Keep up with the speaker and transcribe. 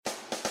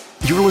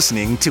You're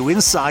listening to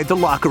Inside the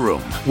Locker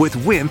Room with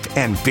Wimp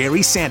and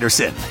Barry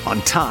Sanderson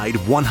on Tide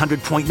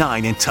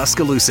 100.9 in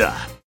Tuscaloosa.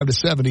 To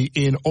 70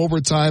 in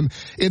overtime.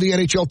 In the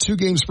NHL,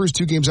 first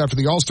two games after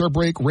the All-Star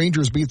break.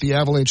 Rangers beat the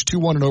Avalanche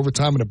 2-1 in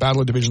overtime in a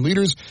battle of division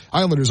leaders.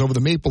 Islanders over the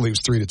Maple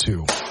Leafs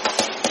 3-2.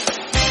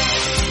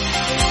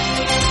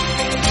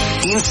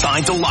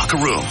 Inside the Locker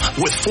Room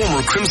with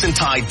former Crimson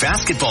Tide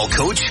basketball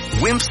coach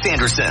Wimp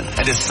Sanderson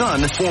and his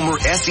son, former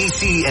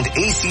SEC and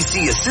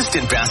ACC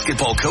assistant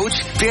basketball coach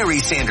Barry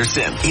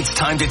Sanderson. It's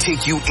time to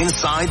take you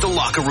inside the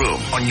locker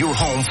room on your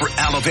home for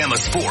Alabama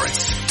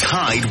sports.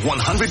 Tide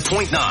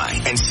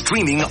 100.9 and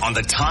streaming on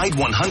the Tide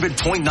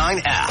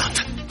 100.9 app.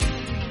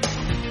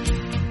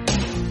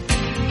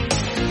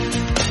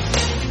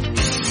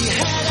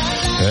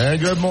 Hey,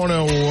 good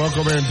morning.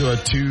 Welcome into a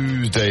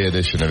Tuesday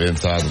edition of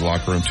Inside the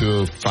Locker Room.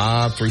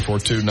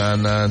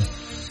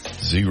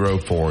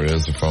 205-342-9904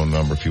 is the phone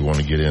number if you want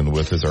to get in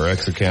with us. Our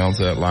X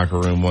accounts at Locker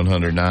Room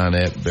 109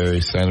 at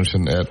Barry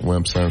Sanderson at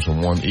Wimp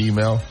Sanderson 1.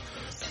 Email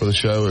for the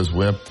show is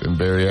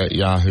wimpandbarry at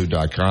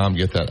yahoo.com.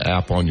 Get that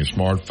app on your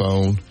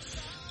smartphone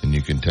and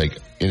you can take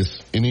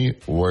it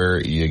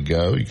anywhere you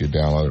go. You can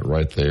download it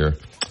right there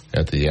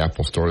at the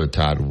Apple Store, the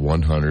Tide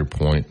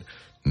 100.9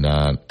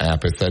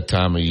 app. It's that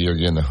time of year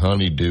again. The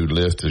honeydew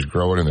list is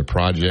growing and the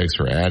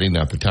projects are adding.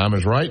 Now, if the time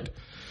is right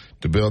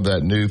to build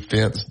that new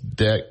fence,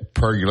 deck,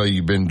 pergola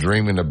you've been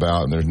dreaming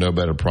about, and there's no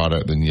better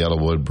product than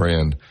Yellowwood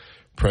brand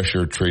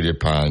pressure treated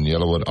pine.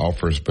 Yellowwood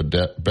offers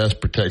best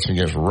protection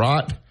against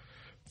rot,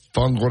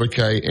 fungal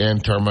decay,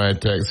 and termite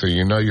attack, so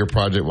you know your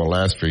project will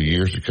last for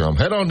years to come.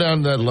 Head on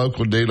down to that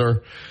local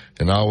dealer.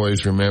 And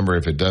always remember,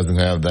 if it doesn't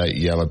have that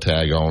yellow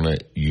tag on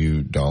it,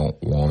 you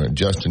don't want it.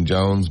 Justin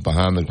Jones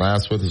behind the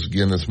glass with us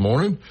again this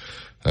morning.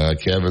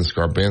 Kevin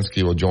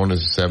Skarbinski will join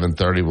us at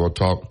 7:30. We'll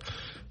talk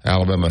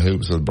Alabama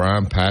hoops with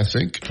Brian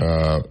Pasick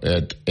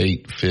at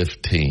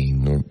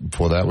 8:15.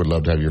 Before that, we'd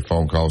love to have your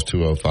phone calls,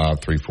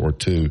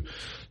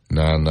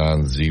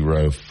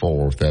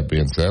 205-342-9904. With that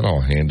being said,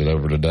 I'll hand it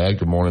over to Dad.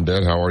 Good morning,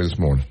 Dad. How are you this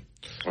morning?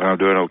 Well, I'm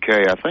doing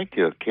okay. I think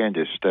the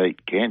Kansas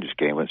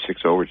game went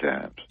 6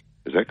 overtimes.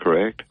 Is that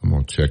correct? I'm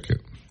going to check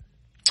it.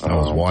 I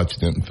was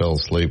watching it and fell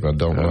asleep. I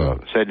don't know.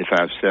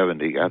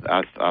 75-70.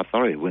 I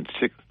thought it went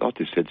 6. I thought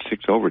they said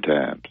 6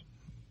 overtimes.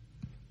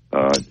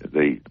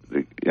 The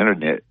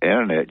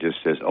internet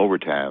just says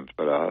overtimes,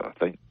 but I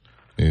think.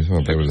 Yeah,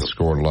 they would have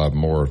scored a lot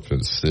more if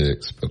it's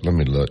 6. But let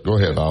me look. Go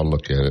ahead. I'll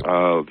look at it.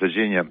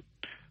 Virginia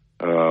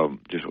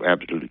just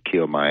absolutely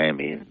killed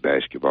Miami in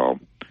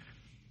basketball.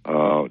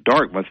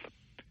 Dartmouth,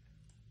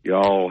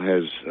 y'all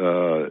has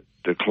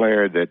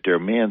declared that their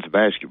men's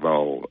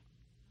basketball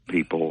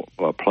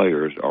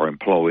players are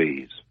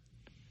employees.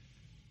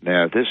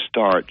 Now, if this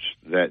starts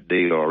that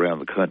deal around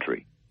the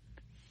country,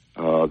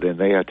 then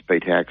they have to pay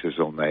taxes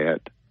on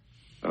that.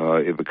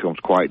 It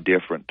becomes quite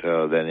different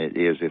than it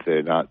is if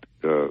they're not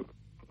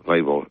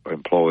labeled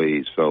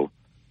employees. So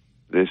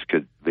this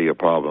could be a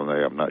problem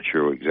there. I'm not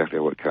sure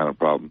exactly what kind of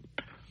problem.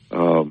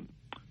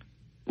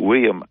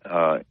 William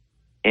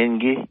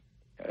Inge,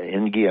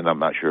 and I'm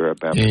not sure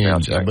about the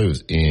pronouncing. I believe it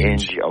was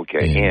Inge.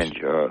 Okay, Inge,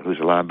 who's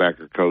a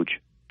linebacker coach,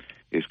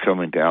 is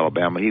coming to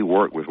Alabama. He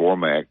worked with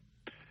Warmack,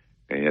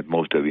 and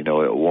most of you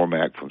know that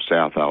Warmack from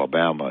South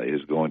Alabama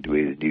is going to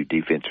be the new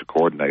defensive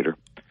coordinator.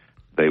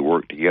 They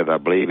worked together, I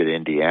believe, at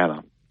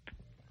Indiana,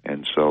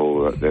 and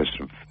so there's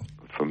some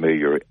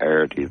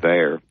familiarity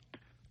there.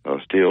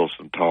 Still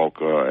some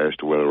talk as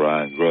to whether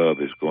Ryan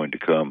Grubb is going to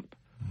come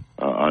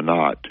or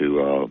not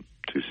to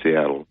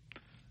Seattle.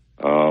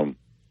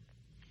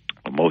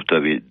 Most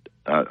of it,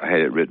 I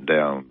had it written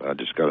down. I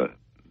just got a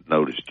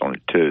notice on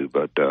it too.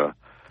 But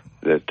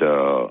that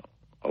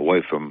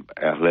away from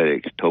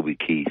athletics, Toby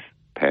Keith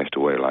passed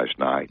away last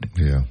night.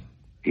 Yeah,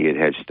 he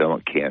had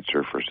stomach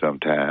cancer for some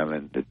time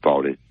and had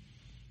fought it.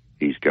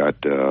 He's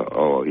got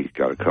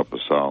a couple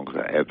of songs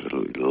I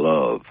absolutely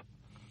love.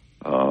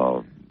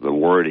 The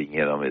wording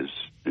in them is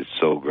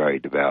so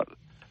great about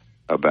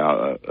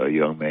a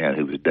young man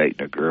who was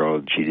dating a girl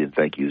and she didn't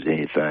think he was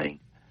anything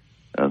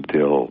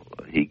until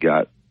he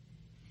got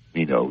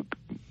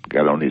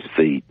on his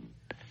feet.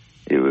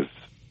 It was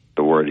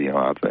the wording,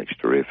 I think, is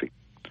terrific.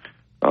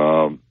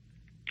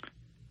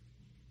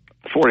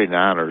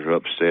 49ers are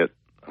upset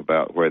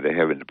about where they're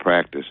having to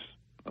practice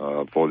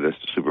for this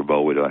Super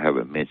Bowl. We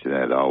haven't mentioned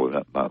that at all. We're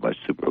not much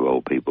Super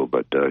Bowl people,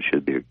 but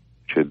should be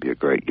a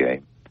great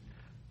game.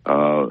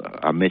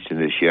 I mentioned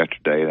this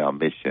yesterday, and I'll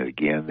mention it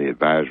again. The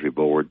advisory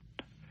board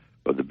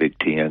of the Big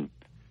Ten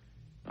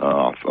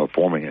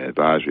forming an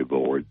advisory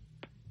board,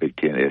 Big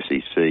Ten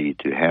SEC,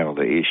 to handle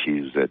the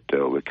issues that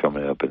were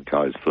coming up in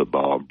college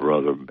football.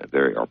 Brother,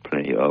 there are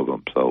plenty of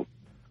them, so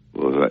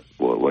we'll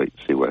wait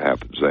and see what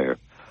happens there.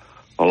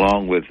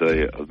 Along with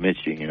the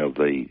mentioning of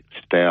the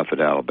staff at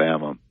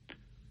Alabama,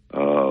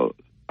 a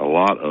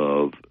lot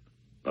of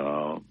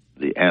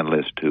the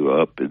analysts who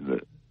are up in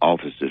the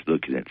offices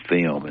looking at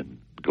film and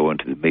going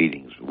to the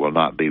meetings will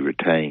not be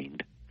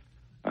retained.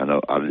 I know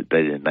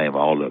they didn't name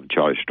all of them.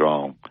 Charlie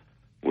Strong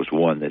was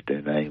one that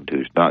they named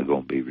who's not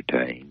going to be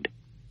retained.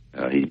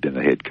 He's been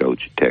the head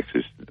coach at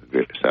Texas,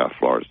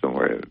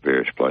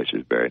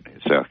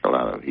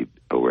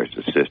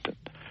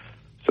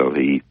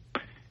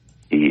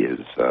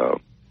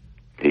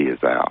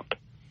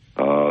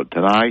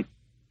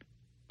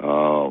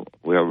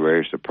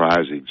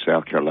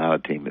 South Carolina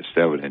team is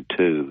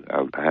 7-2.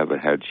 I haven't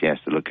had a chance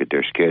to look at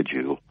their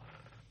schedule,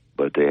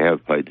 but they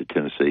have played the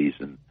Tennessees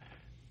and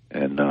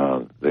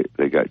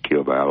they got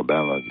killed by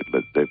Alabama,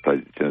 but they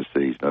played the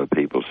Tennessees and other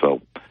people.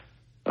 So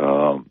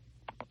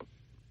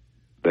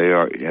they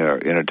are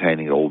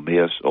entertaining Ole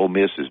Miss. Ole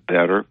Miss is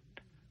better.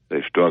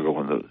 They struggled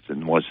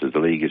once the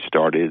league has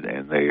started,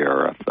 and they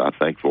are, I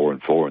think,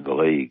 4-4 in the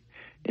league.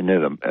 And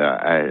then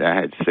I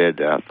had said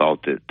that I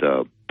thought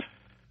that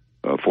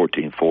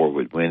 14-4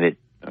 would win it.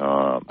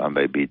 I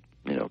may be,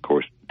 of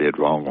course, dead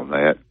wrong on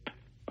that.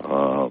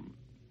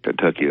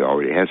 Kentucky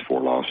already has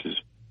 4 losses,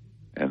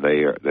 and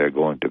they're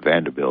going to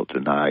Vanderbilt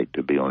tonight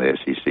to be on the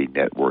SEC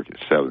network at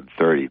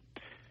 7:30.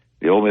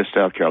 The Ole Miss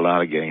South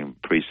Carolina game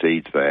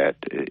precedes that.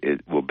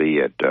 It will be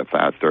at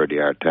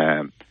 5:30 our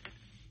time.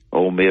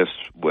 Ole Miss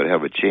would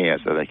have a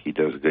chance. I think he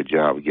does a good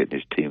job of getting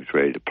his teams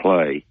ready to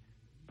play.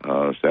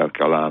 South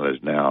Carolina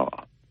has now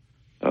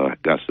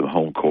got some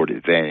home court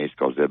advantage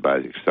because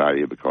everybody's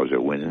excited because they're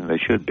winning, and they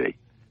should be.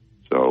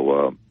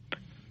 So,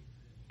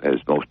 as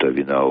most of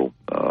you know,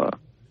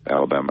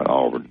 Alabama and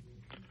Auburn.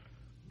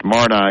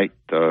 Tomorrow night,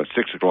 6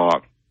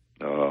 o'clock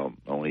on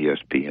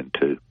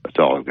ESPN2. That's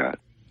all I've got.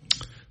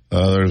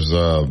 There's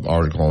an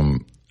article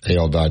on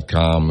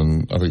AL.com,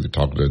 and I think they're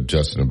talking to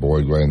Justin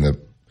Boydway and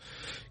the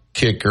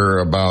kicker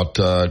about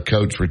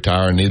coach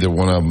retiring. Neither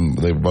one of them,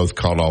 they were both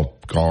caught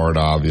off guard,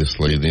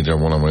 obviously. Neither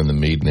one of them were in the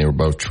meeting. They were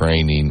both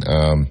training.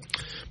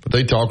 But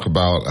they talk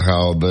about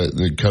how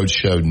the coach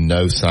showed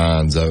no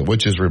signs of it,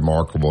 which is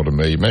remarkable to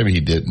me. Maybe he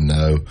didn't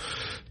know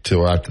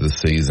till after the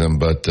season,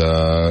 but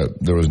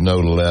there was no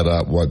let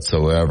up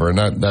whatsoever.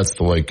 And that's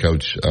the way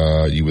coach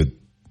you would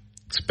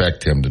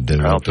expect him to do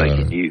it. I don't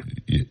think he knew.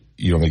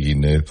 You don't think he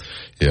knew?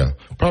 Yeah.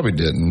 Probably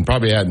didn't.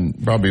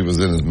 Probably was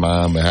in his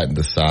mind but hadn't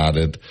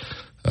decided.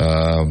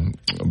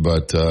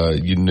 But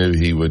you knew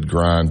he would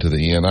grind to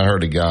the end. I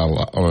heard a guy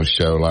on a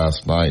show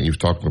last night. He was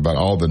talking about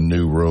all the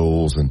new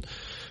rules and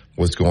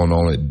what's going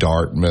on at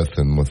Dartmouth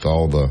and with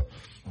all the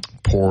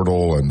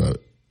portal and the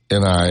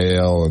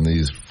NIL and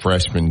these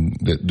freshmen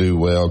that do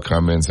well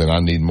come in saying, I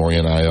need more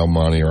NIL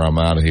money or I'm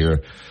out of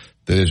here.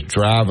 That is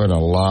driving a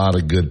lot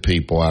of good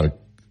people out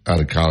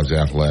of college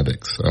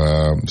athletics.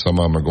 Some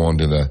of them are going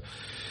to the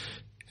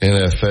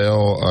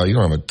NFL. You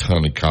don't have a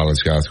ton of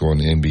college guys going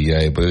to the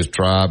NBA, but it's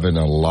driving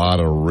a lot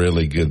of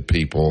really good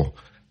people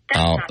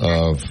out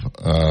of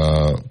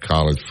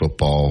college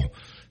football.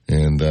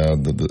 And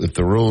if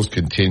the rules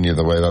continue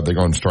the way that, they're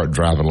going to start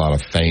driving a lot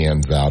of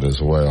fans out as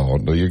well.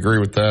 Do you agree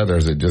with that, or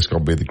is it just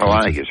going to be the case?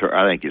 I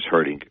think it's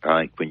hurting.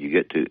 I think when you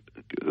get to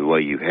the way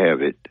you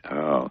have it,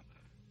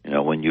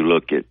 when you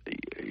look at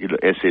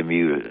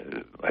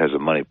SMU has a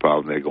money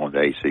problem. They're going to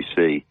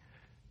ACC.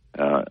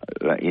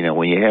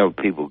 When you have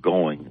people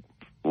going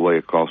way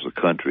across the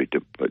country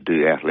to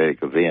do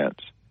athletic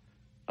events,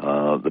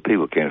 the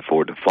people can't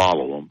afford to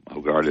follow them,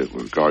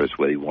 regardless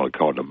whether you want to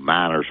call it a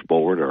minor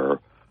sport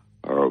or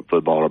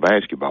football or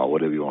basketball,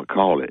 whatever you want to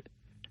call it.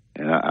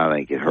 And I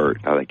think it hurt.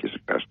 I think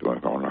that's going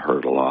to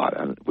hurt a lot.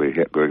 And we're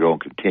going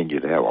to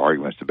continue to have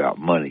arguments about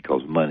money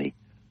because money,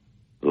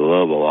 the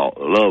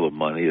love of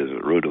money is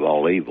the root of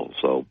all evil.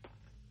 So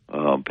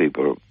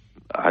people,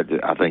 I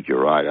think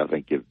you're right. I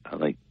think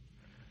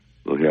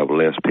we'll have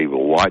less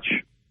people watch,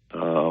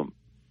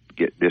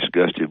 get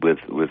disgusted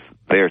with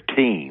their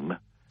team,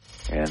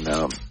 and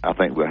I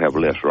think we'll have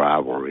less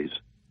rivalries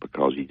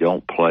because you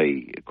don't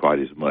play quite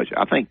as much.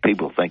 I think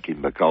people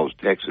thinking because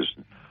Texas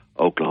and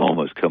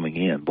Oklahoma is coming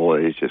in,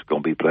 boy, it's just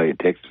going to be playing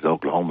Texas and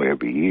Oklahoma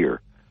every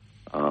year.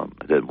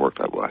 It doesn't work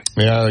that way.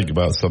 Yeah, I think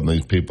about some of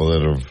these people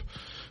that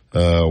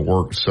have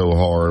worked so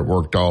hard,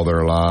 worked all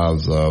their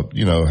lives, had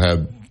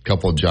a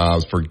couple of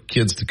jobs for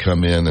kids to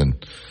come in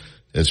and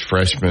as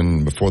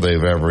freshmen before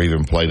they've ever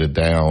even played it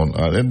down.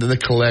 And the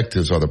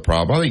collectives are the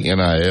problem. I think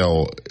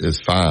NIL is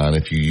fine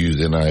if you use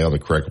NIL the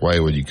correct way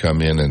when you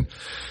come in and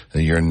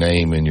your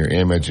name and your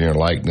image and your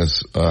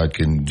likeness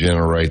can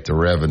generate the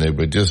revenue.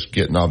 But just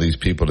getting all these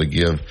people to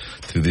give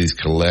to these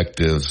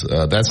collectives,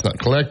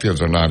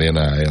 collectives are not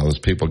NIL. It's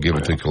people give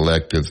it to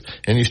collectives.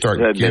 And you start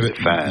giving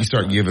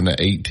the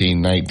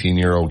 18,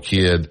 19-year-old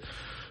kid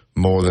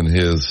more than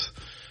his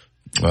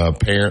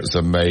parents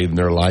have made in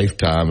their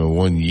lifetime in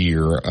 1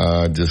 year,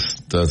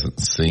 just doesn't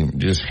seem,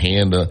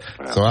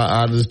 so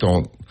I just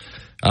don't,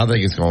 I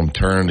think it's going to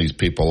turn these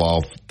people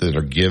off that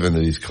are given to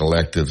these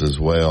collectives as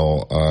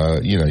well.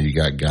 You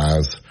got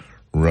guys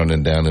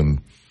running down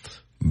and,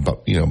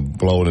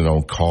 blowing it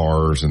on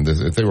cars and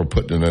this, if they were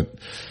putting it,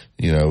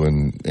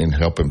 and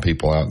helping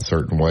people out in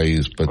certain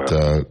ways. But,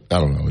 I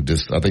don't know.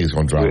 I think it's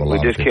going to drive a lot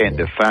of people. We just can't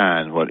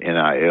define what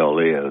NIL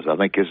is. I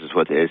think this is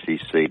what the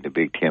SEC and the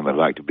Big Ten would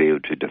like to be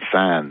able to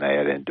define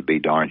that and to be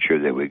darn sure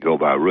that we go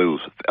by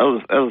rules.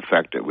 The other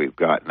factor that we've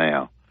got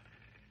now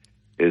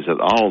is that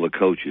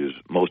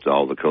most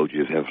all the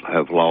coaches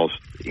have lost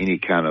any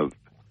kind of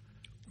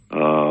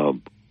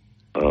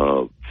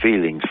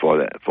feelings for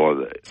the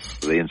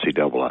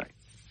NCAA.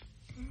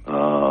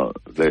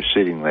 They're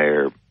sitting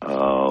there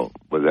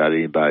without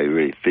anybody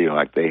really feeling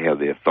like they have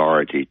the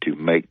authority to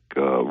make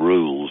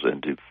rules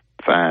and to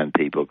fine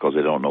people because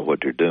they don't know what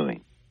they're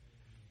doing.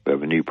 We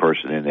have a new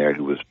person in there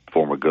who was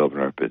former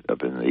governor up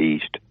in the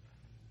East,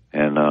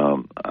 and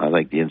I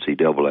think the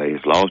NCAA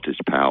has lost its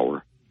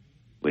power.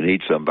 We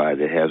need somebody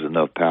that has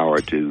enough power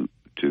to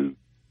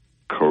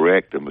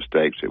correct the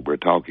mistakes that we're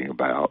talking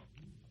about,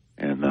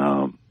 and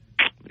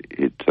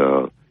it's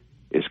going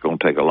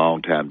to take a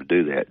long time to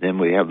do that. Then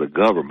we have the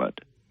government,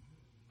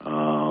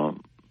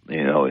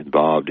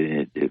 involved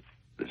in it.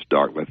 This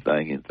Dartmouth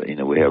thing,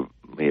 and we have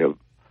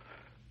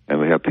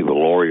people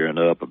lawyering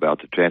up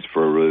about the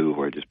transfer rule,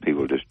 where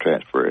people just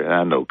transfer. And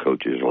I know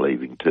coaches are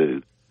leaving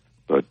too,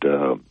 but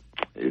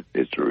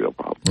it's a real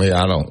problem.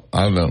 Yeah, I don't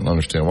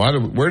understand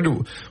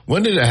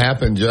when did it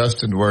happen,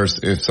 Justin? Where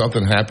if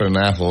something happened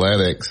in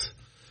athletics,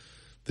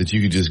 that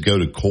you could just go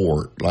to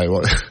court? Like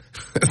what?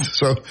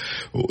 So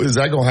is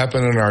that going to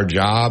happen in our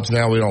jobs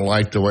now? We don't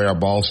like the way our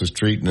boss is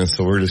treating us,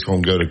 so we're just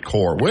going to go to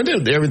court. When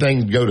did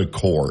everything go to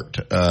court?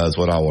 Is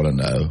what I want to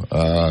know.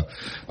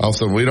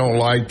 Also, we don't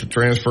like the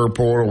transfer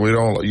portal.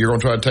 You're going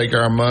to try to take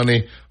our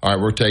money. All right,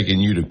 we're taking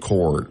you to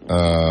court.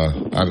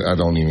 I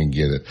don't even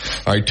get it.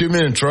 All right, 2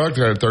 Minute Truck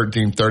at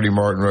 1330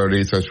 Martin Road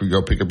East. That's where you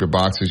go pick up your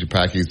boxes, your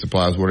packing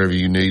supplies, whatever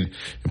you need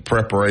in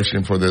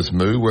preparation for this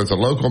move. Whether it's a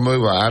local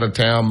move, or out of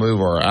town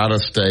move, or out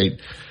of state,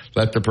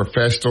 let the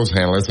professionals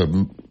handle it. It's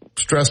a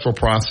stressful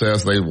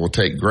process. They will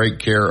take great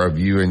care of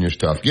you and your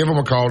stuff. Give them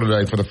a call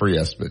today for the free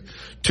estimate.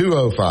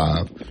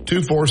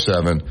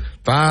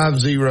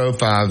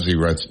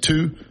 205-247-5050. That's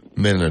 2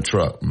 Minute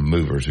Truck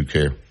Movers who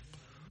care.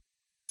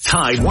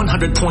 Tide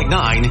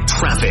 100.9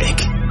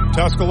 traffic.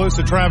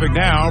 Tuscaloosa traffic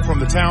now from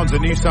the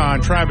Townsend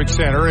Nissan Traffic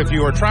Center. If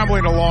you are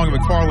traveling along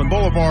McFarland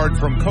Boulevard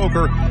from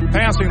Coker,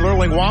 passing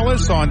Lurling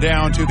Wallace on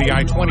down to the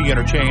I-20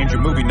 interchange,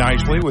 you're moving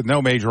nicely with no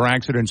major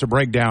accidents or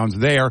breakdowns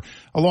there.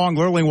 Along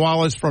Lurling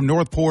Wallace from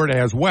Northport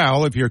as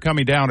well, if you're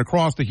coming down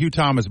across the Hugh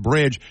Thomas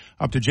Bridge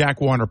up to Jack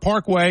Warner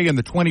Parkway and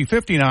the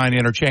 2059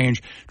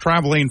 interchange,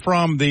 traveling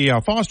from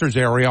the Foster's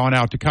area on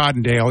out to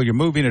Cottondale, you're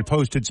moving at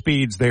posted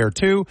speeds there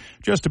too.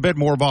 Just a bit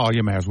more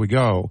volume as we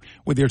go.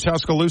 With your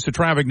Tuscaloosa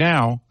traffic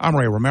now, I'm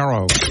Ray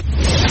Romero.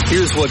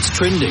 Here's what's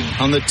trending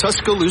on the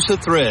Tuscaloosa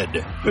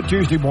thread. Good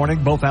Tuesday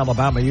morning, both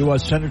Alabama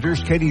U.S.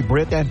 Senators Katie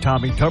Britt and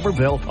Tommy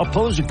Tuberville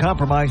oppose a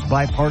compromised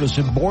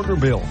bipartisan border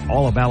bill.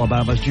 All of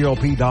Alabama's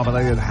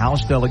GOP-dominated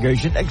House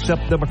delegation,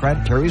 except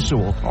Democrat Terry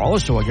Sewell, are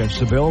also against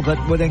the bill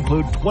that would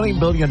include $20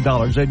 billion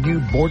in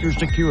new border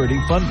security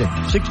funding,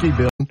 $60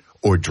 billion.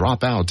 Or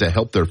drop out to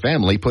help their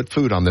family put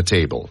food on the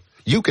table.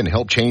 You can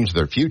help change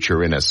their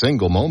future in a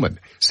single moment.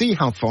 See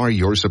how far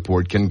your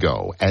support can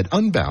go at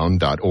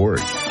unbound.org.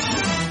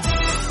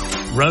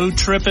 Road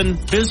tripping,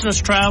 business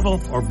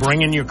travel, or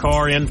bringing your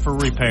car in for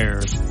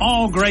repairs.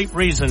 All great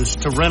reasons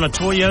to rent a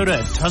Toyota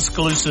at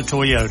Tuscaloosa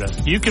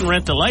Toyota. You can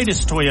rent the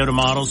latest Toyota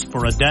models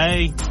for a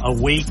day, a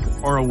week,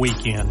 or a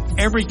weekend.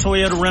 Every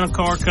Toyota rental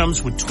car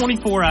comes with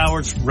 24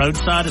 hours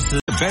roadside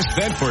assistance. The best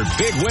bet for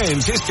big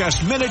wins is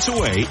just minutes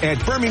away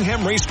at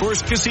Birmingham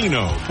Racecourse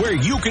Casino, where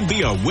you can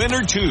be a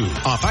winner too.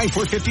 Off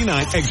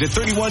I-459, exit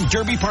 31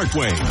 Derby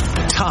Parkway.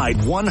 Tide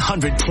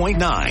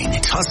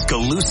 100.9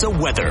 Tuscaloosa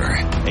weather.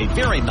 A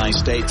very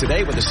nice day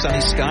today with a sunny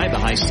sky, the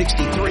high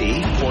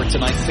 63. For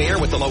tonight, fair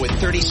with the low at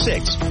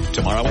 36.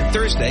 Tomorrow and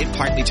Thursday,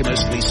 partly to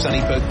mostly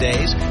sunny both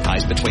days,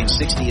 highs between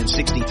 60 and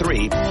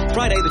 63.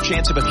 Friday, the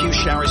chance of a few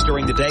showers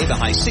during the day, the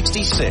high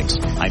 66.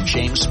 I'm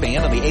James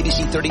Spann on the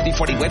ABC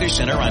 30-40 Weather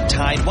Center on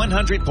Tide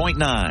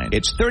 100.9.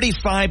 It's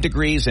 35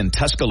 degrees in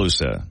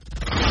Tuscaloosa.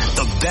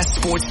 The best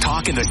sports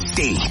talk in the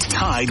state.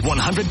 Tide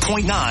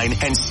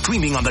 100.9 and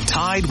streaming on the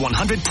Tide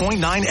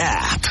 100.9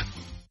 app.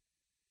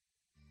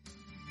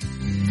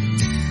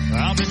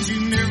 I bet you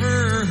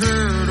never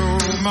heard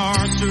old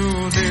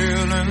Marshall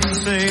Dillon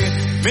say,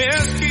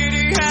 Miss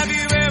Kitty, have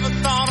you ever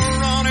thought of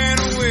running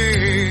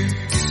away?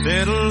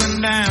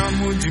 Settling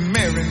down, would you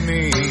marry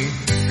me?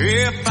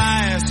 If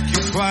I ask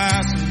you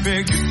twice and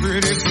beg you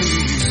pretty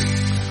please.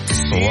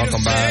 So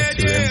welcome back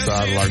to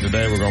Inside Alert.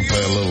 Today we're going to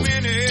play a little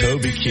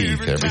Toby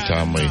Keith every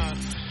time we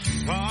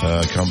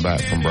come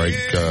back from break.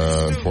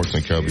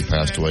 Unfortunately, Kobe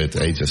passed away at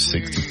the age of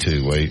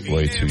 62,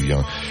 way too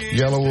young.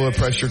 Yellowwood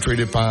pressure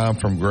treated pine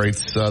from Great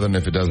Southern.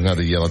 If it doesn't have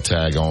the yellow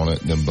tag on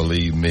it, then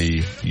believe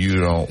me, you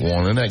don't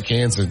want it. In that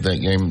Kansas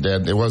game,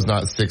 Dad, it was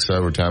not 6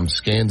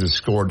 overtimes. Kansas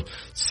scored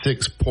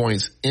 6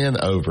 points in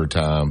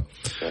overtime.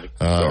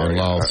 And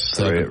lost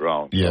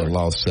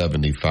lost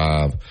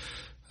 75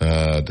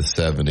 to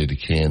 70 to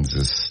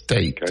Kansas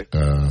State.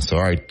 Okay. So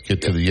all right,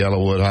 get to the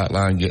Yellowwood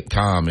hotline, get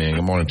Tom in.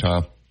 Good morning,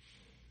 Tom.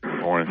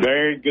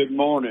 Very good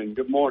morning.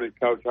 Good morning,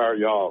 Coach. How are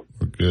y'all?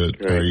 We're good.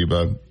 How are you,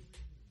 bud?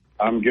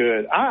 I'm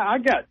good. I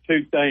got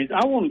two things.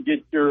 I want to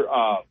get your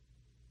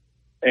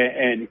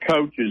and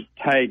Coach's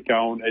take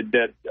on it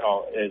that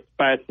is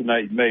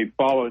fascinating me,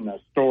 following a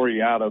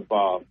story out of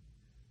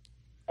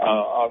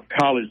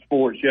college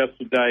sports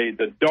yesterday.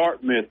 The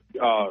Dartmouth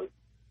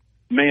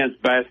men's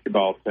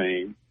basketball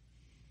team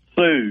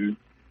sued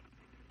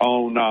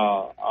on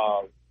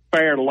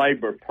fair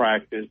labor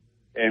practice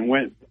and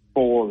went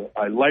for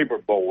a labor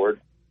board.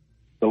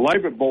 The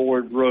labor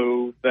board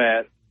ruled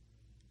that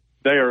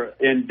they are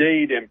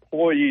indeed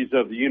employees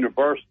of the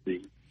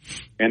university,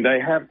 and they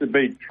have to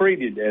be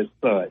treated as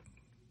such.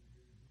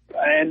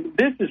 And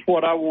this is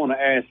what I want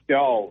to ask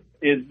y'all.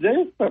 Is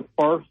this the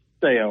first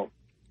step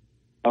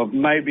of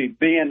maybe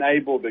being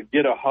able to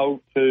get a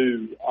hold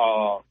to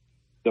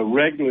the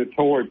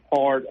regulatory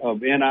part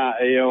of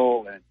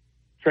NIL and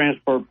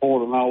transfer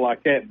portal and all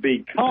like that?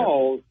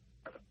 Because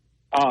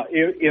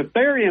if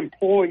they're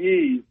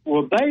employees,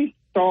 will they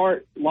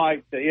start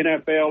like the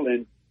NFL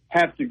and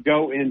have to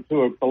go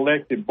into a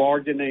collective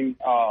bargaining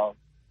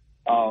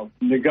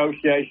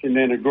negotiation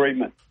and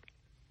agreement?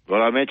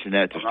 Well, I mentioned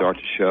that to start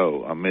the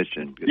show. I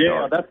mentioned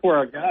yeah, that's where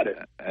I got it.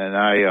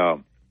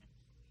 And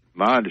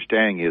my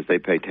understanding is they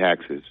pay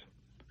taxes,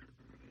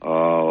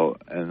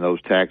 and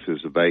those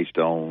taxes are based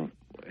on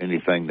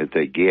anything that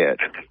they get,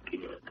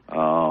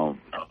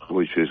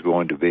 which is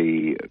going to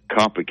be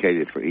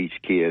complicated for each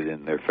kid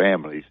and their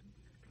families.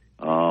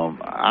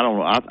 I don't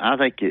know. I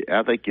think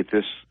if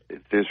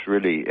this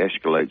really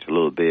escalates a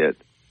little bit,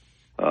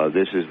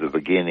 this is the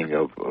beginning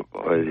of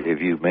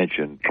if you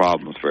mentioned,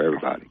 problems for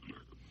everybody.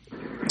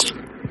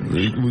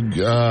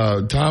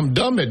 Tom,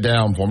 dumb it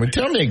down for me.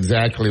 Tell me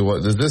exactly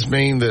what does this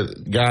mean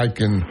that guy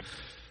can.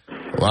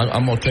 Well,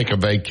 I'm going to take a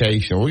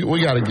vacation.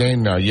 We got a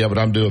game now, yeah, but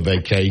I'm doing a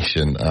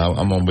vacation.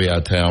 I'm going to be out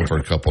of town for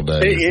a couple of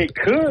days. It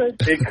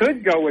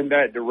could go in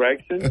that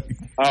direction,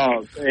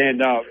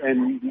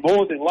 and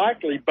more than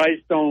likely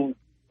based on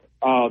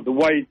the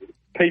way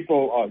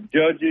people,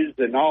 judges,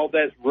 and all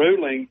that's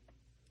ruling.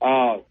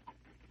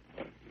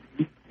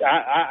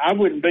 I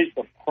wouldn't be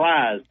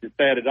surprised at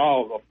that at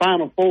all. A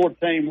Final Four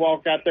team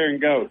walk out there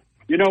and go,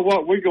 you know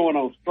what, we're going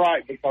on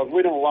strike because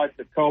we don't like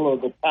the color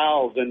of the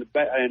towels in the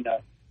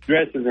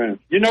dressing room.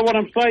 You know what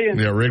I'm saying?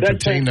 Yeah, Rick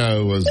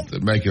Pitino was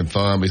making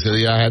fun. He said,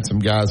 yeah, I had some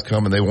guys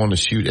come and they wanted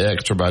to shoot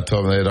extra, but I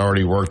told them they had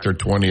already worked their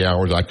 20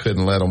 hours. I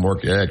couldn't let them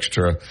work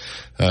extra,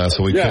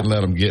 so we couldn't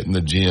let them get in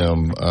the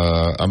gym.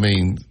 I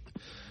mean,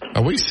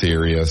 are we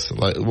serious?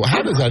 Like,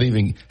 how does that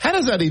even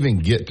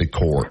get to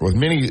court with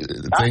many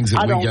things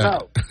that we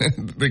got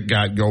that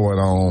got going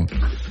on?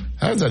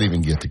 How does that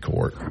even get to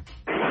court?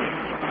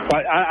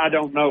 But I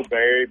don't know,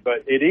 Barry,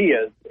 but it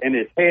is, and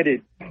it's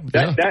headed.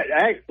 That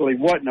actually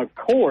wasn't a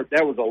court;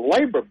 that was a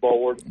labor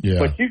board. Yeah.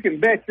 But you can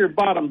bet your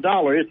bottom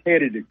dollar it's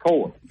headed to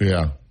court.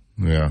 Yeah.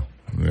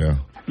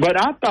 But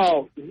I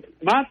thought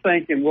my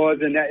thinking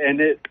was,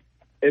 and it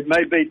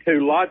may be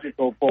too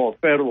logical for a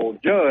federal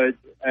judge,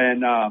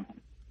 and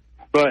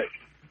but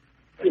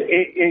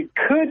it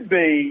could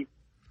be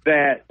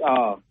that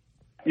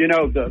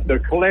the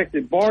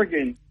collective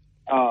bargaining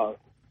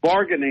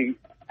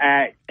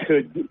act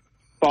could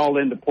fall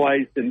into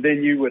place, and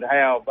then you would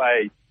have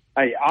a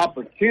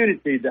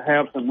opportunity to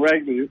have some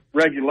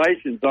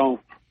regulations on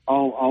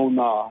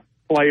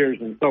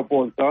players and so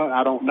forth and so on.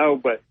 I don't know,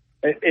 but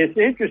it's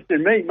interesting to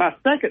me. My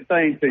second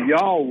thing to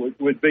y'all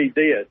would be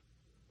this.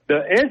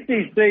 The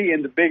SEC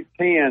and the Big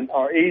Ten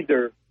are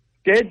either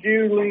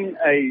scheduling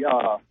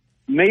a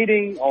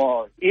meeting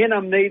or in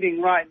a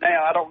meeting right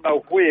now. I don't know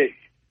which,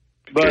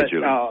 but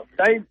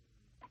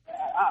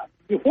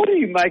what do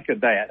you make of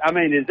that? I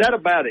mean, is that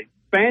about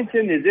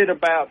expansion? Is it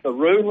about the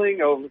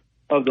ruling of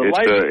the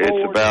labor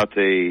board? It's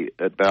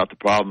about the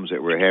problems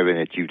that we're having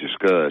that you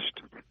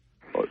discussed,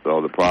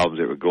 or the problems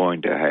that we're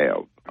going to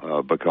have,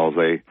 because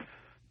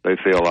they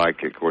feel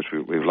like, of course,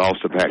 we've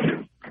lost the pack.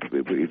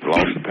 We've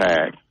lost the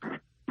pack.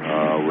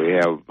 We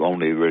have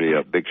only really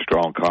a big,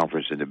 strong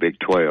conference in the Big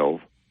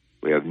 12.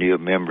 We have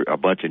a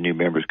bunch of new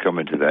members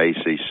coming to the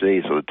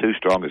ACC. So the two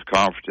strongest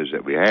conferences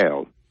that we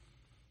have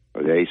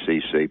are the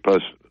ACC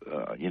plus,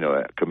 a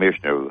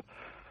commissioner of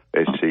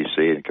the SEC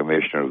and a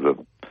commissioner of the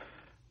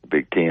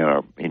Big Ten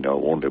are,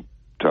 wanting to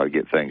try to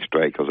get things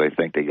straight because they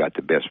think they got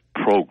the best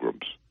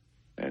programs.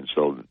 And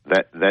so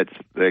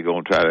they're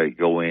going to try to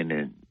go in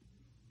and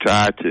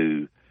try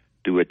to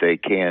do what they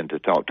can to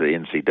talk to the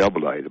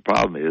NCAA. The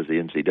problem is the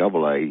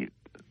NCAA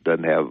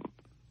doesn't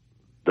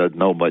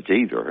know much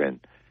either, and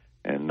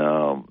then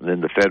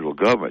the federal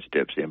government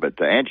steps in. But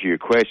to answer your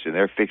question,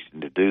 they're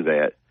fixing to do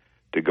that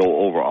to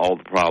go over all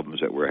the problems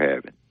that we're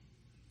having.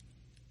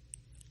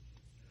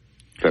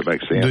 If that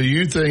makes sense. Do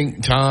you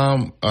think,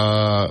 Tom,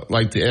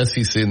 like the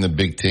SEC and the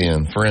Big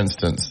Ten, for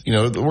instance,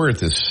 we're at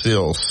this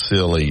still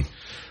silly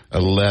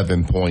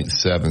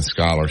 11.7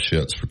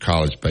 scholarships for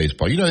college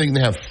baseball. You can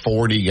have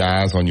 40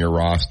 guys on your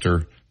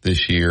roster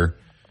this year.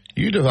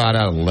 You divide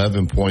out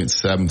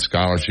 11.7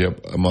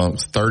 scholarship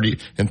amongst 30,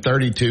 and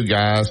 32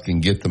 guys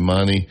can get the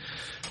money.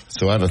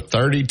 So out of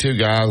 32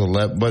 guys,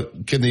 11,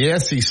 but can the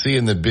SEC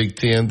and the Big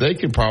Ten, they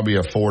can probably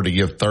afford to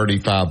give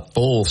 35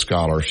 full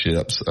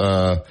scholarships.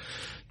 Do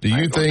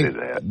you think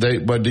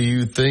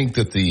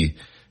that the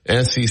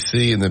SEC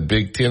and the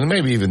Big Ten, and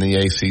maybe even the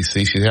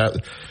ACC, should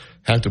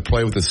have to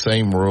play with the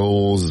same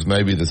rules as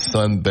maybe the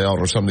Sun Belt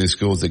or some of these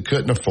schools that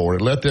couldn't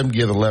afford it? Let them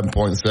give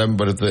 11.7,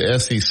 but if the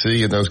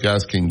SEC and those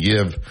guys can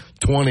give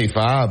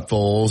 25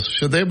 fulls,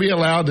 should they be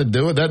allowed to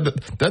do it?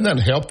 Doesn't that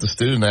help the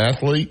student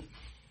athlete?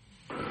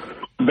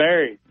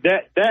 Barry,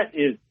 that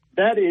is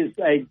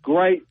a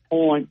great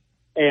point,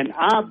 And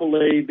I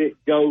believe it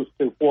goes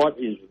to what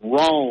is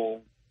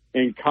wrong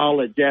in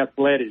college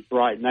athletics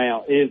right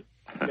now is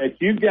that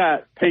you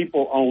got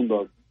people on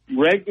the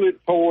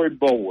regulatory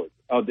board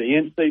of the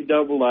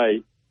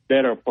NCAA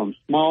that are from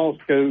small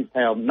schools,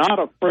 have not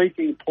a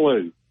freaking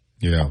clue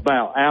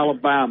about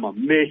Alabama,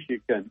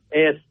 Michigan,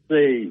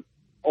 SC,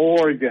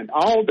 Oregon,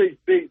 all these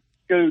big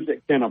schools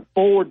that can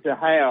afford to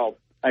have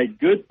a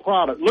good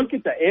product. Look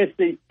at the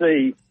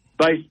SEC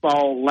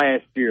baseball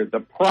last year,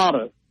 the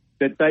product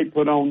that they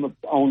put on the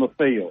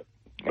field.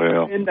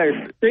 Well, and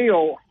they're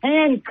still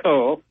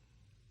handcuffed.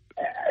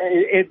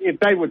 If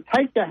they would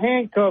take the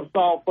handcuffs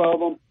off of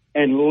them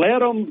and let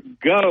them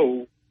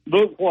go,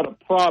 look what a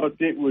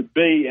product it would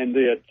be, and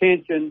the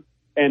attention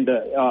and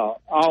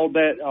all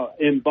that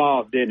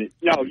involved in it.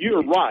 No,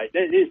 you're right.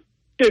 It's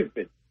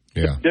stupid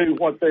to do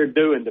what they're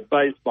doing to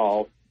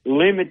baseball,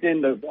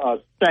 limiting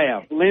the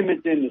staff,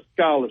 limiting the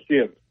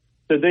scholarships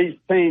to these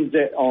teams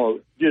that are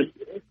just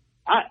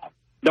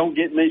don't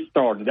get me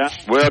started.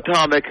 Well,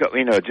 Tom,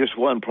 just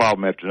one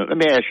problem after another. Let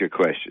me ask you a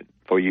question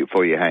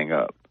before you hang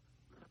up.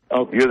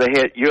 Okay. You're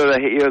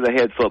the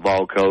head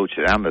football coach,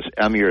 and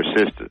I'm your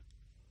assistant.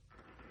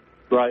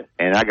 Right.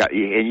 And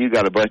you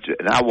got a bunch of,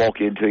 and I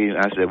walk into you and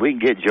I said, we can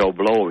get Joe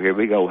Blow over here.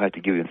 We're going to have to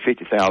give him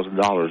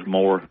 $50,000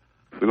 more.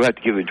 We're going to have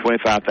to give him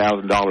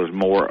 $25,000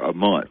 more a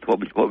month.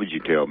 What would you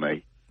tell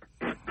me?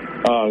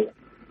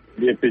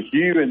 If it's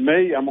you and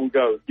me, I'm going to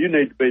go, you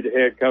need to be the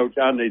head coach.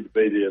 I need to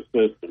be the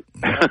assistant.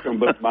 That's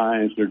going to be my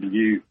answer to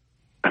you.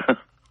 That's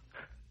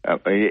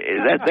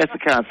the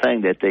kind of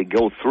thing that they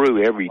go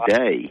through every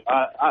day.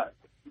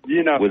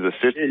 With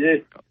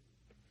assistants.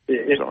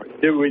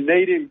 Do we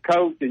need him,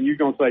 coach? And you're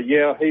going to say,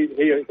 yeah,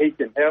 he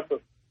can help us.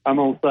 I'm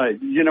going to say,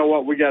 you know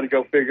what? We got to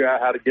go figure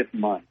out how to get the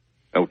money.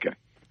 Okay.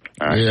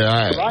 All right.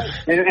 Yeah.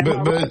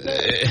 But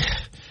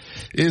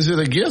is it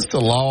against the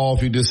law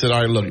if you just said,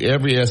 all right, look,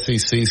 every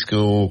SEC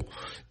school,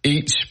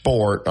 each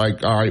sport,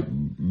 like, all right,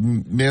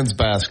 men's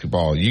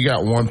basketball, you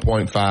got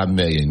 $1.5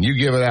 million. You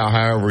give it out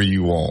however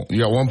you want. You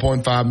got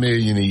 $1.5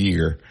 million a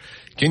year.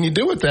 Can you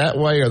do it that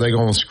way? Or are they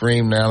going to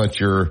scream now that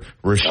you're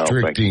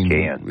restricting?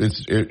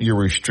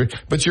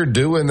 But you're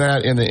doing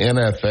that in the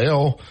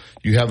NFL.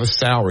 You have a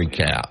salary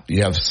cap.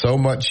 You have so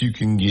much you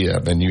can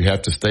give, and you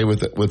have to stay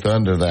with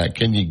under that.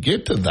 Can you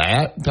get to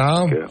that,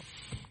 Tom? Yeah.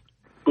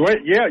 Well,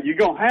 yeah, you're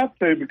going to have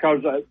to,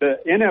 because the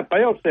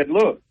NFL said,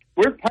 look,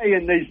 we're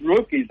paying these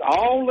rookies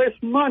all this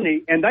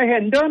money, and they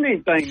hadn't done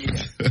anything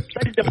yet.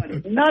 They've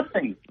done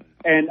nothing.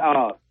 And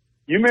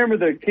you remember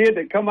the kid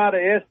that come out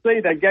of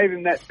SC? They gave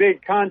him that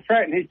big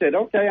contract, and he said,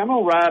 okay, I'm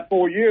going to ride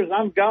 4 years.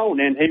 I'm gone.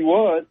 And he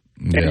was.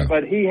 Yeah.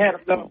 But he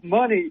had enough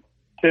money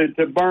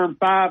to burn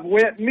 5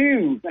 wet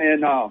mules.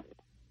 And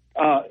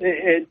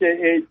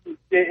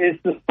it's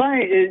the same.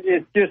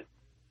 It's just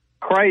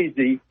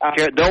crazy.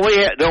 Don't we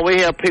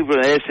have people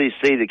in the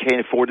SEC that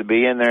can't afford to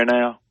be in there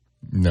now?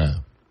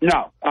 No.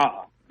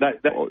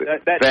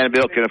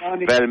 Vanderbilt can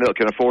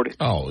afford it.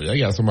 Oh, they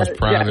got so much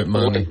private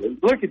money.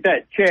 Look at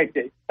that check.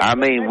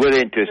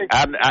 Willing to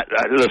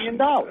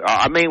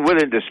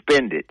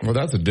spend it. Well,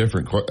 that's a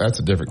different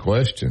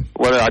question.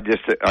 Well, I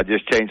just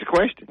changed the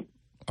question.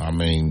 I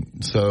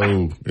mean,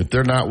 so if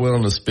they're not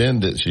willing to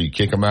spend it, should you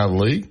kick them out of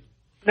the league?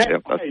 Hey,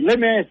 let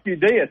me ask you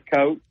this,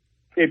 Coach.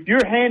 If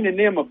you're handing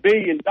them $1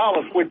 billion,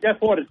 which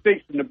that's what it's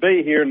fixing to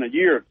be here in a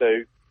year or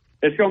two,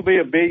 it's going to be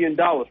 $1 billion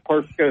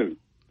per school.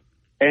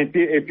 And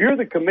if you're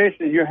the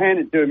commissioner, you're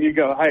handing it to them, you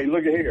go, hey,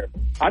 look at here.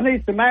 I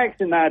need some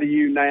action out of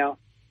you now.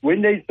 We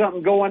need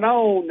something going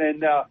on,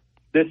 and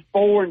this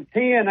 4 and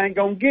 10 ain't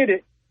going to get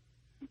it.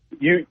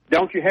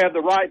 Don't you have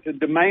the right to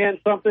demand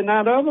something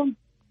out of them?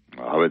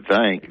 I would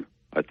think.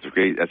 That's a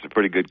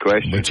pretty good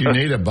question. But you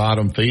need a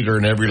bottom feeder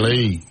in every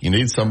league. You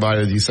need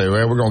somebody that you say,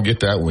 well, we're going to get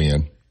that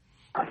win.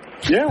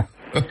 Yeah.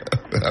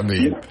 I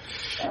mean,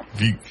 I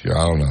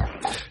don't know.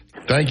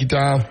 Thank you,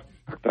 Tom.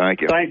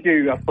 Thank you. Thank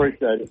you. I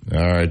appreciate it.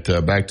 All right.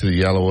 Back to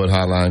the Yellowwood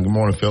Hotline. Good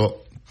morning,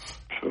 Philip.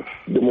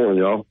 Good morning,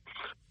 y'all.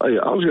 Hey,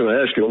 I was going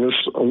to ask you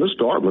on this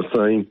Dartmouth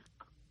thing.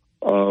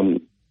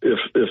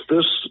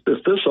 If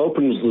this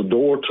opens the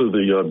door to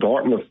the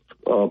Dartmouth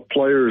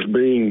players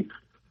being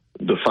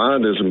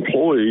defined as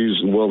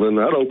employees, well, then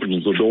that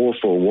opens the door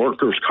for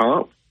workers'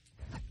 comp.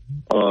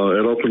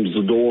 It opens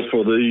the door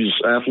for these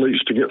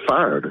athletes to get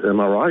fired. Am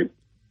I right?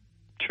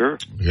 Sure.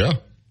 Yeah.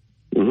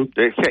 Mm-hmm.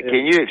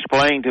 Can you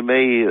explain to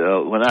me,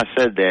 when I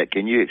said that,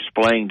 can you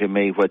explain to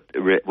me what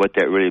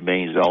that really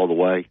means all the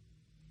way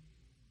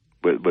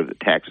with the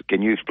taxes?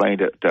 Can you explain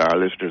to our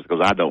listeners?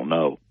 Because I don't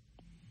know.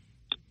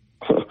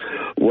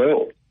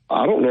 Well,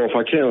 I don't know if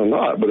I can or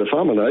not, but if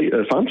I'm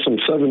some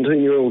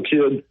 17-year-old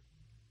kid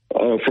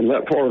from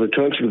that part of the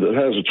country that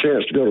has a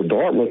chance to go to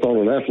Dartmouth on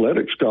an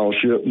athletic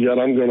scholarship, yet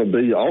I'm going to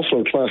be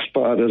also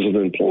classified as an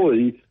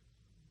employee,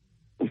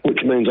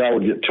 which means I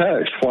would get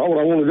taxed. Why would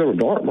I want to go to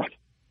Dartmouth?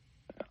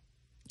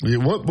 Yeah,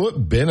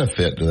 what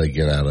benefit do they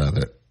get out of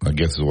it? I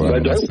guess is what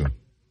I'm asking.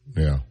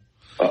 Yeah.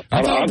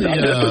 I thought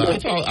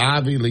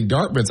Ivy League,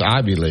 Dartmouth's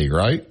Ivy League,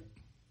 right?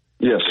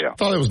 Yes. I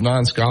thought it was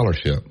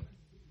non-scholarship.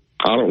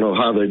 I don't know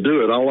how they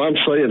do it. All I'm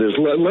saying is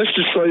let's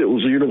just say it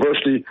was the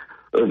University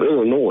of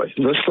Illinois.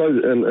 Let's say,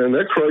 and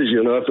they're crazy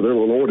enough in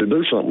Illinois to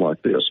do something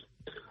like this.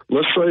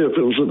 Let's say if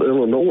it was in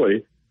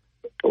Illinois,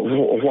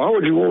 why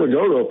would you want to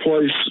go to a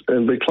place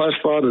and be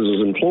classified as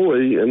an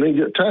employee and then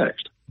get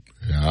taxed?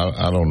 Yeah,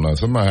 I don't know.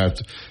 Somebody has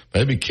to.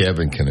 Maybe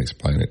Kevin can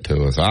explain it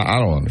to us. I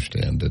don't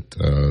understand it.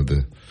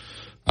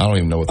 I don't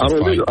even know what they're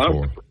fighting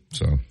for.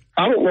 So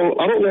I don't know.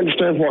 I don't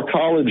understand why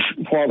college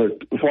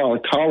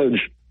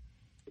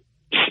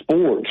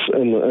sports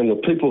and the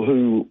people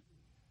who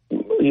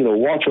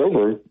watch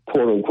over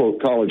quote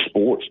unquote college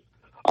sports.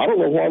 I don't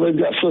know why they've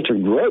got such a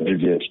grudge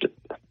against it.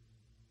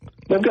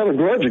 They've got a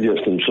grudge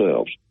against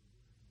themselves.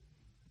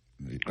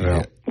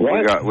 Yeah,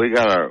 right? we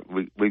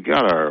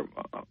got our.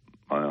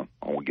 I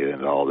won't get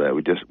into all that.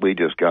 We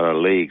just got our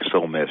league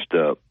so messed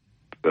up,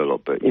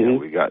 Philip. But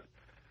we got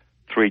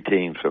 3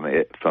 teams from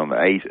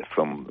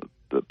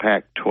the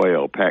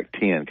Pac-12,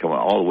 Pac-10 coming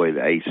all the way to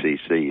the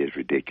ACC is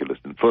ridiculous.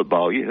 In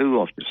football, who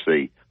wants to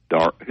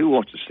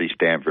see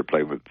Stanford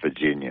play with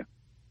Virginia?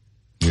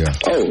 Yeah.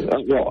 Oh,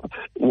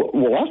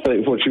 well, I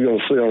think what you're going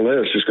to see on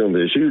that is just going to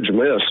be a huge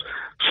mess.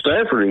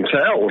 Stanford and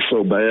Cal were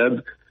so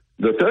bad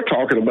that they're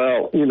talking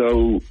about,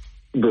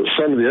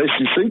 some of the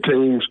ACC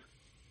teams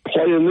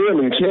playing them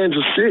in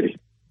Kansas City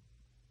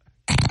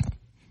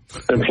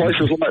and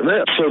places like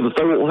that, so that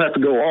they won't have to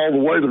go all the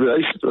way to the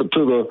ACC.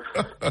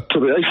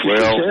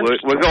 Well,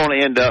 we're going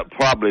to end up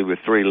probably with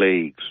 3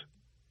 leagues.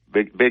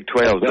 Big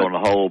 12 is on the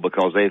whole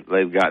because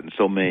they've gotten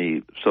so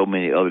many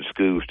other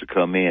schools to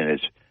come in.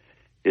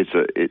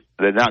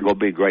 They're not going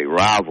to be great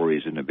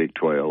rivalries in the Big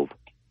 12,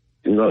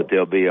 but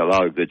there'll be a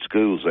lot of good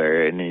schools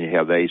there. And then you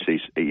have the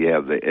ACC, you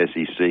have the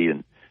SEC,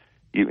 and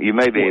you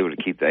may be able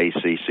to keep the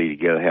ACC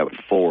together, have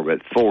 4,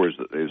 but 4 is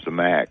the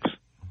max.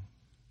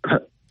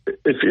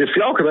 If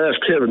y'all could ask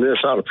Kevin this,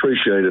 I'd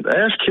appreciate it.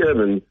 Ask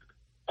Kevin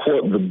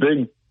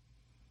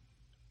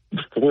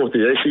what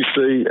the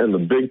ACC and the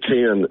Big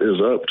Ten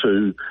is up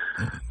to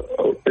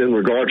in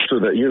regards to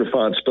that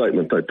unified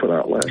statement they put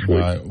out last week. All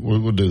right, we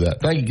will do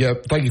that. Thank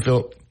you,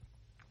 Philip.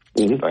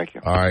 Mm-hmm. Thank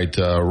you. All right,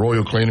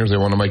 Royal Cleaners, they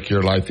want to make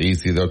your life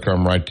easy. They'll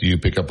come right to you,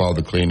 pick up all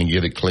the cleaning,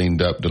 get it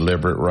cleaned up,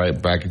 deliver it right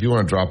back. If you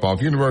want to drop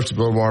off, University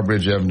Boulevard,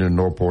 Bridge Avenue,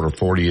 Northport, or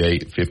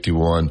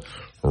 4851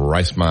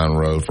 Rice Mine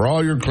Road. For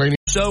all your cleaning.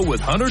 Show with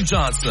Hunter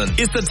Johnson.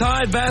 It's the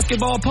Tide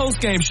Basketball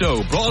Postgame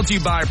Show, brought to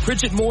you by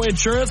Pritchett Moore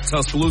Insurance,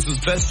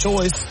 Tuscaloosa's best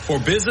choice for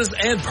business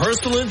and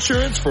personal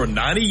insurance for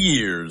 90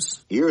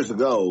 years. Years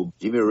ago,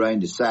 Jimmy Rain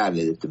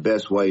decided that the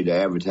best way to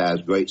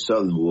advertise Great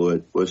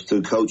Southernwood was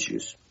through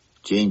coaches.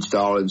 Gene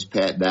Stallings,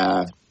 Pat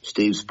Dye,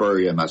 Steve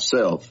Spurrier, and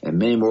myself, and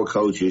many more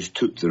coaches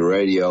took to the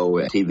radio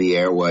and TV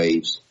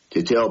airwaves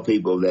to tell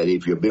people that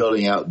if you're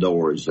building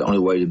outdoors, the only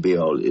way to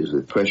build is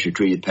with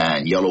pressure-treated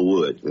pine, yellow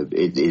wood.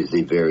 It is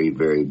the very,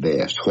 very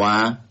best.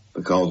 Why?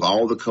 Because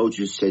all the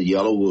coaches said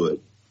yellow wood,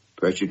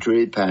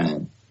 pressure-treated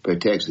pine,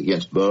 protects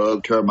against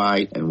bug,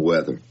 termite, and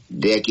weather.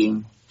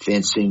 Decking,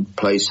 fencing,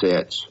 play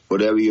sets,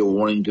 whatever you're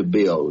wanting to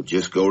build,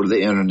 just go to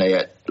the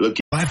internet. Look.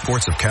 5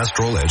 quarts of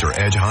Castrol Edge or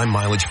Edge high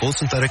mileage full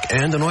synthetic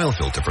and an oil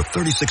filter for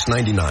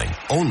 $36.99.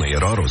 Only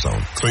at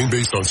AutoZone. Claim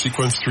based on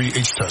Sequence 3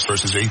 H-Test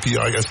versus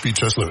API SP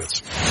test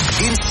limits.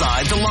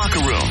 Inside the Locker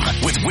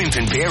Room with Wimp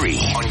and Barry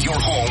on your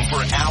home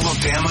for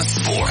Alabama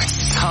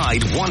sports.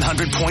 Tide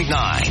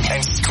 100.9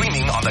 and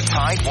streaming on the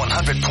Tide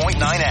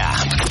 100.9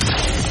 app.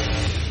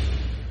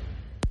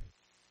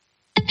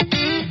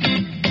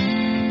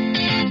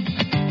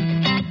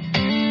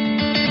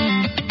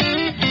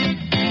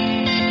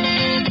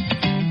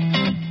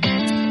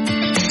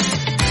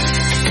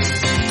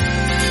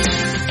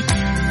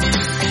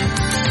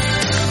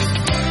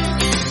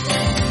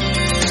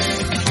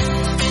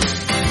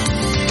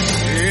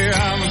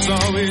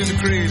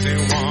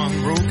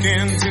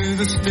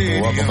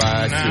 Welcome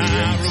back to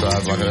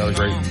Inside. Like another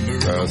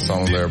great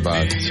song there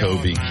by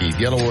Toby Keith.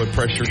 Yellowwood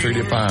pressure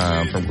treated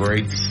pine from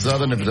Great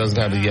Southern. If it doesn't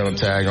have the yellow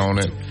tag on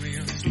it,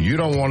 you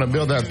don't want to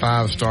build that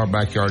 5-star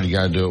backyard. You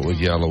got to do it with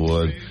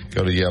Yellowwood.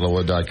 Go to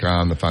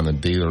yellowwood.com to find the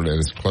dealer that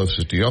is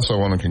closest to you. Also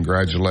want to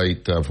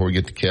congratulate, before we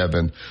get to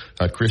Kevin,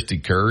 Christy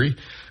Curry.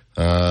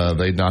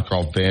 They knocked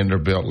off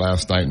Vanderbilt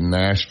last night in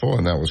Nashville,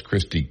 and that was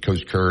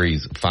Coach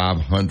Curry's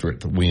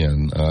 500th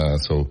win.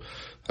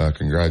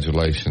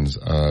 Congratulations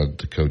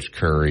to Coach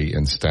Curry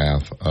and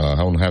staff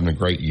on having a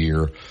great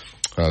year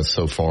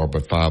so far,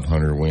 but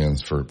 500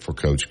 wins for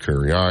Coach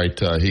Curry. All right,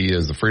 he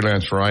is a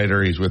freelance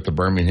writer. He's with the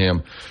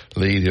Birmingham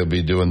Lead. He'll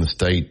be doing the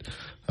state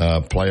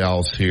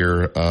playoffs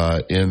here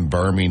in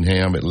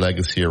Birmingham at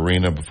Legacy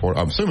Arena before.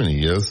 I'm assuming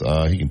he is.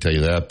 He can tell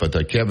you that. But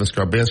Kevin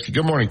Skarbinski.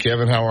 Good morning,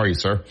 Kevin. How are you,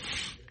 sir?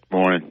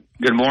 Morning.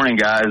 Good morning,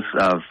 guys.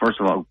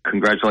 First of all,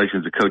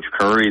 congratulations to Coach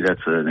Curry.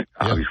 That's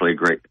obviously a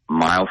great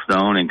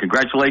milestone. And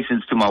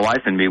congratulations to my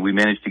wife and me. We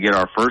managed to get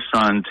our first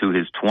son to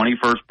his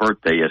 21st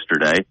birthday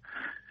yesterday,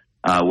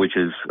 which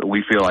is,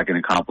 we feel like an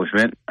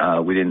accomplishment.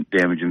 We didn't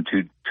damage him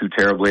too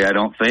terribly, I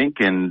don't think.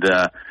 And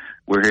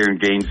we're here in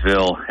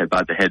Gainesville,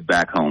 about to head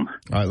back home.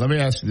 All right, let me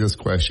ask you this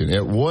question.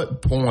 At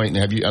what point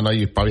I know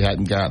you probably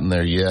hadn't gotten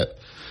there yet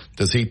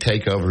does he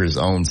take over his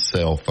own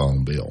cell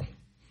phone bill?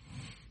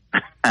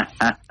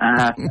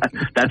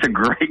 That's a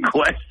great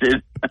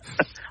question.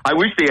 I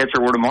wish the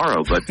answer were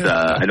tomorrow, but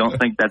I don't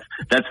think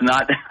that's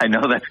not. I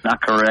know that's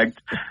not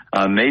correct.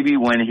 Maybe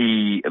when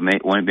he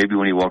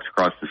walks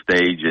across the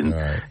stage and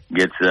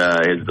gets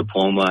his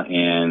diploma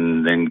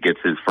and then gets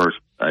his first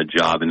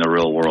job in the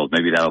real world.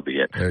 Maybe that'll be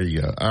it. There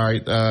you go. All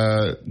right,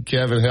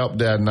 Kevin, help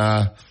Dad and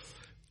I.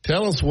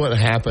 Tell us what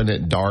happened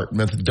at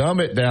Dartmouth.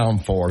 Dumb it down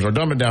for us, or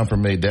dumb it down for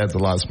me. Dad's a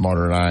lot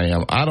smarter than I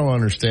am. I don't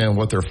understand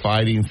what they're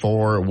fighting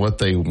for, what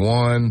they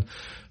won,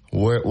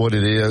 what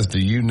it is. Do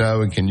you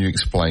know, and can you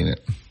explain it?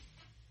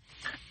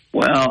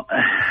 Well,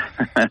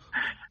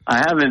 I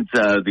haven't,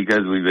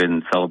 because we've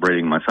been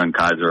celebrating my son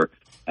Kaiser,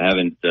 I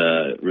haven't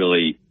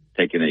really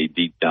taken a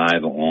deep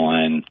dive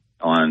on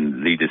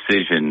the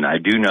decision. I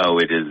do know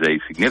it is a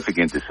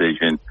significant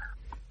decision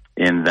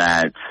in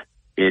that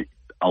it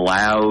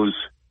allows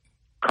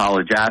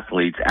college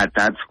athletes at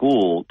that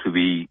school to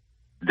be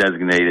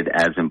designated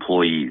as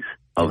employees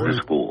of the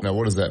school. Now,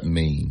 what does that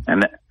mean?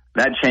 And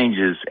that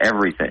changes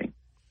everything.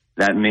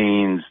 That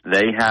means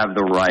they have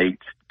the right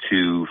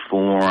to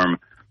form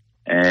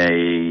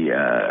a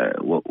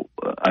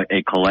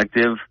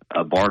collective,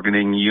 a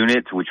bargaining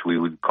unit, which we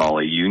would call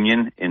a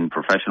union in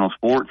professional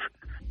sports.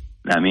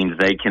 That means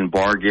they can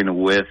bargain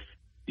with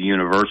the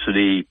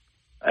university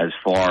as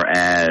far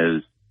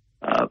as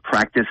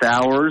practice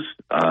hours,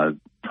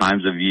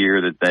 times of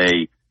year that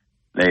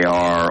they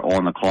are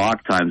on the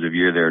clock, times of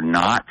year they're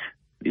not,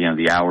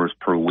 the hours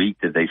per week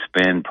that they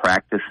spend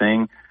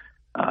practicing,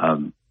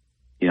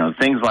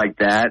 things like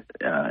that,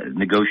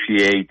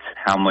 negotiate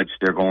how much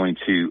they're going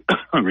to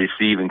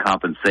receive in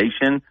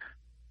compensation.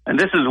 And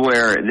this is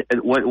where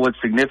what's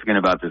significant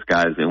about this,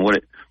 guys, and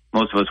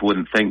most of us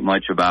wouldn't think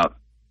much about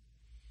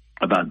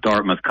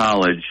Dartmouth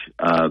College.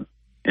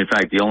 In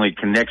fact, the only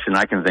connection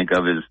I can think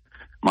of is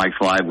Mike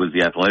Slive was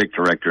the athletic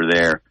director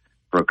there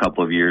for a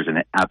couple of years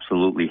and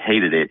absolutely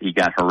hated it. He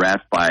got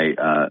harassed by,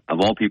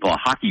 of all people, a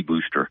hockey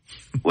booster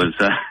was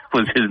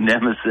his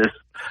nemesis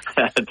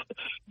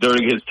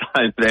during his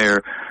time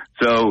there.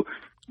 So,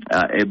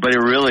 but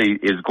it really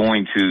is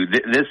going to,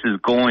 this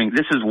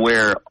is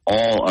where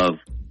all of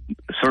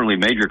certainly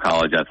major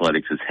college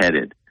athletics is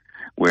headed,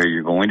 where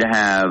you're going to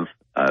have,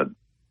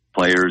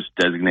 players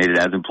designated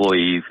as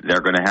employees. They're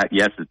going to have,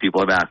 yes, as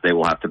people have asked, they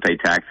will have to pay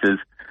taxes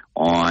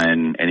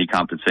on any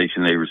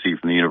compensation they receive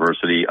from the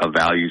university of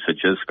value such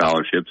as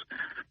scholarships.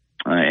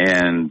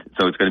 And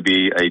so it's going to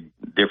be a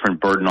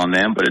different burden on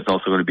them, but it's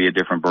also going to be a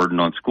different burden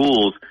on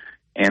schools.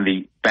 And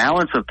the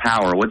balance of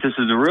power, what this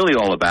is really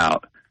all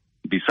about,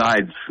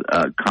 besides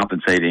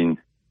compensating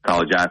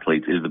college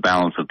athletes, is the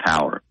balance of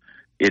power.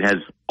 It has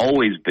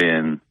always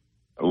been,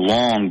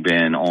 long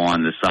been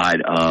on the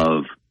side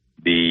of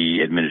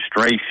the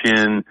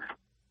administration,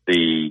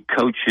 the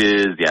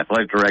coaches, the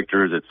athletic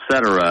directors, et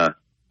cetera.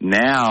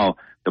 Now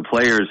the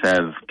players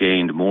have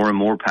gained more and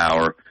more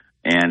power,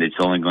 and it's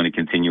only going to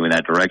continue in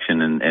that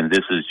direction. And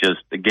this is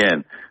just,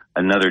 again,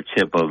 another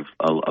tip of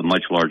a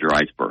much larger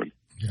iceberg.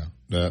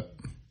 Yeah.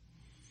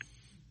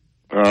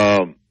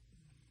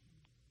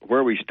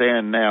 Where we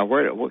stand now,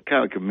 what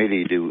kind of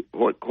committee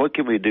what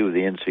can we do with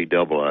the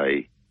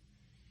NCAA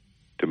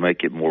to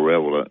make it more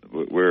relevant?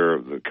 Where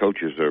the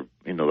coaches are,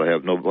 they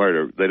have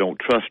nobody, they don't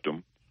trust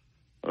them.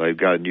 They've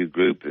got a new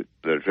group that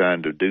they're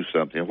trying to do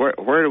something.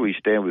 Where do we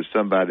stand with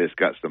somebody that's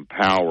got some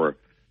power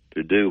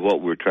to do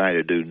what we're trying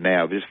to do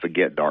now? Just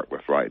forget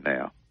Dartmouth right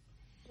now.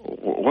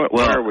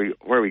 Where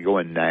are we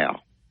going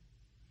now?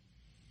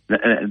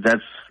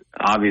 That's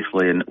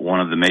obviously one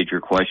of the major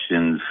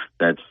questions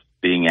that's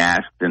being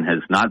asked and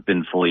has not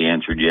been fully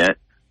answered yet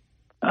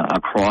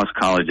across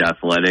college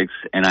athletics.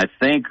 And I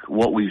think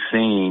what we've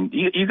seen,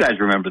 you guys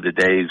remember the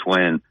days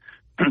when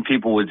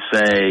people would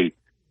say,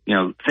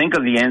 think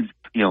of the end.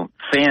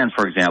 Fans,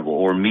 for example,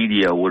 or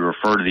media would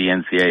refer to the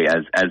NCAA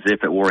as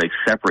if it were a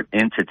separate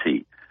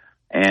entity.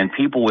 And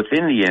people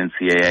within the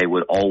NCAA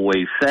would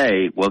always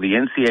say, well, the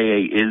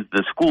NCAA is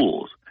the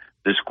schools.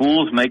 The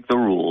schools make the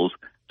rules.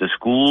 The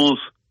schools,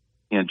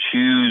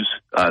 choose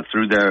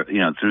through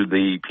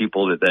the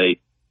people that they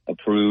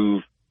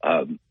approve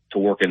to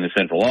work in the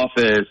central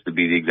office, to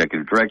be the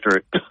executive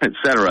director, et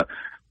cetera.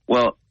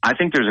 Well, I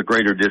think there's a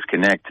greater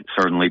disconnect,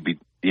 certainly,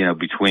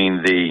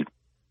 between the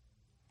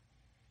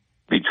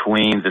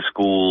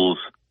schools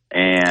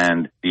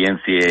and the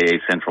NCAA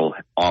central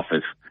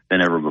office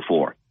than ever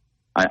before.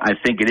 I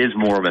think it is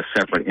more of a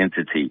separate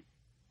entity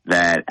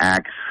that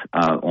acts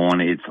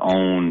on its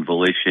own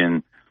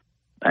volition,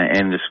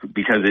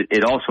 because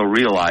it also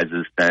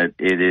realizes that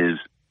it is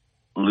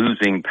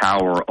losing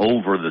power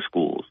over the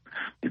schools.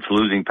 It's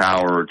losing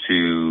power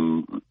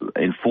to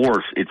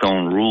enforce its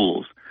own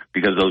rules,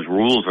 because those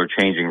rules are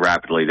changing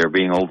rapidly. They're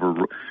being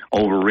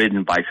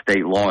overridden by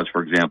state laws,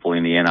 for example,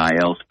 in the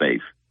NIL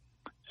space.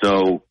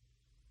 So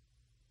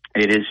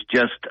it is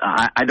just,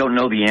 I don't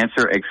know the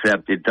answer,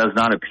 except it does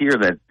not appear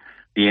that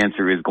the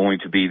answer is going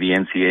to be the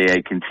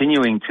NCAA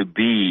continuing to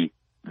be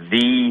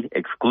the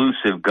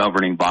exclusive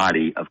governing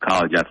body of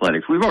college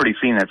athletics. We've already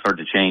seen that start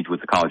to change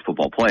with the college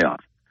football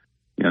playoff.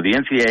 You know, the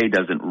NCAA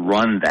doesn't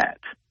run that.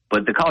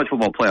 But the college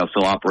football playoff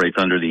still operates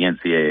under the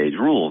NCAA's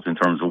rules in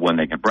terms of when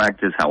they can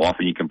practice, how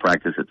often you can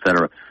practice, et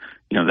cetera.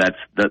 You know,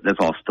 that's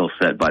all still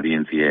set by the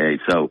NCAA.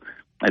 So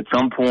at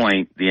some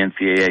point, the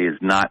NCAA is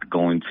not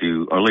going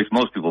to, or at least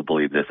most people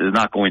believe this, is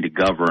not going to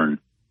govern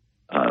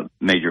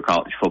major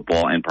college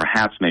football and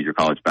perhaps major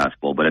college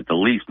basketball, but at the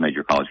least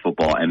major college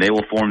football. And they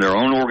will form their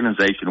own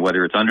organization,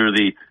 whether it's under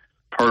the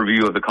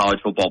purview of the college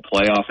football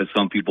playoff, as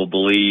some people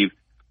believe,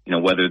 you know,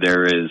 whether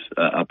there is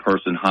a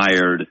person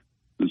hired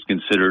who's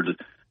considered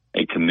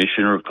a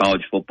commissioner of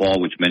college football,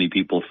 which many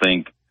people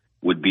think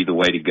would be the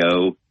way to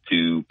go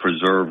to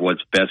preserve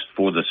what's best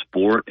for the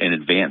sport and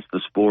advance the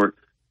sport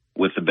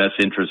with the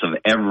best interests of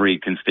every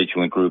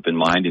constituent group in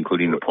mind,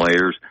 including the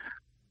players.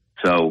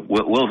 So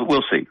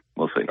we'll see.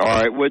 We'll see. All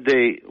right. Would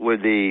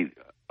the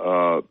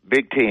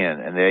Big Ten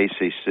and the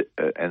ACC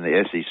and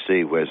the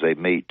SEC, as they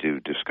meet to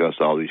discuss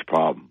all these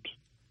problems,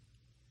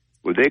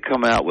 would they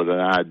come out with an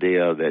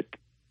idea that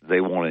they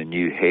want a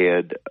new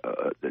head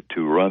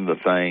to run the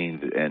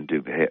thing and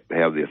to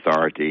have the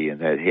authority,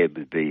 and that head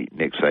would be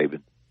Nick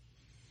Saban?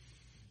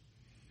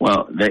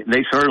 Well,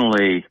 they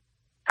certainly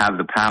have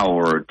the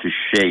power to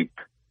shape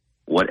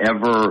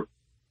whatever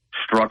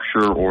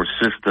structure or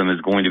system is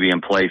going to be in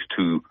place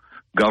to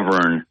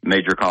govern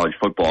major college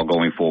football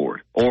going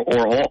forward, or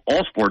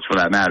all sports for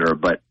that matter.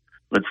 But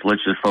let's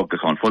just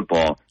focus on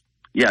football.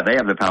 Yeah, they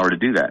have the power to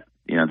do that.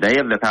 You know, they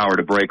have the power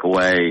to break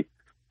away.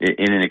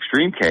 In an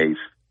extreme case,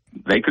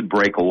 they could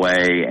break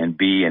away and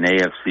be an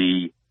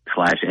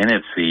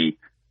AFC/NFC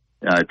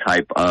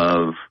type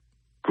of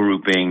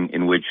grouping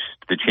in which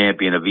the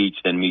champion of each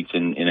then meets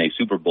in a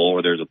Super Bowl,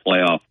 or there's a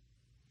playoff,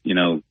 you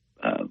know,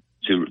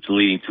 to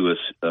leading to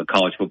a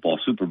college football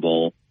Super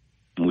Bowl,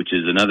 which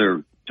is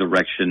another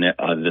direction that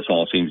this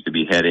all seems to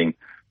be heading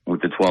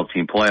with the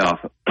 12-team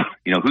playoff.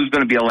 You know, who's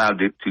going to be allowed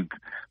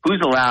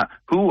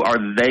who are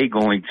they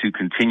going to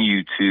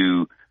continue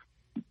to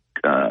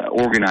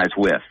organize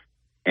with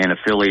and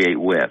affiliate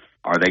with?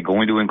 Are they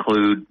going to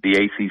include the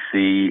ACC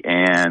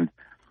and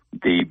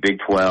the Big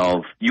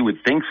 12? You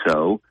would think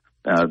so.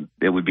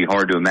 It would be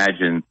hard to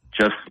imagine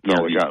just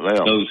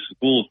those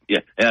schools.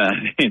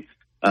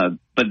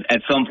 But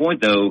at some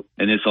point, though,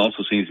 and this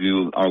also seems to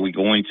be, are we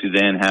going to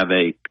then have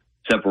a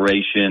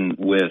separation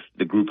with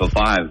the Group of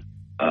Five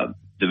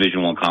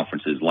Division I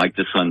conferences, like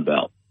the Sun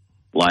Belt,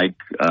 like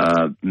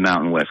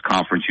Mountain West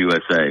Conference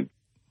USA?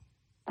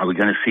 Are we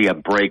going to see a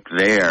break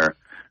there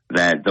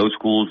that those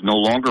schools no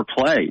longer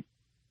play?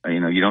 You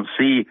know, you don't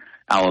see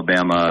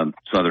Alabama,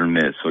 Southern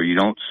Miss, or you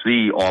don't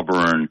see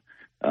Auburn,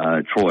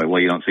 Troy.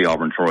 Well, you don't see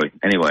Auburn, Troy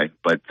anyway,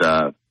 but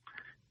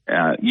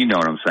you know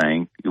what I'm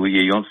saying.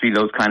 You don't see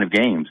those kind of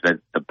games that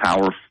the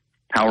power,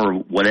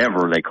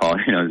 whatever they call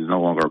it, you know, there's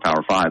no longer a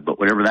Power Five, but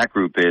whatever that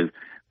group is,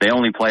 they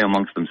only play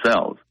amongst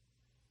themselves.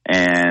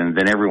 And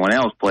then everyone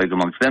else plays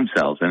amongst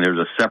themselves. And there's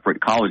a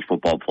separate college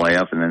football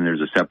playoff, and then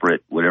there's a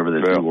separate whatever the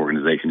new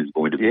organization is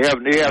going to be. You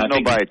have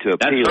nobody to appeal to.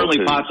 That's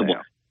certainly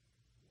possible.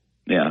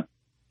 Now. Yeah.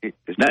 I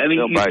mean,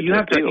 you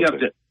have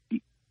to.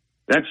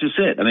 That's just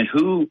it. I mean,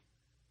 who's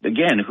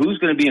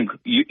going to be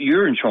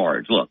you're in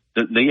charge. Look,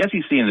 the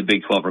SEC and the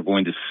Big 12 are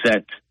going to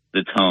set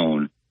the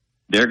tone.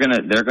 They're going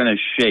to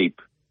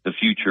shape the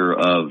future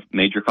of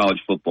major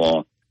college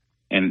football,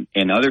 and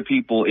other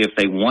people, if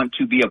they want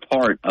to be a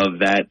part of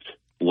that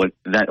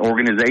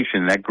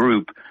organization, that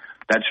group,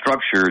 that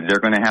structure, they're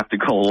going to have to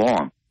go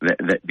along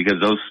because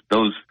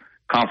those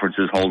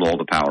conferences hold all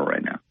the power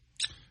right now.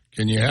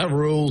 Can you have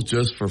rules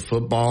just for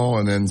football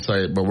and then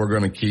say, but we're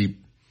going to keep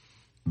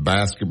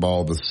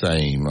basketball the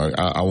same?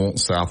 I want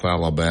South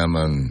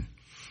Alabama and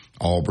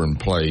Auburn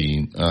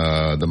play.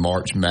 The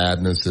March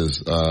Madness is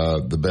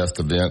the best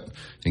event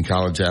in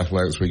college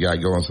athletics we got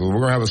going. So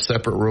we're going to have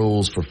separate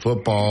rules for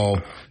football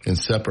and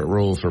separate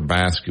rules for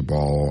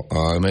basketball.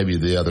 Maybe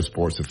the other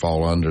sports that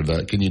fall under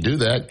that. Can you do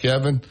that,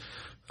 Kevin,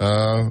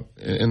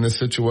 in this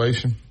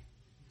situation?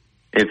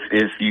 If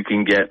you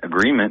can get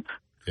agreement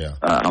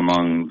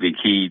among the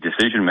key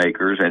decision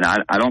makers, and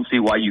I don't see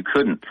why you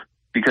couldn't.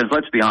 Because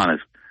let's be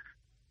honest,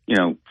 you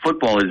know,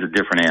 football is a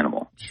different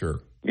animal. Sure.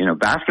 You know,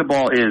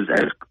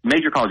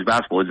 major college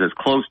basketball is as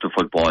close to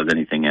football as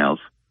anything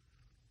else,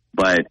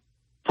 but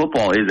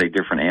football is a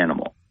different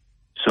animal.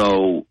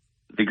 So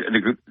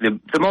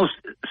the most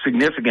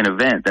significant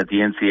event that the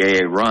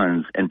NCAA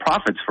runs and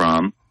profits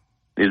from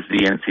is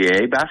the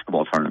NCAA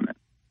basketball tournament.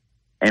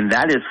 And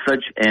that is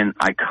such an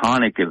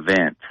iconic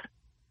event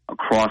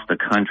across the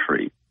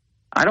country.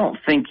 I don't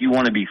think you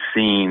want to be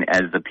seen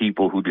as the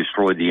people who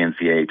destroyed the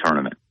NCAA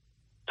tournament.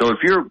 So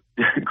if you're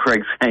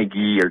Craig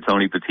Sankey or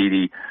Tony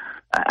Petitti,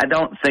 I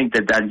don't think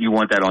that you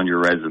want that on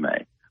your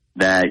resume,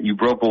 that you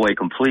broke away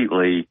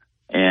completely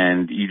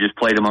and you just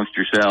played amongst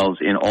yourselves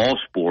in all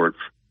sports.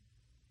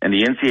 And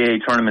the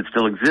NCAA tournament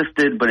still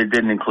existed, but it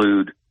didn't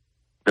include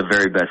the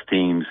very best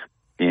teams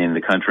in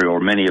the country or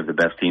many of the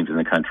best teams in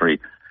the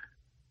country.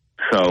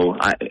 So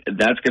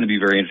that's going to be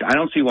very interesting. I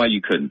don't see why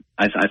you couldn't.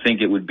 I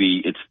think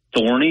it's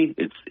thorny.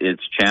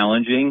 It's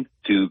challenging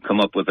to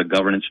come up with a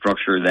governance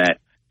structure that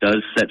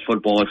does set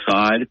football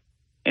aside.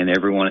 and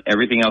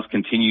everything else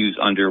continues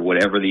under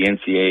whatever the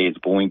NCAA is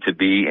going to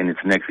be in its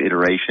next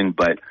iteration.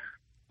 But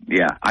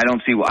yeah, I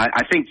don't see why.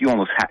 I think you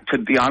almost have to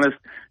be honest,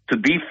 to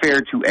be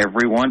fair to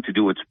everyone, to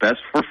do what's best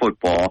for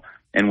football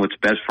and what's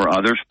best for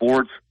other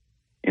sports.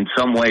 In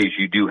some ways,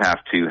 you do have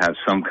to have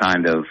some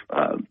kind of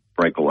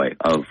breakaway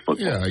of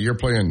football. Yeah, you're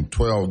playing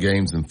 12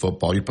 games in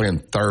football. You're playing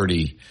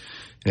 30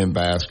 in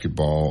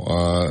basketball.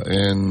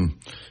 And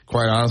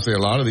quite honestly, a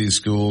lot of these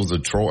schools, the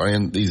Troy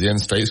and these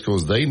in-state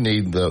schools, they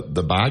need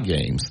the buy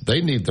games.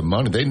 They need the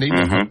money. They need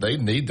they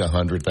need the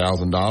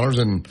 $100,000.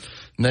 And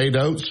Nate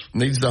Oates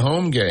needs the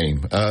home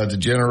game to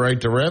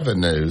generate the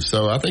revenue.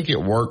 So I think it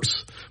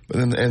works.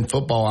 But in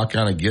football, I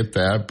kind of get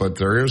that. But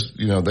there is,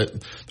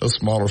 those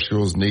smaller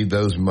schools need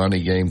those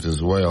money games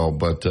as well.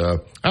 But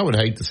I would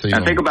hate to see.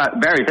 And think about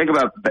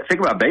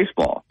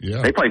baseball.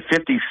 Yeah. They play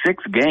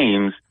 56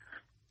 games.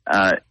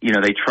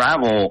 They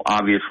travel.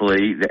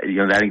 Obviously,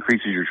 that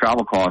increases your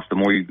travel costs. The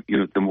more you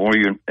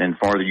and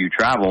farther you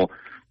travel,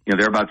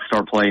 they're about to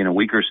start playing in a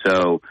week or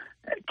so.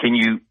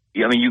 You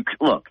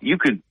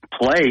could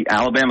play.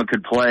 Alabama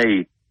could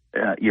play.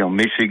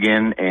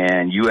 Michigan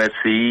and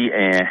USC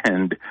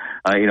and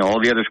all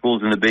the other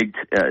schools in the Big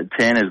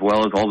Ten, as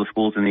well as all the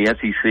schools in the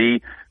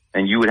SEC,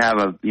 and you would have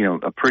a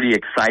pretty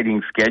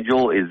exciting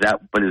schedule. Is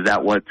that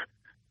what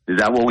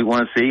we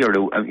want to see? Or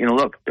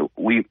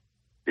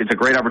it's a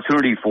great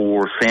opportunity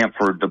for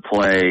Samford to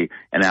play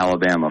in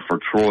Alabama, for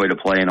Troy to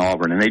play in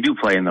Auburn, and they do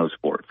play in those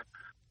sports.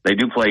 They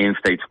do play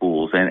in-state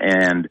schools,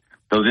 and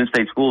those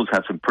in-state schools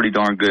have some pretty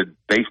darn good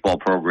baseball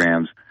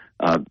programs.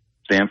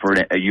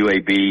 Stanford,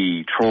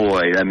 UAB,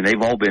 Troy. I mean,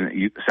 they've all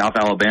been South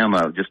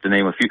Alabama, just to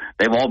name a few.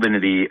 They've all been to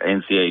the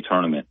NCAA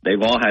tournament.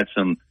 They've all had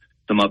some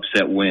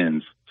upset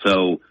wins.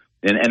 So,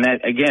 and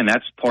that again,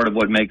 that's part of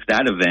what makes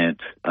that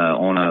event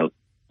on a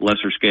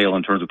lesser scale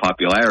in terms of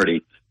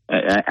popularity,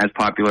 as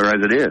popular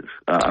as it is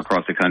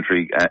across the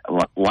country,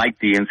 like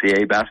the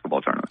NCAA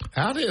basketball tournament.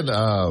 How did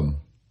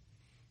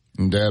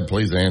Dad,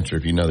 please answer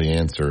if you know the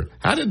answer.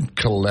 How did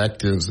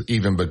collectives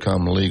even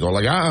become legal?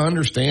 Like, I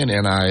understand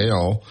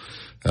NIL.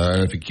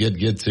 If a kid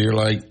gets here,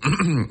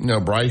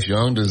 Bryce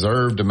Young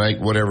deserved to make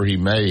whatever he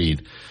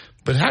made.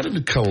 But how did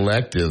the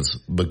collectives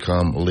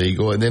become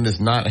legal? And then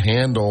it's not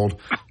handled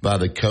by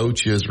the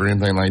coaches or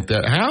anything like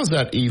that. How is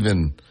that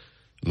even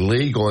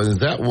legal? And is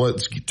that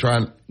what's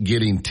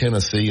getting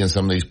Tennessee and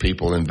some of these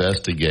people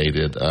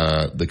investigated,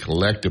 the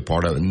collective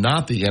part of it,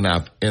 not the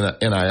NIL,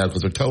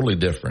 because they're totally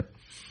different.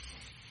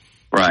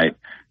 Right.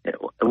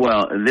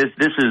 Well, this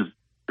is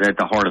at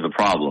the heart of the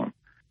problem,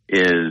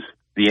 is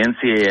the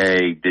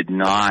NCAA did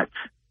not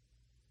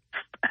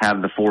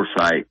have the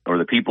foresight, or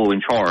the people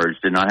in charge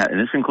did not have, and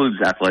this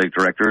includes athletic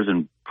directors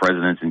and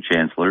presidents and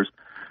chancellors,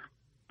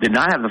 did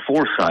not have the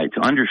foresight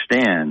to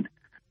understand,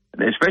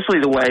 especially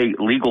the way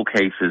legal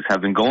cases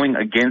have been going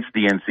against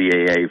the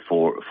NCAA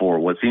for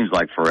what seems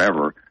like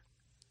forever,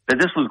 that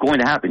this was going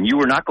to happen. You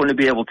were not going to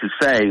be able to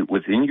say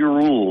within your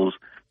rules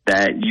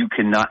that you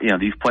cannot,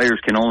 these players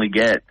can only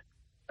get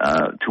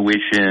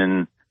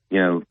tuition,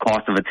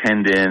 cost of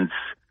attendance,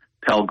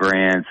 Pell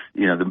Grants,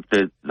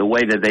 the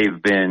way that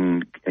they've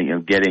been,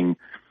 getting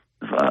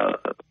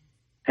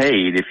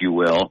paid, if you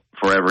will,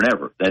 forever and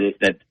ever.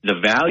 That the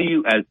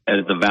value, as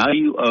the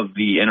value of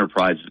the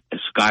enterprise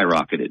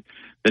skyrocketed,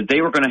 that they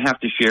were going to have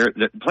to share,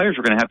 that players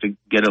were going to have to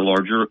get a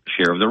larger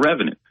share of the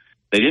revenue.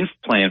 They didn't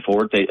plan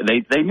for it. They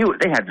knew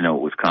it. They had to know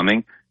it was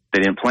coming. They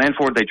didn't plan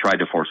for it. They tried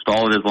to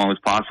forestall it as long as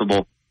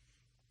possible.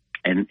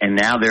 And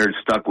now they're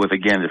stuck with,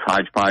 again, this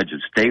hodgepodge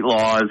of state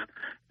laws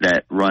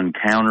that run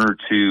counter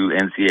to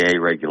NCAA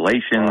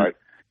regulations. Right.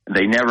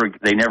 They never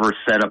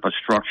set up a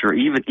structure,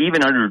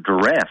 even under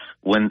duress,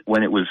 when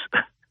it was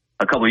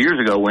a couple of years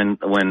ago, when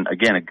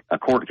again, a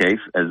court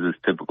case, as is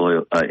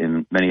typical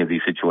in many of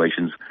these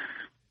situations,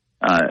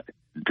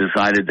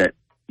 decided that,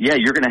 yeah,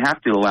 you're going to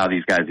have to allow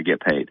these guys to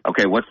get paid.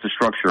 Okay, what's the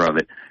structure of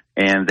it?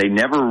 And they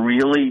never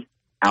really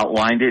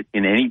outlined it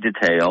in any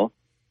detail.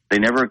 They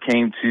never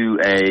came to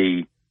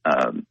a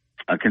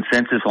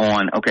consensus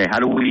on, okay, how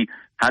do we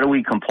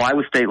comply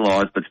with state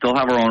laws but still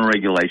have our own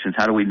regulations?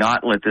 How do we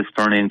not let this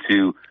turn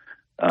into,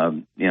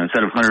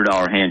 instead of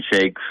 $100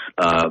 handshakes,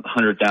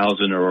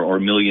 $100,000 or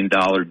 $1 million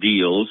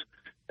deals?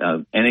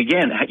 And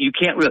again, you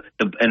can't really.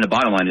 And the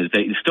bottom line is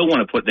they still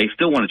want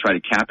to try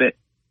to cap it,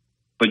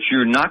 but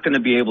you're not going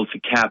to be able to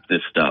cap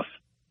this stuff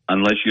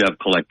unless you have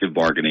collective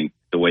bargaining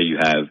the way you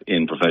have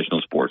in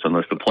professional sports.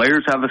 Unless the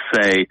players have a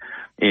say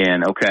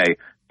in, okay,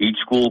 each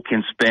school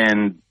can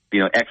spend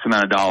X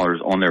amount of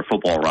dollars on their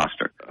football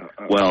roster.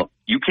 Well,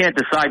 you can't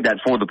decide that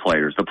for the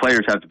players. The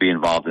players have to be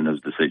involved in those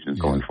decisions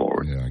going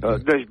forward.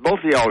 Both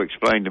of y'all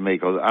explain to me,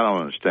 because I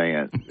don't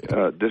understand.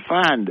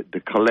 Define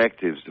the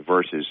collectives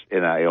versus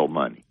NIL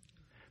money.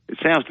 It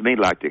sounds to me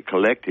like the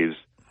collectives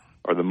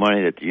are the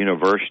money that the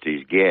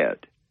universities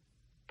get,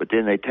 but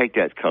then they take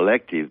those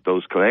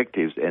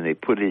collectives, and they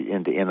put it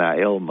into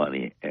NIL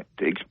money.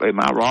 Am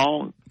I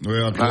wrong?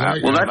 Well,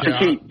 that's the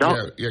key.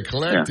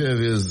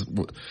 Collective is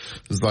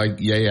like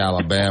Yay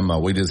Alabama.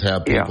 We just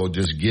have people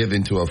just give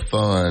into a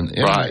fund.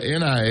 Right.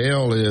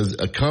 NIL is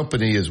a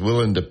company is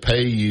willing to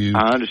pay you.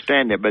 I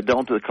understand that, but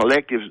don't the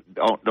collectives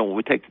don't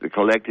we take the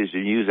collectives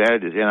and use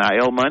that as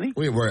NIL money?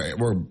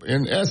 We're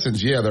in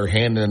essence, they're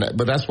handing it,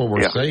 but that's what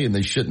we're saying.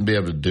 They shouldn't be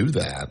able to do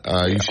that.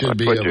 You should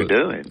be able to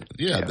doing.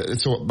 Yeah.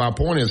 So my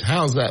point is,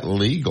 how's that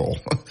legal?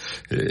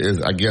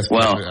 I guess.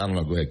 Well, I don't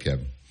know. Go ahead,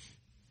 Kevin.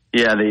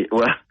 Yeah.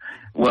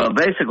 Well,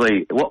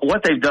 basically,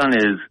 what they've done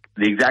is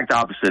the exact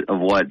opposite of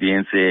what the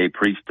NCAA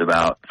preached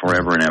about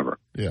forever and ever.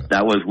 Yeah.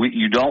 That was,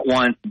 you don't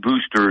want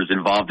boosters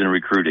involved in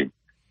recruiting.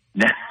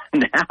 Now,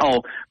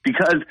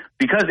 because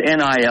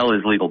NIL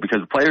is legal,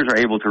 because players are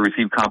able to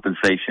receive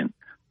compensation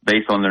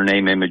based on their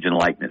name, image, and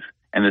likeness,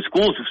 and the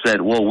schools have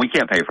said, well, we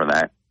can't pay for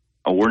that,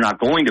 or we're not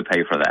going to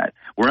pay for that.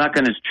 We're not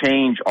going to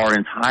change our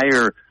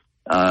entire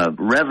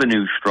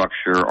revenue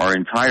structure, our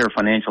entire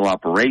financial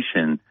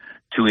operation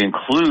to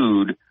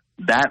include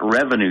that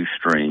revenue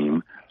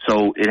stream,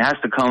 so it has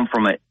to come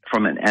from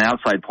an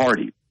outside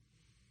party.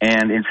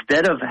 And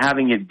instead of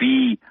having it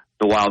be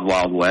the Wild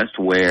Wild West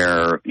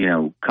where,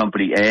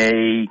 Company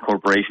A,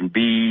 Corporation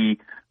B,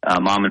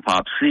 Mom and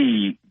Pop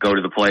C go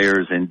to the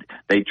players, and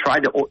they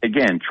trying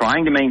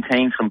to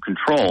maintain some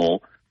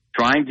control,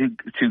 trying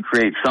to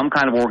create some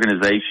kind of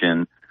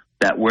organization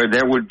that where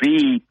there would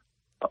be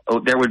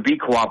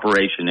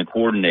cooperation and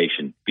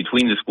coordination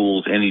between the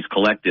schools and these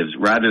collectives,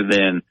 rather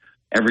than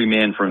every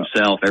man for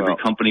himself, every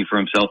company for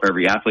himself,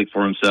 every athlete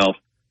for himself.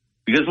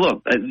 Because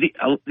look,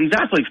 these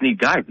athletes need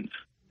guidance.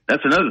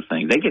 That's another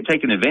thing. They get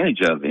taken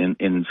advantage of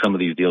in some of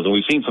these deals, and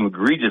we've seen some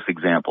egregious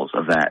examples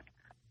of that.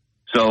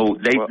 So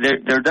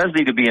there does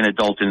need to be an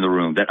adult in the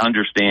room that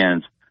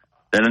understands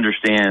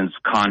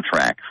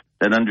contracts,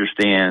 that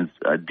understands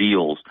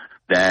deals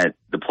that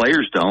the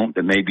players don't,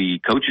 that maybe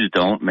coaches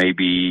don't,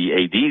 maybe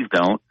ADs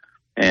don't,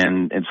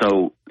 and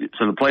so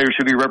the players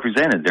should be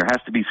represented. There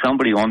has to be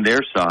somebody on their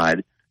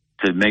side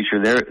to make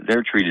sure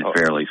they're treated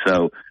fairly.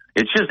 So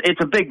it's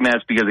a big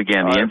mess because,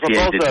 again, the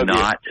NCAA did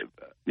not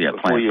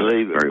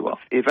plan very well.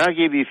 If I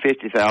give you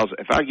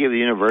if I give the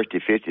university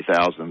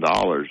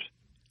 $50,000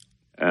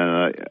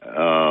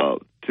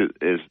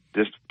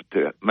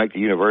 to make the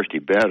university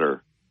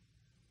better,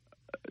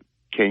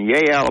 can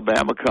Yay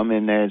Alabama come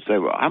in there and say,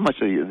 well, how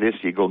much of this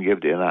are you going to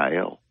give to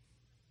NIL?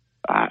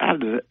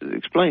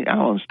 Explain. I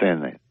don't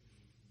understand that.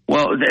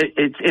 Well,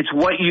 it's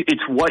what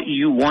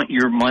you want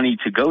your money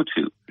to go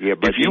to. Yeah,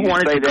 but if you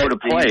wanted to go to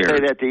players, you say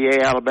that to Yay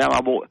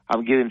Alabama,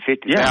 I'm giving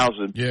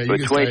 $50,000, but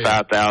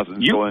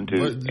 $25,000 going to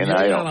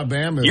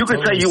NIL. You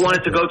could say you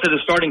wanted to go to the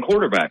starting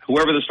quarterback,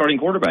 whoever the starting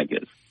quarterback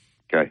is.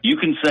 Okay. You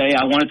can say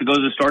I wanted to go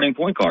to the starting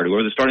point guard,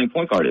 whoever the starting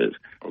point guard is.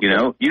 Okay.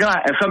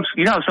 Some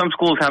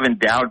schools have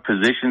endowed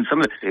positions.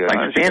 Like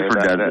Stanford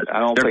does it.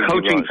 Their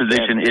coaching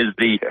position is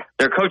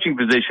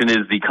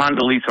the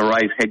Condoleezza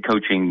Rice head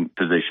coaching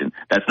position.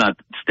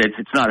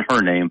 It's not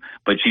her name,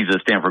 but she's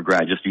a Stanford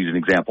grad. Just to use an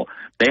example,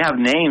 they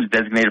have names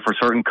designated for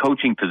certain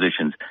coaching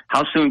positions.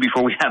 How soon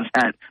before we have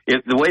that?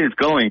 If the way it's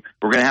going,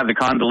 we're going to have the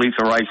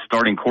Condoleezza Rice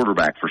starting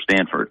quarterback for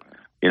Stanford.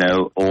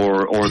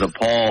 Or the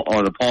Paul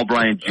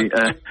Bryant,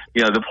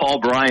 the Paul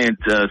Bryant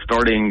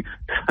starting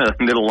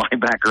middle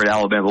linebacker at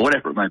Alabama,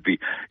 whatever it might be.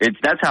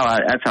 That's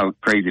how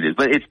crazy it is.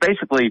 But it's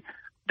basically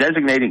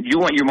designating. You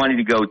want your money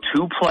to go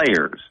to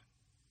players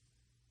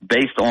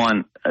based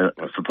on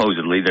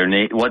supposedly their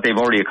name, what they've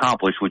already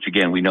accomplished. Which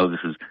again, we know this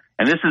is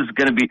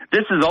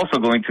also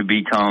going to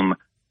become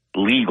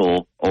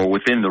legal or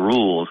within the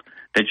rules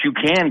that you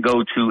can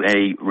go to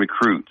a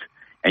recruit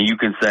and you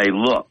can say,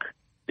 look,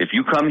 if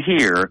you come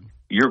here,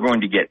 you're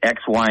going to get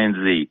X, Y, and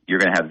Z. You're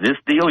going to have this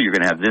deal. You're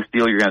going to have this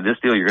deal. You're going to have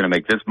this deal. You're going to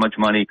make this much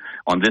money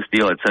on this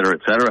deal, et cetera,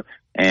 et cetera.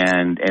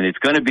 And it's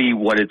going to be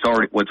what's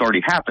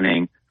already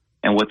happening.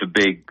 And what the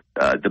big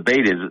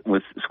debate is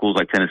with schools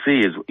like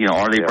Tennessee is,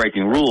 are they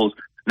breaking rules?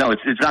 No,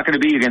 it's not going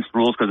to be against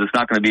rules because it's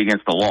not going to be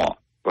against the law.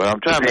 Well,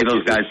 I'm trying to pay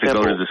those guys to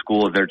go to the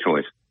school of their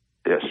choice.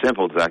 As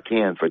simple as I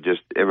can for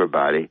just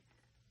everybody.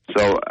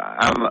 So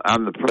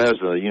I'm the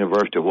president of the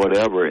university or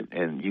whatever,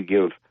 and you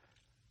give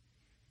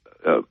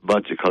a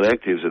bunch of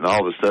collectives, and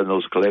all of a sudden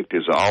those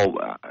collectives are all,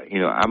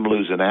 I'm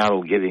losing out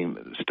on getting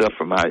stuff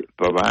for my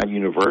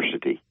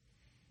university.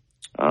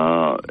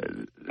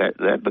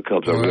 That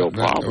becomes a real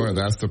problem.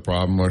 That's the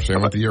problem. We're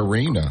saying with the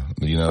arena,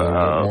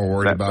 more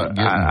worried about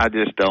getting. I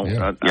just don't.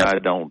 Yeah. I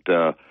don't.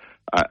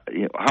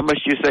 How much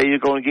you say you're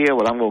going to give?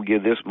 Well, I'm going to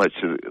give this much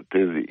to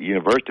the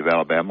University of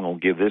Alabama. I'm going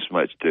to give this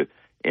much to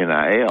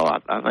NIL.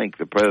 I think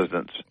the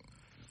president's.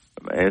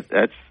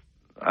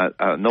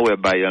 I know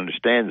everybody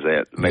understands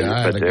that, maybe,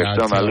 but there's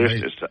some of my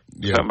listeners.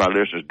 Yeah. Some of my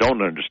listeners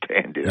don't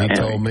understand it. He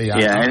told me.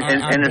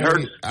 And it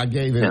hurts. I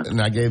gave it.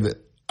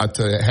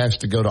 It has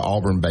to go to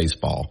Auburn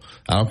baseball.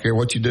 I don't care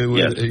what you do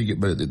with it,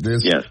 but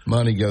this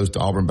money goes to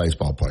Auburn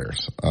baseball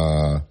players.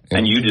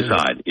 And you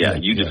decide.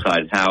 You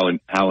decide how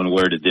and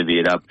where to divvy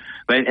it up.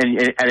 But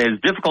and as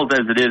difficult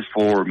as it is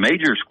for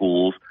major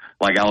schools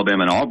like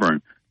Alabama and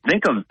Auburn,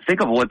 think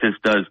of what this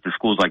does to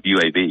schools like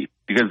UAB,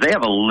 because they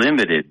have a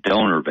limited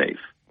donor base.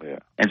 Yeah.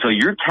 And so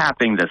you're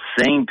tapping the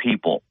same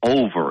people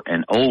over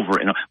and over.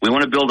 And we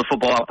want to build a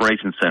football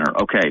operations center.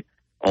 Okay.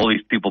 All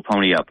these people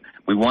pony up.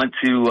 We want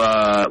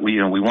to,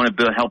 we want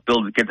to help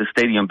get the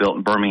stadium built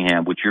in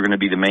Birmingham, which you're going to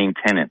be the main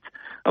tenant.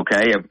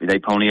 Okay. They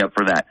pony up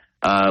for that.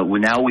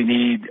 Now we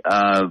need,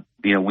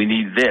 we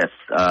need this.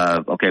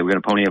 Okay. We're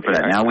going to pony up for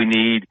that. Now we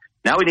need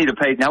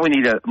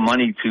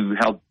money to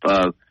help,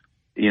 help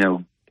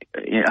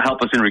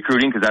us in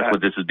recruiting, because that's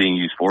what this is being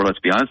used for. Let's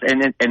be honest.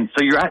 And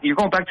so you're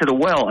going back to the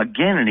well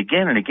again and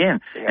again and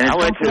again. And at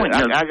some point,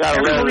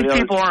 these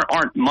people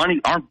aren't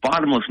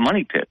bottomless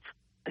money pits.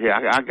 Yeah,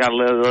 I got a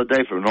letter the other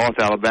day from North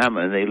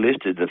Alabama, and they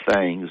listed the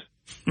things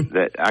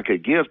that I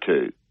could give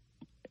to.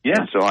 Yeah.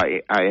 And so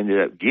I ended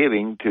up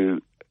giving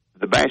to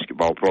the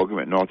basketball program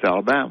at North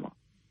Alabama.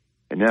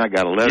 And then I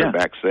got a letter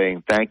back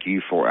saying, thank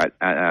you for,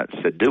 I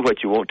said, do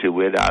what you want to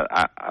with it.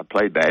 I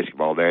played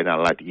basketball there, and I'd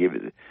like to give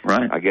it.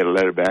 Right. I get a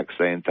letter back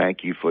saying,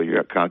 thank you for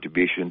your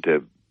contribution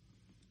to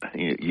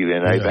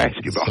UNA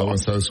basketball.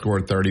 So-and-so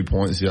scored 30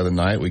 points the other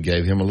night. We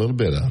gave him a little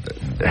bit of it.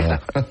 Yeah.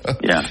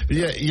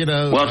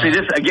 Well, see,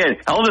 this, again,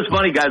 all this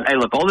money, guys, hey,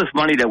 look, all this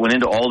money that went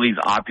into all these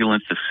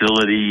opulent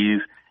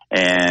facilities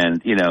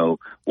and,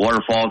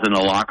 waterfalls in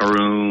the locker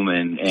room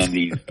and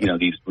these,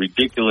 these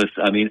ridiculous,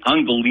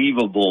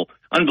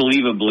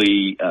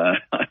 unbelievably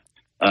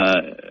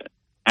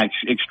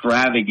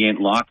extravagant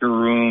locker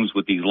rooms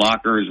with these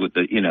lockers with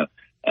the,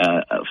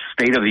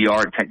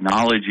 state-of-the-art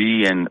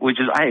technology, and which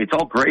is, it's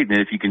all great, and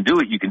if you can do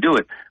it, you can do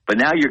it. But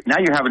now you're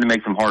having to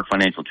make some hard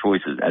financial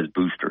choices as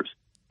boosters.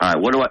 All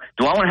right, do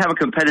I want to have a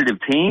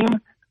competitive team?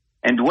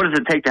 And what does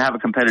it take to have a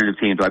competitive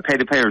team? Do I pay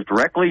the players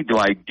directly? Do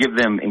I give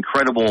them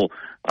incredible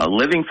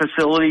living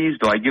facilities?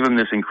 Do I give them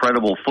this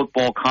incredible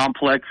football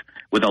complex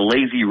with a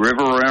lazy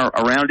river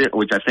around it,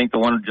 which I think the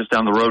one just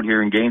down the road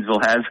here in Gainesville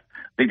has?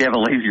 I think they have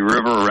a lazy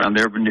river around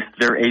their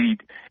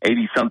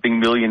 $80-something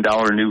million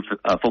new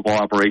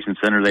football operations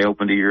center they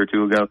opened a year or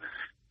two ago.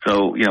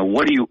 So,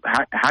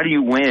 how do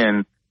you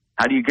win?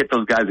 How do you get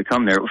those guys to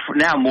come there? For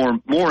now,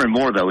 more and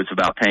more, though, it's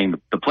about paying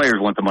the players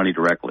want the money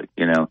directly,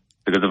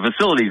 because the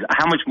facilities,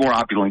 how much more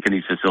opulent can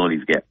these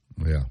facilities get?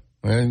 Yeah.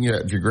 And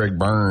if you're Greg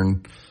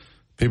Byrne,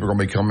 people are going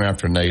to be coming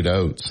after Nate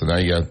Oates. So now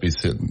you got to be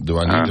sitting, do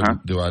I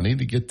need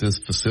to get this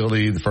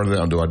facility further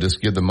down? Do I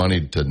just give the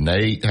money to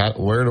Nate?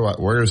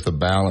 Where's the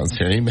balance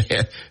here?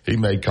 He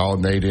may call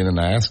Nate in and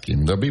ask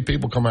him. There'll be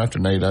people come after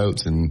Nate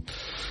Oates, and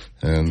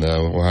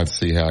we'll have to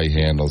see how he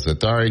handles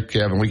it. All right,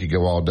 Kevin, we could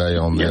go all day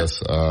on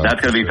this.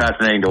 That's going to be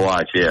fascinating to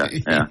watch. Yeah.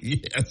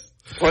 Yes.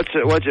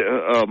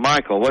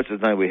 Michael, what's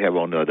his name we have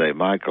on the other day?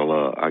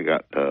 Michael, I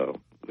got,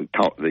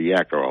 talk the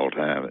yacker all the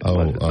time.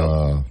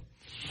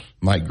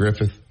 Mike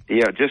Griffith.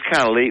 Yeah, just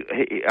kind of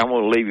I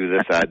want to leave you with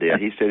this idea.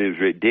 He said it was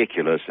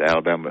ridiculous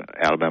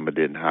Alabama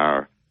didn't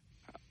hire.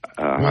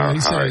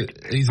 He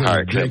said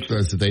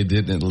ridiculous that they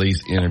didn't at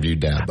least interview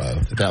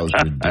Dabo. That was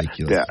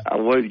ridiculous. Yeah, I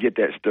wanted to get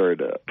that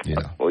stirred up.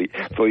 Yeah.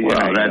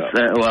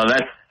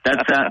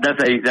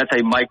 That's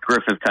a Mike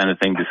Griffith kind of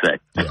thing to say.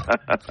 Yeah.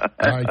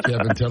 All right,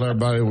 Kevin, tell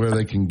everybody where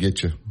they can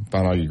get you.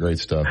 Find all your great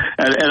stuff.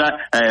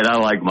 And I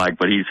like Mike,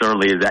 but he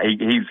certainly is.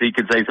 He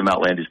can say some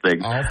outlandish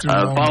things.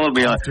 Follow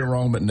me on. Often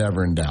wrong, but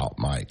never in doubt,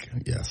 Mike.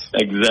 Yes.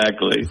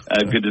 Exactly.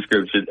 Good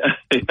description.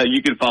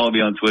 You can follow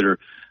me on Twitter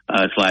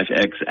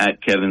 /X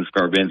at Kevin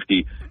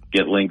Skarbinski.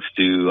 Get links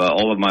to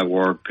all of my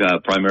work,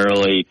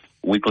 primarily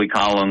weekly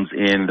columns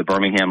in the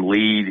Birmingham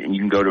Lead, and you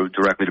can go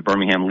directly to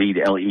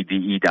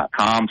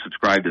BirminghamLead.com.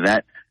 Subscribe to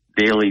that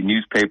daily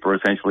newspaper,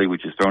 essentially,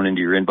 which is thrown into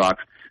your inbox.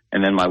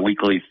 And then my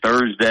weekly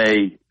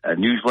Thursday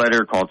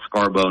newsletter called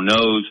Scarbo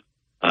Knows,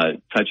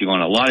 touching on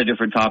a lot of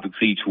different topics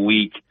each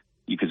week.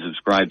 You can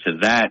subscribe to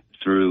that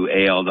through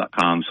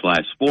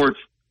al.com/sports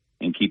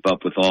and keep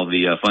up with all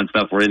the fun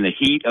stuff. We're in the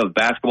heat of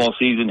basketball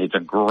season. It's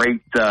a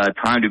great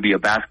time to be a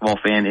basketball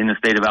fan in the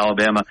state of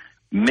Alabama.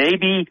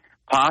 Maybe,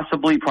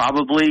 possibly,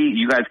 probably,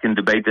 you guys can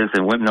debate this,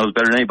 and Wimp knows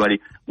better than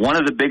anybody, one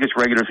of the biggest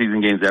regular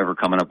season games ever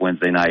coming up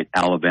Wednesday night,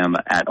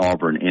 Alabama at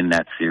Auburn in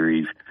that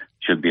series.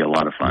 Should be a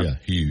lot of fun. Yeah,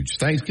 huge.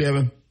 Thanks,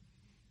 Kevin.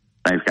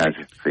 Thanks, guys.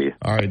 See you.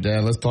 All right,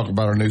 Dan, let's talk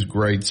about our new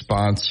great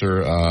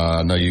sponsor.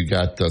 I know you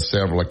got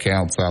several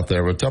accounts out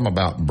there, but tell them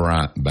about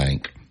Bryant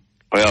Bank.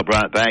 Well,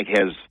 Bryant Bank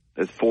has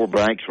 4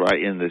 banks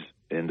right in the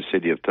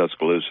city of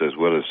Tuscaloosa, as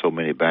well as so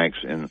many banks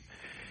in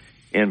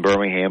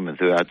Birmingham and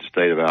throughout the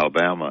state of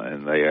Alabama,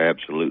 and they are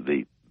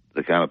absolutely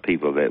the kind of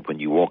people that when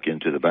you walk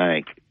into the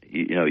bank,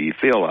 you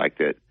feel like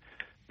that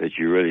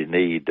you really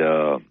need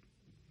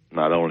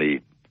not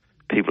only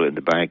people in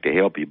the bank to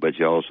help you, but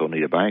you also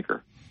need a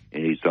banker.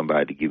 You need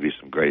somebody to give you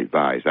some great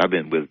advice. I've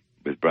been with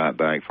Bryant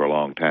Bank for a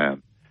long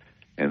time,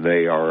 and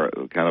they are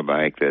the kind of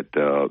bank that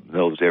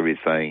knows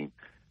everything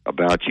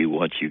about you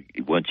once you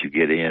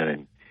get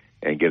in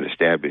and get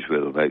established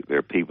with them.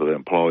 Their people, their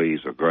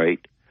employees are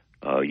great.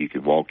 You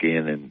can walk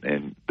in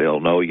and they'll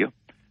know you.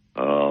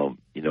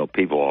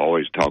 People are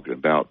always talking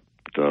about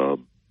the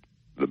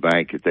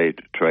bank that they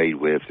trade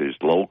with is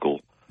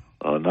local.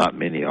 Not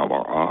many of them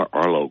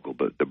are local,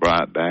 but the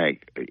Bryant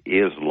Bank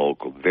is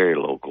local, very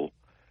local.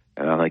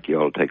 and I think you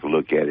ought to take a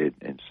look at it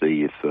and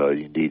see if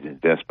you need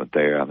investment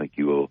there. I think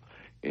you will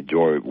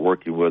enjoy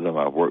working with them.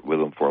 I've worked with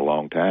them for a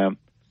long time.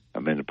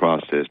 I'm in the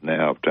process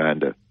now of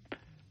trying to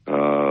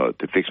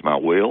fix my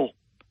will,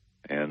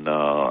 and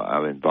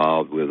I'm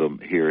involved with them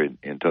here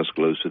in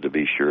Tuscaloosa to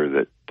be sure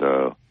that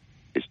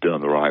it's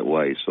done the right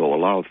way. So a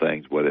lot of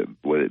things, whether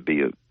it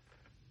be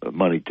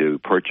money to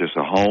purchase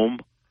a home,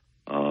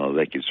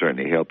 they can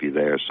certainly help you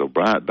there. So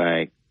Bryant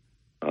Bank,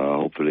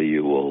 hopefully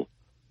you will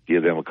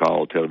give them a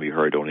call, tell them you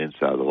heard on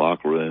Inside the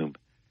Locker Room,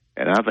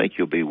 and I think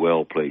you'll be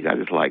well pleased. I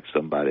just like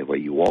somebody where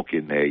you walk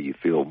in there, you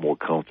feel more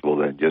comfortable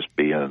than just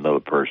being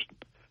another person.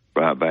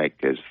 Bryant Bank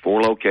has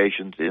 4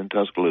 locations in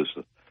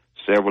Tuscaloosa,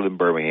 several in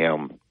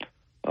Birmingham,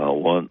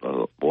 one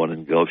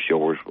in Gulf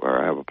Shores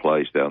where I have a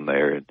place down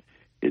there, and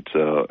it's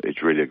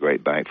really a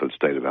great bank for the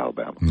state of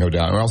Alabama. No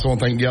doubt. I also want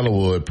to thank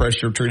Yellowwood,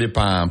 pressure-treated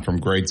pine from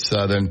Great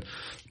Southern,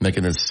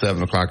 making this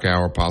 7 o'clock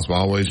hour possible.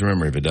 Always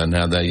remember, if it doesn't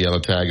have that yellow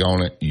tag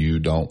on it, you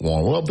don't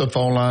want it. We'll open the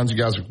phone lines. You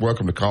guys are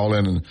welcome to call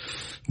in and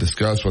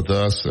discuss with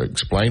us,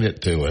 explain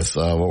it to us,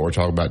 what we're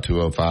talking about,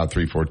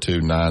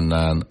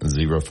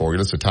 205-342-9904. You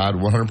listen to Tide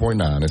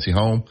 100.9. It's the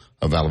home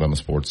of Alabama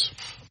sports.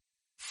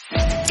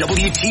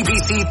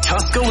 WTBC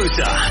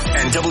Tuscaloosa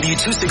and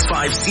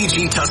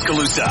W265CG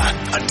Tuscaloosa,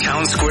 a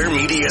Town Square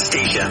media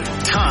station.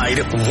 Tide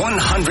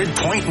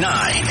 100.9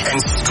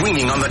 and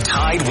streaming on the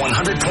Tide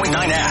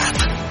 100.9 app.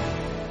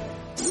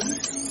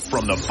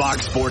 From the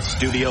Fox Sports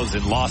Studios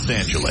in Los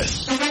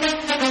Angeles,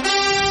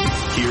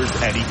 here's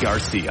Eddie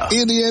Garcia.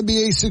 In the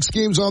NBA, 6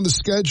 games on the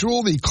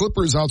schedule. The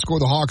Clippers outscore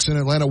the Hawks in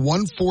Atlanta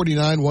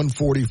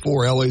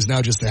 149-144. LA is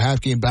now just a half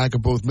game back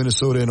of both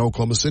Minnesota and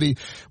Oklahoma City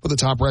with the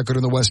top record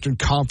in the Western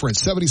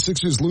Conference.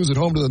 76ers lose at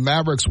home to the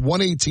Mavericks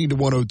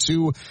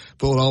 118-102.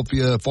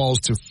 Philadelphia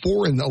falls to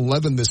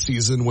 4-11 this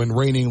season when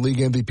reigning league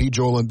MVP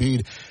Joel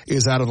Embiid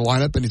is out of the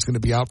lineup, and he's going to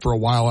be out for a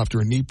while after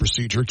a knee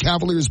procedure.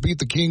 Cavaliers beat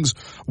the Kings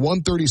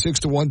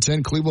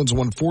 136-110. Cleveland's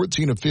won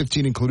 14 of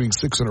 15, including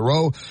 6 in a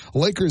row.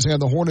 Lakers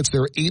and the Hornets,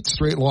 their 8th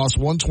straight loss,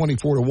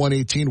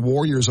 124-118.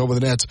 Warriors over the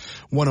Nets,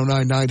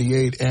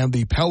 109-98. And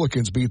the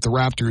Pelicans beat the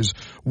Raptors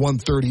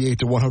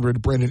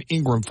 138-100. Brandon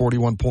Ingram,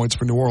 41 points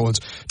for New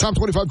Orleans. Top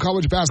 25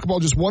 college basketball,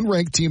 just one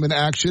ranked team in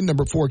action.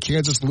 Number 4,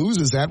 Kansas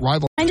loses at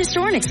rival. Find a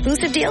store and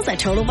exclusive deals at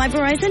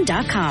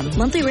TotalByVerizon.com.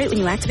 Monthly rate when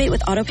you activate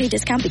with AutoPay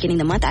discount beginning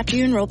the month after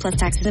you enroll plus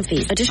taxes and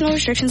fees. Additional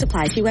restrictions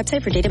apply. See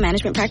website for data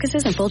management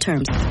practices and full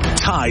terms.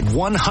 Tide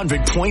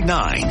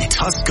 100.9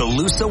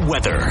 Tuscaloosa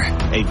weather.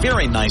 A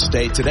very nice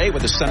day today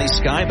with a sunny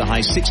sky, the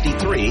high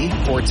 63.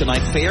 For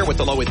tonight, fair with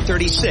the low at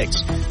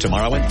 36.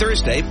 Tomorrow and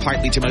Thursday,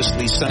 partly to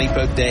mostly sunny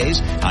both days,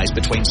 highs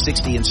between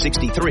 60 and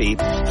 63.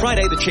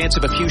 Friday, the chance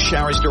of a few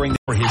showers during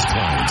for his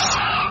clients.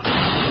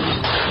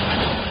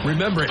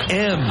 Remember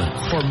M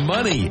for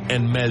money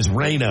and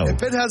Mesrano.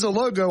 If it has a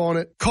logo on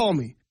it, call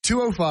me.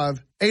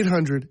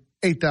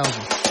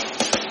 205-800-8000.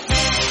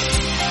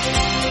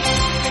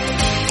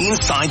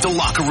 Inside the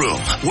Locker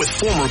Room with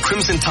former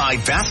Crimson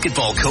Tide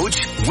basketball coach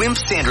Wimp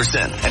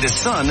Sanderson and his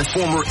son,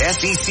 former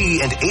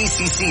SEC and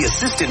ACC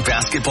assistant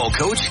basketball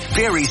coach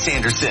Barry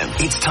Sanderson.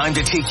 It's time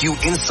to take you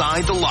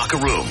inside the locker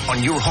room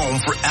on your home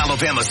for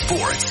Alabama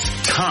sports.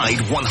 Tide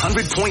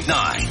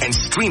 100.9 and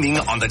streaming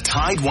on the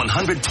Tide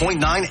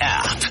 100.9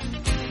 app.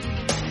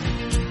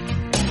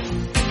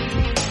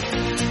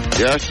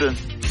 Justin,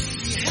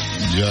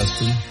 you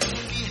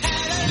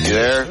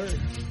there?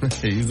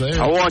 He's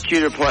there. I want you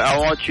to play.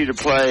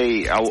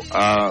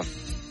 I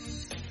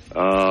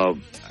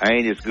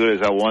ain't as good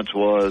as I once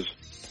was.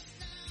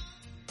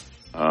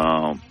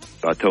 I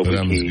told but you.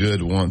 I'm as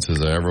good once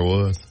as I ever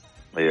was.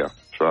 Yeah,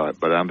 that's right.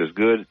 But I'm as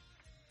good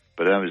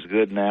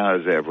now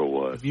as I ever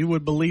was. If you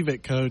would believe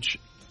it, Coach,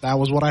 that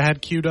was what I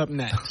had queued up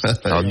next.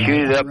 I'll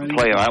cue it up and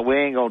play it. We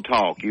ain't gonna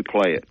talk. You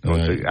play it.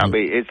 Right. I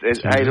mean,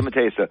 it's. Hey, let me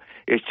tell you something.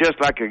 It's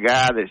just like a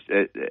guy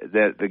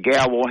that the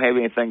gal won't have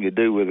anything to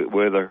do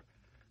with her.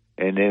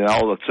 And then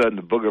all of a sudden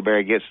the booger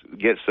bear gets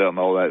something,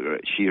 all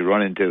that, she's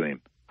running to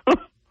him.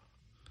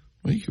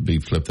 Well, you could be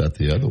flipped that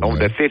the other way. On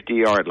the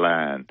 50-yard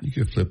line. You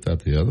could flip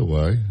that the other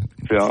way.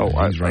 So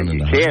he's running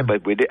you can,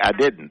 but I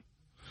didn't.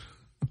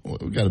 Well,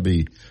 we got to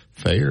be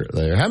fair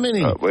there. How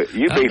many?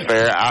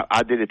 Fair.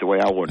 I did it the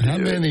way I wanted to do it.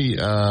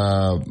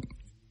 How many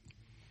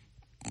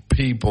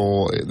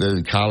people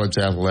in college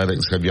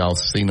athletics have y'all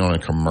seen on a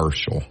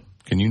commercial?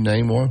 Can you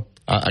name one?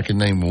 I can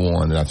name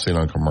one that I've seen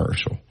on a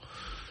commercial.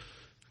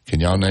 Can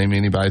y'all name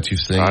anybody that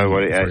you've seen? I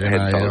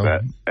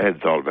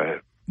hadn't thought about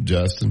it.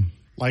 Justin?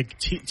 Like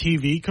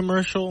TV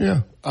commercial?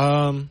 Yeah.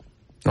 Or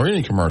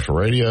any commercial,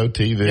 radio,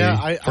 TV,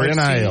 for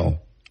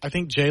NIL. I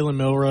think Jalen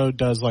Milroe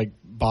does like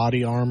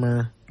body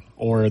armor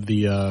or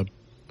the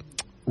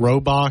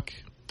Roebuck.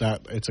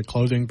 That it's a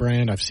clothing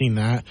brand. I've seen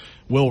that.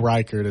 Will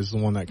Reichert is the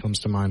one that comes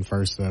to mind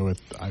first, though.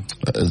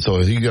 So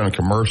if you go on a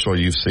commercial,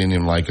 you've seen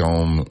him like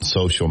on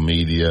social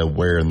media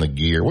wearing the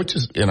gear, which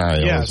is NIL as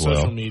well. Yeah,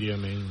 social media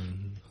mainly.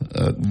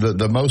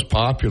 The most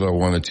popular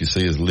one that you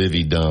see is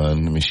Livy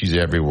Dunn. I mean, she's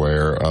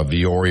everywhere.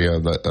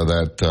 Vioria,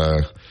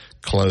 that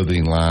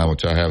clothing line,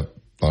 which I have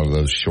a lot of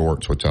those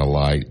shorts, which I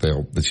like.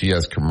 She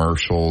has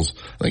commercials.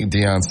 I think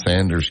Deion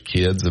Sanders'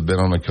 kids have been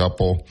on a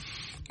couple.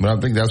 But I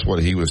think that's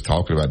what he was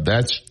talking about.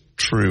 That's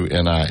true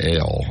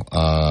NIL.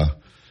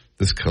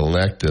 This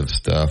collective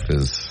stuff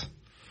is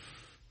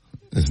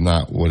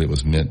not what it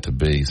was meant to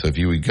be. So if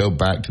you would go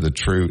back to the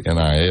true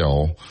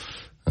NIL,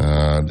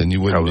 then you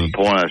wouldn't be. That was the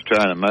point I was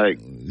trying to make.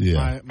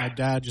 Yeah. My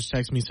dad just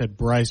texted me, said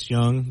Bryce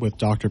Young with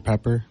Dr.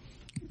 Pepper.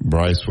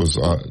 Bryce was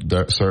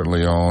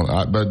certainly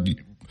on. But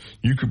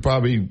you could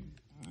probably,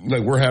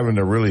 like, we're having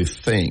to really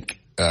think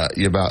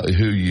about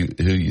who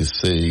you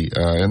see.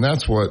 And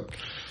that's what,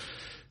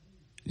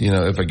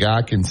 if a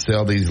guy can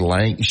sell these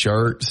Lank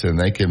shirts and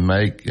they can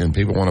make, and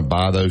people want to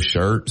buy those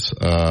shirts,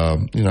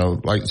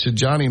 like, should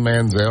Johnny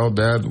Manziel,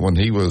 Dad, when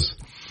he was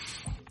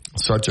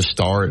such a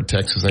star at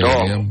Texas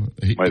A&M,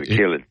 he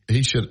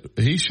should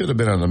have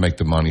been able to make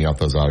the money off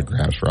those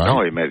autographs, right?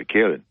 No, he made a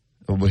killing.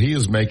 But he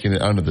was making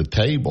it under the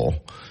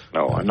table.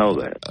 No, I know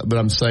that. But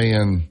I'm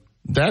saying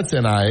that's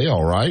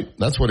NIL, right?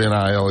 That's what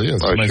NIL is.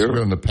 Somebody's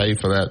willing to pay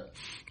for that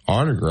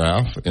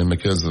autograph, and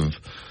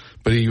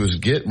but he was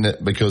getting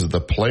it because of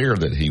the player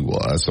that he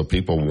was, so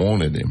people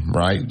wanted him,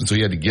 right? So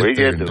he had to get we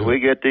get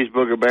these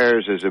booger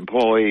bears as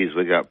employees.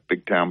 We got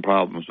big time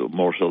problems,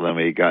 more so than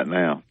we got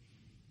now.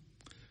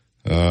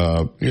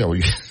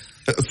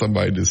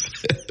 Somebody just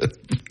said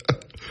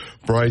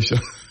Bryce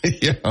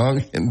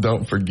Young, and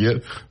don't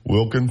forget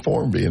Wilkin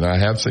Formby. And I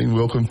have seen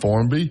Wilkin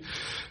Formby.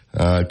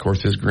 Of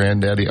course, his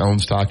granddaddy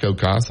owns Taco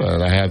Casa,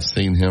 and I have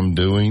seen him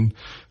doing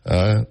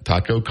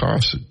Taco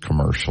Casa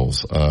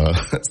commercials.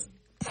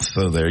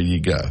 So there you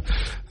go.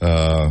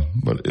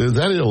 But is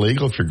that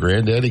illegal if your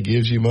granddaddy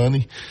gives you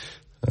money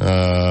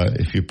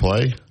if you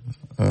play?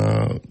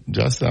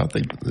 Justin, I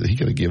think he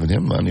could have given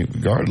him money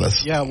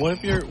regardless. Yeah,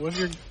 what if your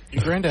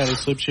granddaddy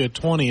slips you a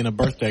 20 in a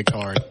birthday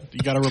card? You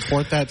got to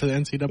report that to the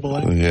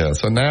NCAA? Yeah,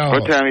 so now...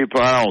 What time you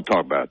play? I don't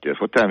talk about this.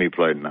 What time you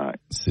play tonight?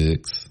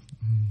 6.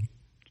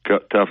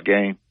 Tough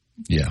game?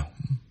 Yeah.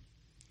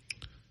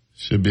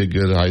 Should be a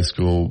good high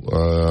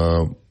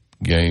school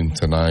game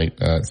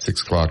tonight at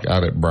 6 o'clock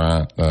out at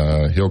Bryant.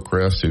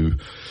 Hillcrest, who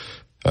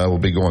will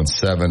be going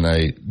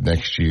 7-8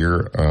 next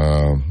year.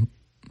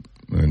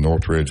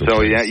 Northridge.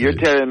 So you're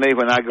telling me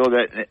when I go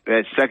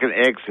that second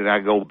exit, I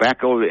go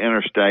back over the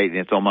interstate and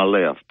it's on my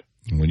left.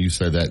 When you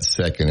say that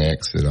second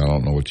exit, I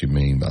don't know what you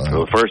mean by that.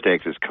 So the first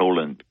exit is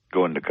Colin,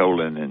 going to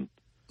Colin, and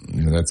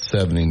that's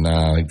 79.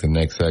 I think the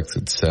next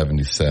exit's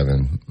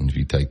 77. And if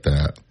you take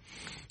that,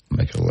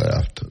 make a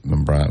left,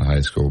 then Bryant High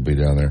School will be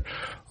down there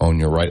on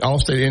your right.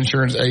 Allstate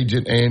Insurance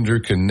agent Andrew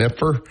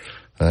Knipfer.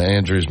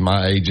 Andrew's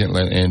my agent.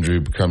 Let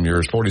Andrew become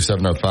yours.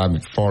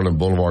 4705 McFarland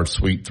Boulevard,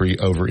 Suite 3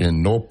 over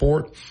in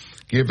Northport.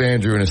 Give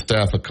Andrew and his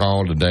staff a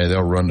call today.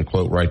 They'll run the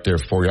quote right there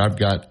for you. I've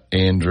got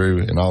Andrew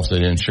in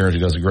Allstate Insurance. He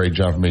does a great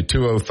job for me.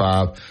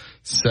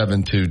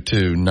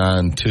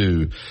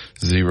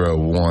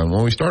 205-722-9201.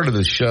 When we started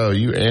the show,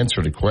 you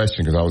answered a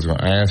question because I was going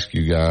to ask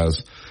you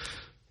guys,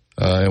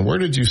 and where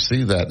did you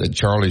see that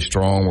Charlie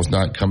Strong was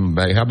not coming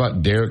back? How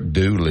about Derek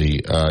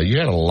Dooley? You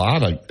had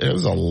there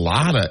was a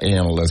lot of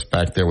analysts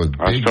back there with big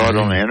I saw it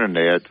on the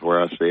internet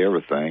where I see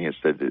everything. It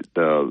said that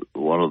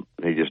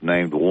he just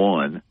named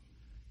one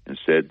and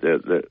said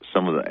that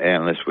some of the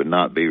analysts would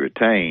not be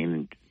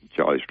retained.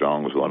 Charlie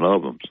Strong was one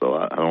of them. So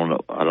I don't know.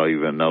 I don't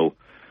even know.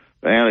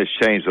 The analysts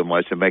changed so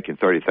much. They're making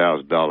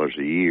 $30,000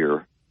 a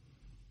year.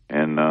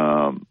 And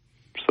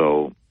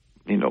so,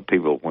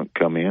 people when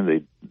come in,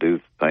 they do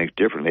things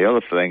differently. The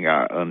other thing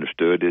I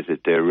understood is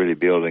that they're really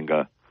building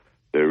a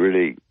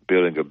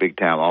big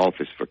time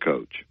office for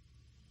Coach.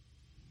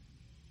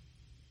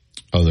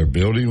 Oh, they're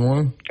building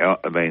one?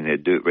 I mean,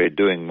 they're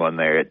doing one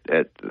there at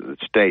the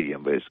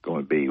stadium, but it's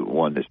going to be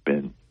one that's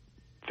been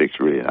fixed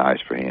really nice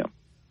for him.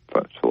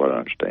 That's what I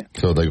understand.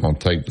 So they're going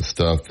to take the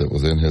stuff that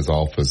was in his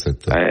office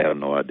at the... I have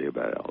no idea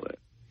about all that.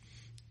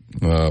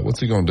 What's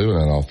he going to do in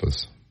that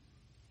office?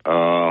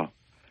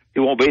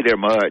 He won't be there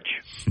much.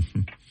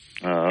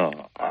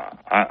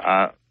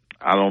 I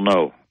don't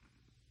know.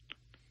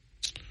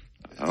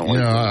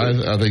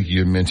 I think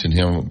you mentioned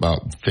him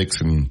about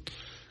fixing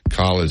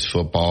college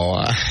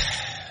football.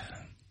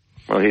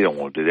 Well, he don't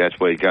want to do that. That's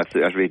what he got.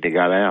 That's what he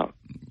got out.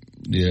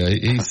 Yeah,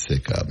 he's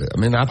sick of it. I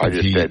mean, I think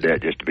just said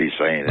that just to be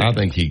saying it. I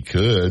think he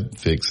could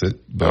fix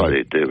it. But, I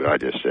did too. I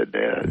just said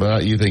that.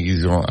 But you think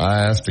he's going?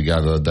 I asked the guy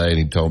the other day, and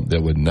he told me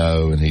that would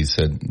know, and he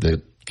said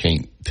that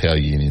can't tell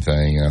you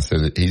anything. And I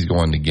said that he's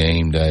going to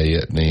game day,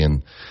 and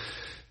then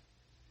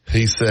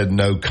he said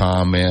no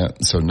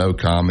comment. So no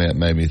comment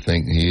made me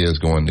think he is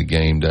going to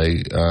game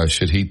day.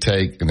 Should he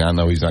take? And I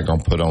know he's not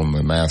going to put on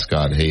the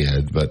mascot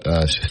head, but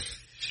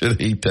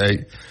should he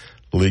take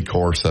Lee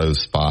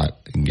Corso's spot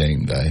in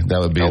game day?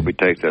 That would be. Hope he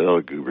takes that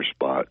other goober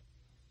spot.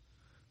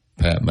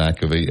 Pat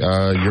McAfee.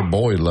 Your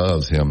boy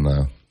loves him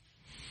though.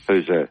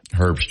 Who's that?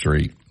 Herb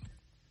Street.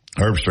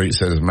 Herb Street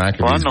says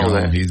McAfee's gone.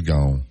 That. He's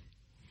gone.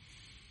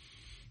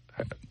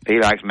 He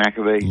likes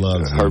McAfee.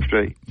 Loves Herb him.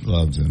 Street.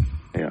 Loves him.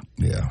 Yeah.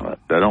 Yeah.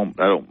 That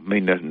don't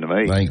mean nothing to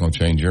me. That ain't gonna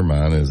change your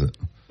mind, is it?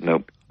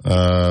 Nope.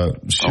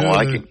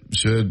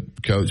 Should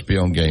Coach be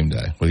on game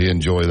day? Would he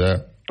enjoy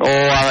that? Oh,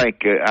 I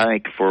think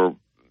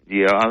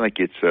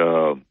it's,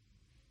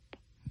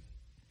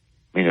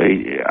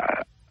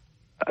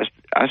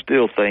 I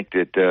still think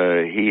that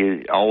he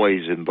is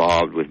always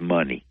involved with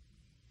money,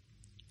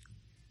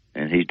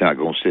 and he's not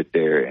going to sit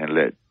there and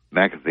let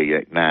McAfee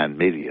get $9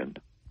 million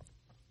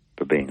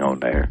for being on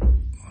there.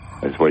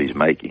 That's what he's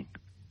making,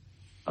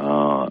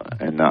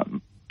 and not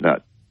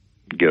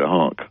get a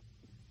hunk.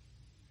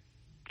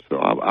 So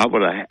I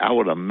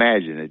would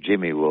imagine that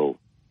Jimmy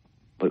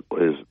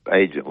his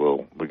agent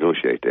will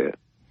negotiate that.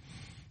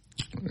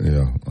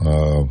 Yeah,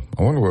 I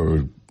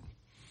wonder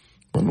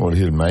what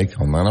he'd make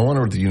on that. I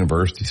wonder if the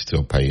university's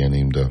still paying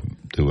him to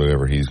do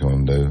whatever he's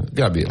going to do. It's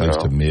got to be at least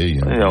 $1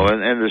 million. And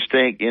the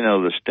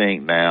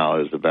stink now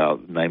is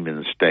about naming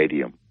the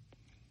stadium,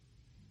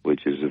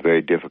 which is a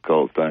very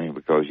difficult thing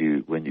because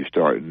when you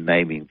start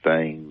naming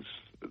things,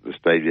 the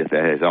stadium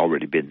that has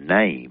already been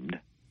named,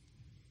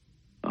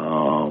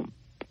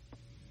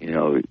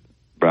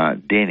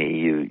 Bryant Denny,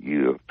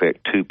 you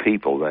affect two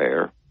people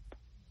there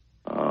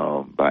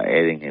by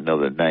adding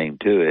another name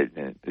to it,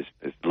 and it's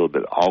a little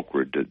bit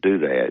awkward to do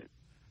that.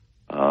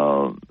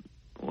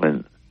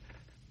 When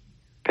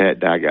Pat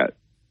Dye got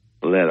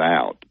let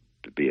out,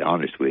 to be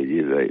honest with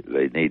you,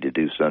 they need to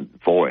do something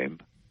for him,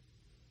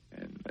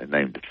 and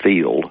named the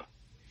field.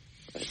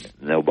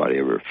 Nobody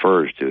ever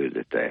refers to it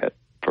as that.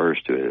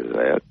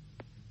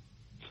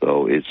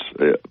 So it's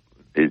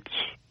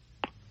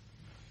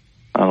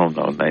I don't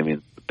know,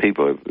 naming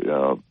people have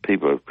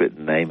quit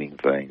naming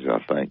things, I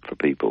think, for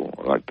people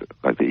like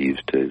they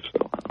used to.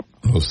 So I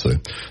don't know. We'll see.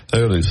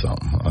 They'll do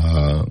something.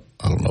 I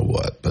don't know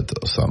what, but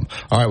something.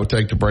 All right, we'll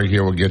take the break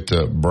here. We'll get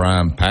to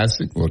Brian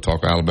Pasick. We'll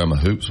talk Alabama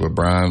hoops with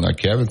Brian.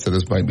 Kevin said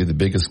this might be the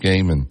biggest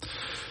game in,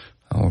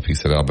 I don't know if he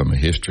said Alabama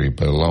history,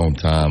 but a long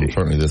time.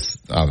 Certainly this,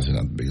 obviously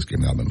not the biggest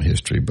game in Alabama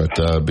history, but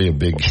be a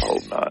big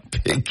game.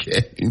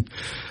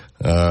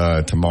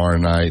 Tomorrow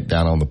night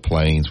down on the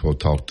plains. We'll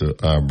talk to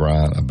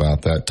Brian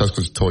about that.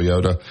 Tuscaloosa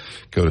Toyota.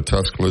 Go to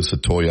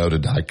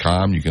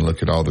TuscaloosaToyota.com. You can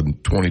look at all the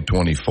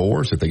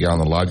 2024s that they got on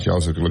the lot. You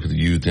also can look at the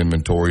used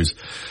inventories.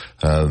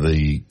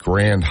 The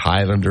Grand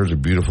Highlanders, a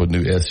beautiful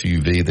new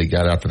SUV they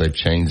got after they've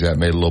changed that,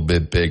 made it a little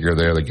bit bigger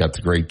there. They got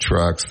the great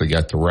trucks. They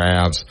got the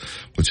RAVs,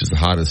 which is the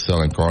hottest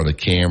selling car, the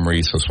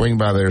Camry. So swing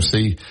by there,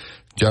 see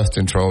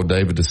Justin Troll,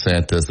 David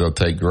DeSantis. They'll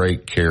take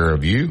great care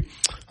of you.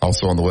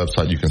 Also on the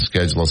website, you can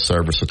schedule a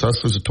service. So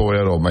Tuscaloosa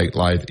Toyota will make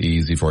life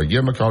easy for you.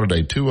 Give them a call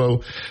today, go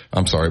to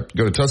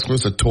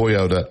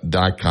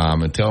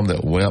TuscaloosaToyota.com and tell them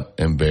that Wimp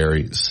and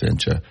Barry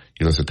sent you.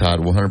 You listen to Tide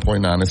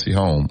 100.9. It's the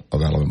home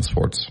of Alabama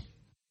sports.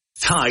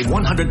 Tide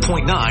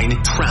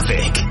 100.9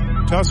 traffic.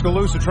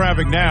 Tuscaloosa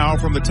traffic now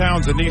from the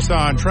Townsend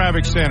Nissan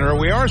Traffic Center.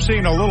 We are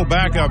seeing a little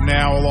backup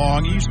now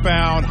along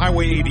eastbound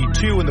Highway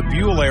 82 in the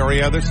Buell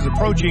area. This is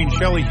approaching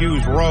Shelley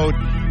Hughes Road.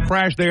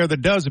 Crash there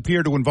that does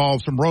appear to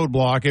involve some road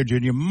blockage,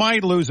 and you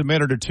might lose a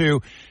minute or two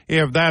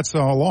if that's a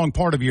long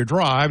part of your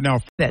drive.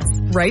 Now, this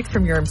right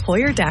from your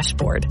employer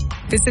dashboard.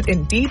 Visit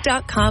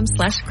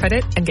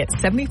Indeed.com/credit and get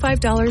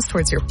 $75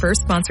 towards your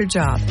first sponsored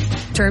job.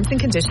 Terms and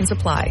conditions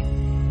apply.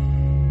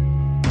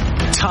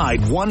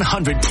 Tide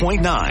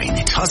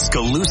 100.9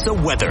 Tuscaloosa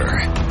weather.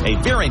 A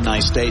very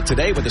nice day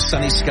today with a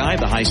sunny sky,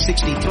 the high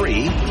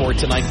 63. For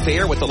tonight,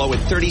 fair with the low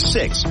at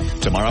 36.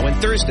 Tomorrow and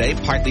Thursday,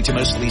 partly to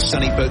mostly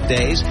sunny both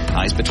days,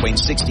 highs between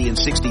 60 and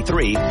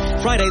 63.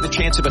 Friday, the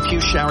chance of a few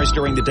showers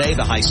during the day,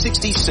 the high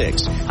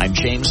 66. I'm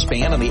James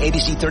Spann on the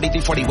ABC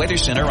 3340 Weather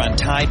Center on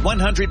Tide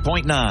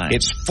 100.9.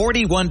 It's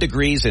 41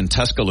 degrees in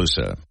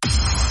Tuscaloosa.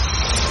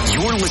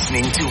 You're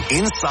listening to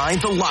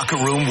Inside the Locker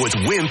Room with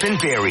Wimp and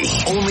Barry,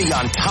 only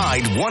on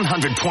Tide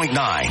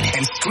 100.9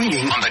 and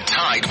streaming on the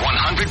Tide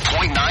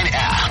 100.9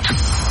 app.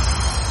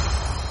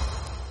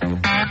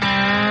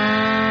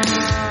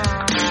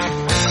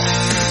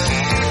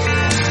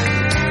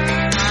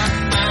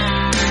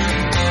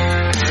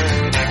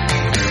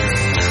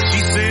 She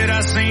said,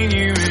 I seen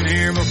you in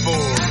here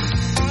before.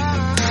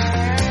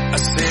 I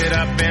said,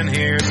 I've been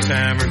here a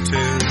time or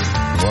two.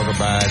 Welcome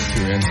back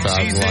to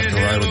Inside the Locker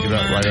Room. We'll get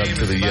right up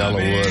to the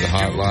Yellowwood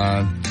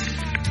hotline.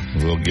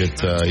 We'll get,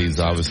 he's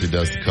obviously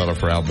does the color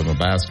for Alabama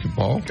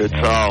basketball. Good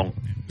song.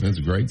 It's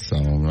a great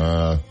song.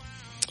 I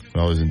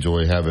always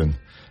enjoy having,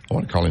 I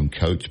want to call him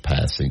Coach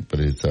Pasick, but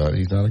he's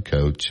not a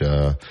coach.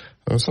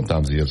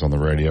 Sometimes he is on the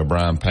radio.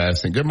 Brian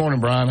Pasick. Good morning,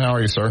 Brian. How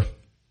are you, sir?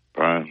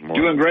 Brian.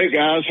 Doing great,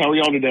 guys. How are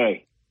y'all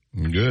today?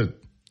 Good.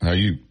 How are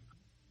you?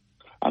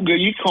 I'm good.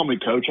 You call me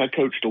coach. I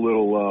coached a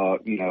little,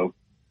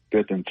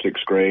 5th and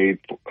 6th grade,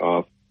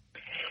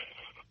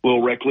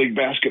 little rec league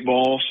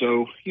basketball.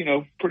 So,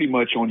 pretty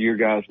much on your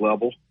guys'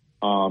 level.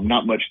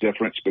 Not much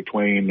difference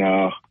between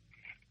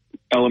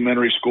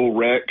elementary school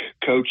rec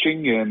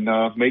coaching and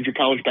major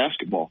college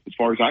basketball, as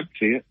far as I can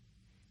see it.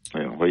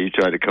 Yeah, well, you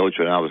tried to coach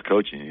when I was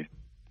coaching you.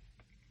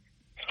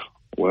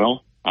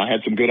 Well, I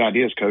had some good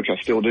ideas, Coach. I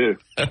still do.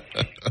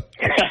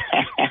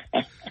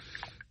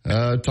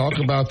 Talk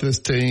about this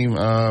team,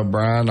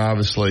 Brian.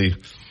 Obviously,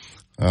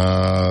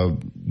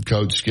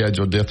 Coach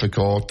schedule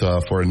difficult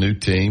for a new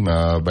team.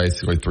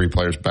 Basically 3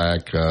 players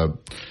back. A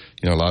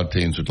lot of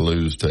teams would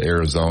lose to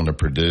Arizona,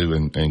 Purdue,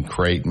 and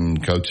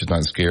Creighton. Coach is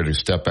not scared to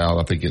step out.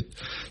 I think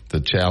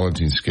the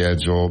challenging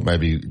schedule,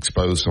 maybe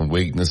expose some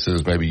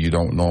weaknesses maybe you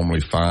don't normally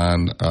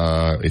find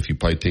if you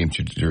play teams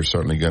you're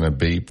certainly going to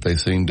beat. They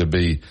seem to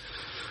be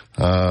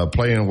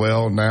playing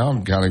well now.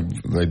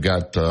 They've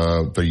got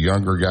the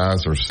younger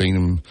guys are seeing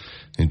them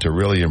and to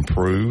really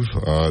improve.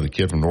 The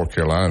kid from North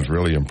Carolina has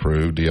really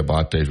improved.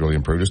 Diabate's really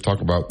improved. Just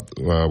talk about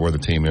where the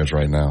team is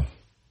right now.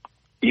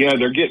 Yeah,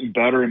 they're getting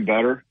better and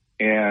better,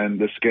 and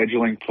the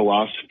scheduling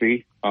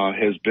philosophy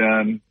has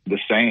been the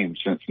same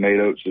since Nate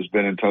Oates has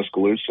been in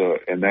Tuscaloosa,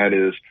 and that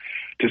is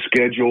to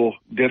schedule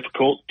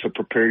difficult to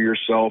prepare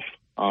yourself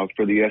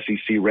for the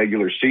SEC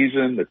regular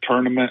season, the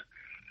tournament,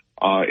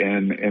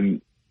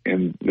 and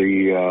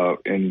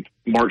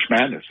March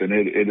Madness, and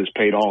it has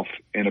paid off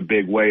in a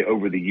big way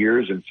over the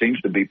years, and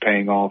seems to be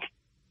paying off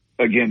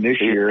again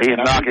this year. He's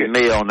knocking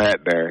me on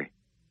that, Barry.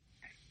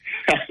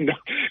 No,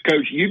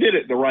 Coach, you did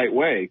it the right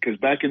way, because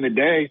back in the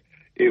day,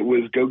 it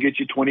was go get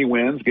you 20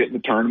 wins, get in the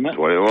tournament. That's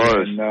what it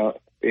was.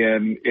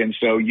 And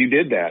so you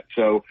did that.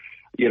 So,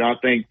 I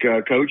think,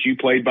 Coach, you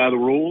played by the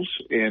rules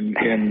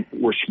and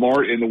were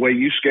smart in the way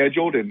you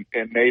scheduled, and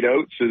Nate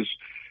Oates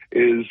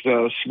is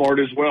smart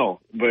as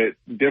well, but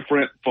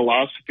different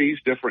philosophies,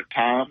 different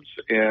times,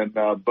 and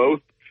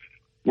both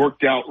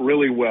worked out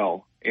really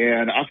well.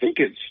 And I think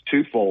it's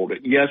twofold.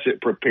 Yes,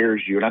 it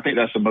prepares you, and I think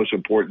that's the most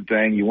important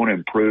thing. You want to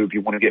improve,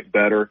 you want to get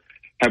better,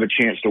 have a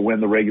chance to win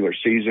the regular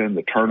season,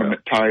 the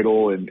tournament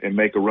title, and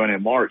make a run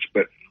in March.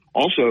 But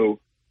also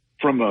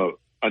from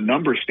a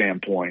number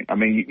standpoint, I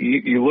mean,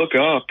 you look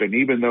up, and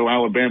even though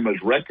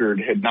Alabama's record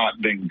had not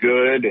been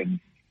good and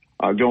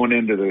going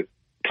into the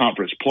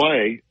conference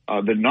play,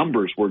 the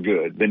numbers were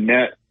good. The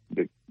net,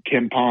 the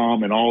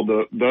KenPom, and all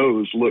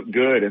those look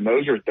good, and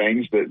those are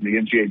things that the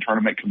NCAA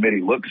tournament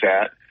committee looks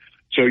at.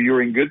 So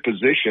you're in good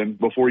position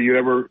before you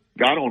ever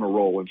got on a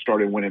roll and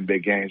started winning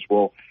big games.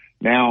 Well,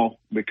 now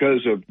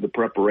because of the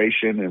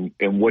preparation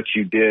and what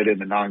you did in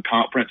the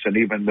non-conference, and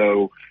even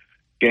though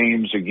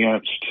games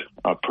against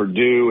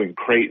Purdue and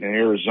Creighton and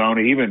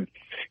Arizona, even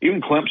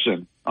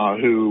Clemson,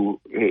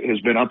 who has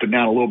been up and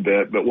down a little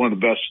bit, but one of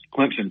the best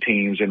Clemson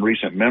teams in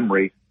recent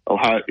memory,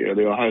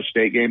 the Ohio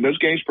State game, those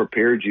games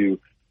prepared you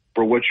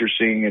for what you're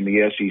seeing in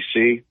the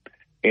SEC,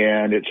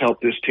 and it's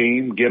helped this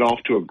team get off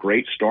to a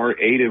great start.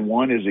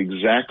 8-1 is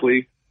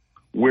exactly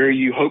where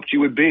you hoped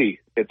you would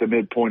be at the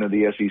midpoint of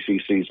the SEC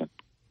season.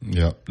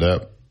 Yep.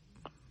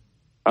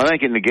 I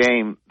think in the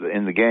game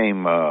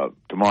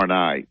tomorrow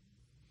night,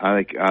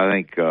 I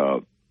think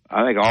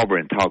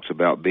Auburn talks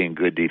about being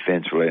good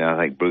defensively, and I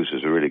think Bruce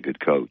is a really good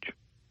coach.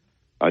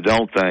 I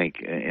don't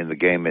think in the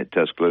game at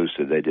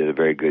Tuscaloosa they did a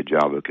very good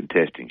job of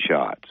contesting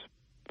shots.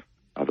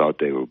 I thought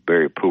they were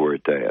very poor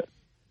at that.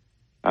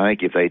 I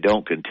think if they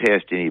don't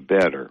contest any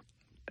better,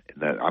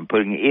 I'm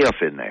putting if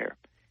in there,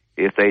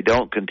 if they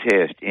don't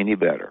contest any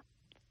better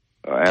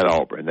at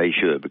Auburn, they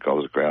should,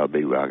 because the crowd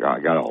be, I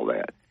got all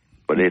that.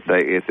 But if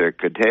their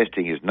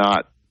contesting is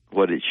not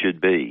what it should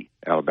be,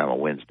 Alabama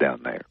wins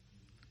down there.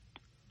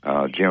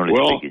 Generally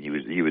speaking,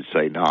 you would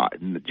say not.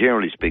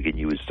 Generally speaking,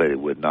 you would say they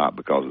would not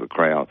because of the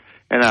crowd.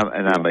 And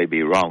I may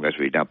be wrong. That's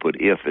why you don't put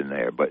if in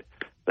there. But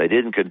they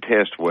didn't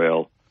contest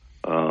well.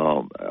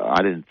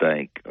 I didn't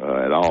think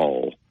at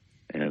all.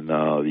 And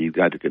you've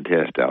got to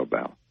contest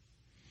Alabama.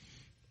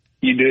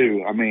 You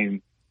do. I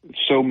mean,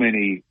 so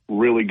many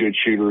really good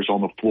shooters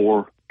on the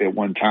floor at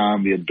one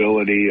time. The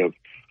ability of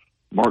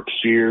Mark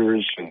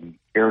Sears and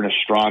Aaron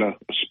Estrada,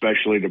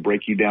 especially, to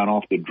break you down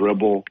off the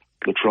dribble.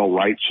 Latrell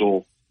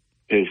Wrightsell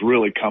has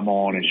really come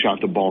on and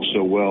shot the ball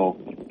so well.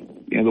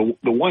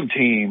 The one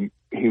team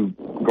who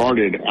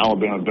guarded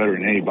Alabama better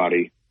than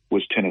anybody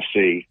was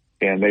Tennessee,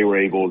 and they were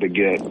able to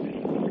get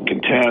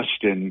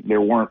contest, and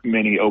there weren't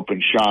many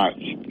open shots.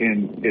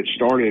 And it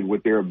started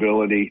with their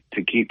ability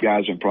to keep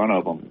guys in front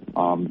of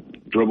them.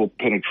 Dribble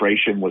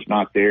penetration was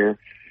not there.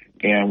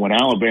 And when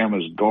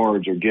Alabama's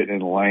guards are getting in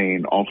the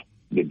lane off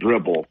the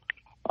dribble,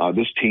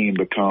 this team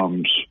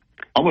becomes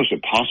almost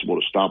impossible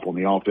to stop on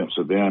the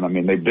offensive end. I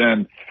mean, they've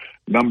been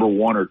number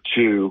 1 or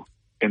 2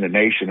 in the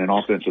nation in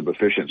offensive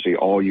efficiency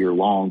all year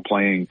long,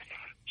 playing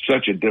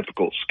such a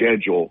difficult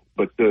schedule.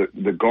 But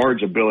the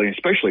guard's ability,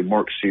 especially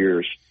Mark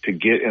Sears, to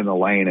get in the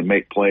lane and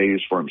make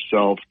plays for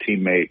himself,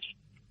 teammates,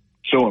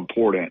 so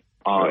important.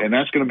 And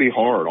that's going to be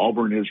hard.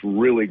 Auburn is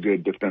really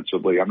good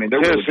defensively. I mean,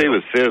 Tennessee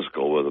was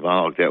physical with them.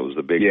 I think that was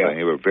the big thing.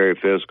 They were very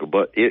physical.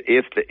 But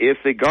if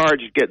the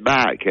guards get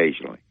by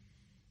occasionally,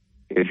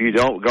 if you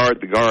don't guard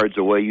the guards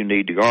the way you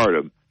need to guard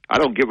them, I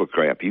don't give a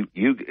crap. You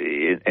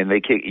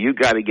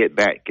got to get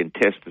back,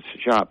 contest the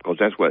shot, because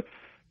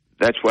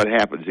that's what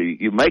happens.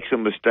 You make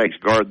some mistakes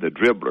guarding the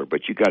dribbler,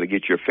 but you got to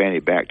get your fanny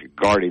back to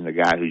guarding the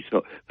guy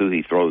who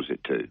he throws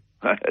it to.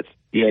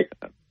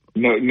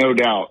 No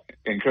doubt.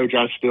 And Coach,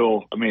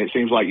 it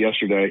seems like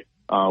yesterday,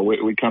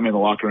 we come in the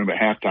locker room at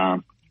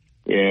halftime,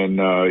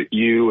 and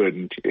you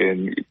and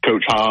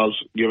Coach Haas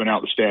giving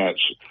out the stats.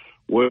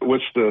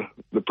 what's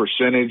the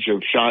percentage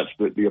of shots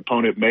that the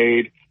opponent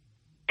made,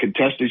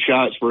 contested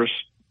shots versus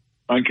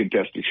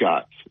uncontested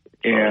shots.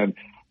 And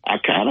I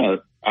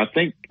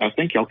think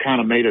y'all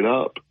kind of made it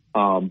up.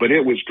 But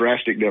it was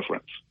drastic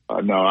difference.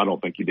 No, I don't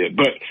think you did.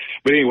 But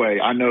anyway,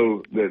 I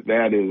know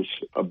that is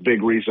a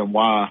big reason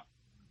why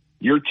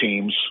your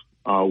teams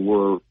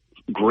were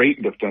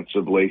great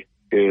defensively.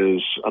 You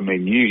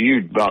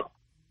about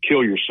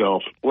kill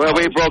yourself. Well,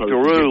 we broke the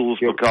rules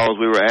because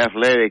we were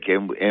athletic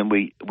and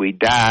we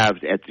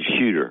dived at the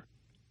shooter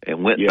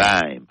and went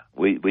by him.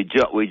 We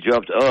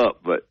jumped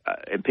up, but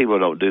and people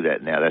don't do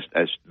that now.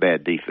 That's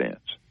bad defense.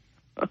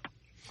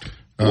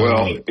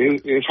 Well,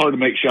 it's hard to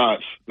make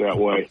shots that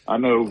way. I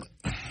know.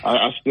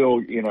 I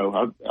still,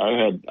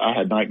 I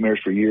had nightmares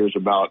for years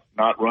about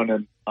not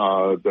running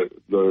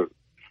the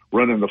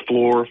running the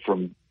floor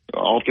from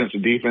offense to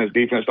defense,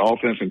 defense to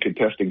offense, and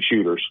contesting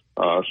shooters.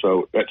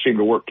 So that seemed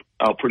to work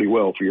out pretty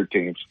well for your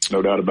teams,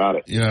 no doubt about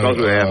it. Because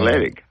we're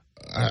athletic.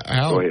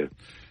 Go ahead.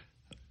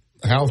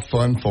 How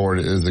fun for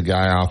it is a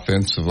guy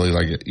offensively,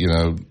 like,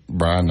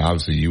 Brian,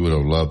 obviously you would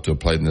have loved to have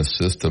played in this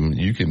system.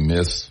 You can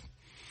miss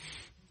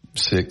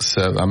 6,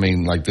 7. I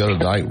mean, like the other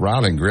night,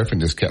 Rylan Griffin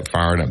just kept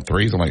firing up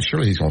threes. I'm like,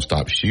 surely he's going to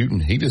stop shooting.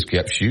 He just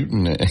kept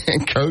shooting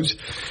and coach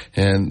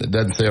and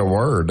doesn't say a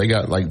word. They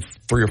got like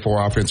 3 or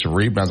 4 offensive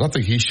rebounds. I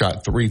think he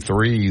shot 3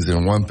 threes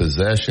in one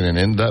possession and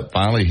ended up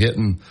finally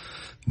hitting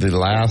the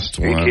last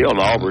one. He killed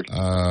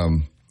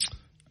Auburn.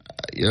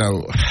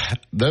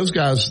 Those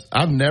guys,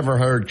 I've never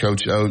heard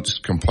Coach Oates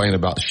complain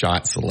about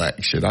shot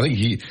selection. I think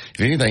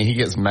if anything, he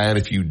gets mad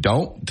if you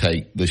don't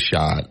take the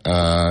shot.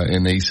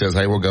 And he says,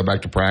 hey, we'll go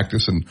back to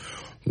practice and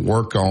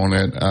work on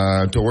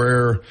it, to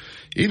where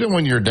even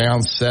when you're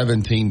down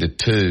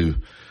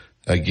 17-2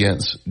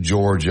 against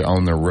Georgia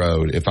on the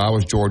road, if I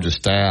was Georgia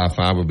staff,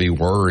 I would be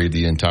worried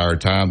the entire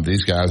time.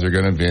 These guys are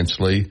going to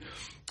eventually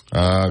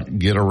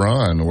get a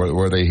run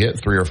where they hit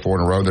 3 or 4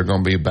 in a row. They're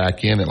going to be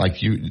back in it.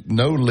 Like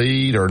no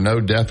lead or no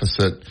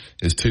deficit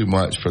is too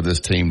much for this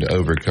team to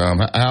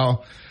overcome.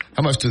 How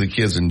much do the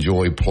kids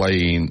enjoy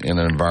playing in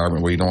an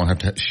environment where you don't have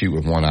to shoot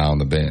with one eye on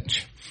the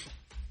bench?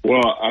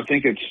 Well, I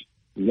think it's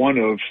one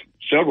of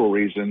several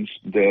reasons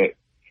that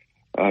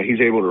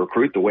he's able to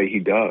recruit the way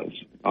he does.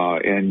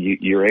 And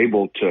you're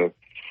able to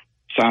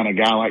sign a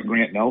guy like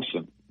Grant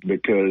Nelson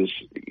because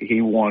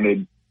he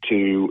wanted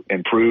to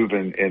improve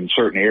in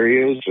certain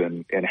areas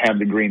and have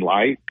the green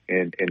light,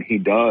 and he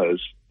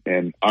does.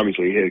 And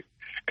obviously he hit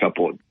a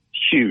couple of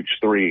huge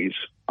threes,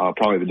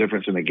 probably the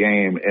difference in the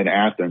game in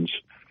Athens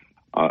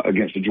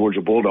against the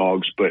Georgia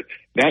Bulldogs. But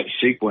that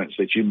sequence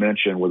that you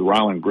mentioned with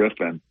Rylan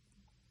Griffin,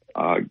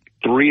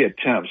 3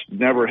 attempts,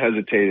 never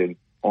hesitated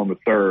on the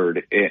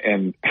third.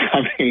 And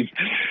I mean,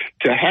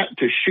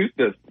 to shoot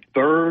the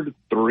third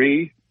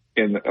 3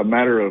 in a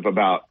matter of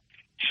about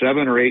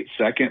 7 or 8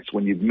 seconds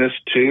when you've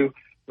missed 2,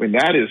 I mean,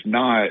 that is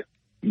not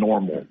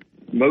normal.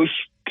 Most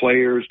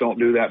players don't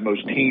do that.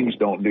 Most teams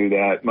don't do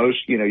that. Most,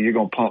 you're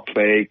going to pump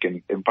fake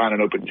and find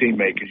an open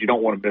teammate because you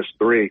don't want to miss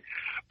 3.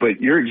 But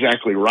you're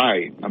exactly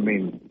right. I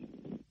mean,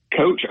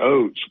 Coach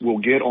Oates will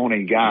get on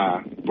a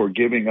guy for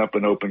giving up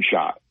an open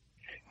shot.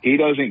 He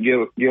doesn't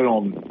get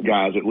on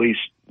guys, at least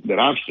that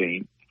I've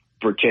seen,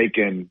 for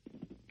taking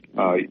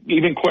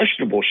even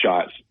questionable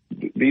shots.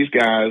 These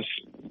guys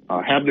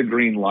have the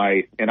green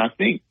light, and I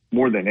think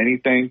more than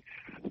anything,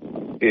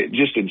 it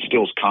just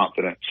instills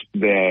confidence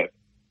that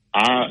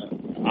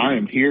I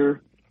am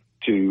here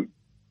to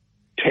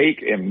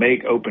take and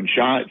make open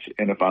shots,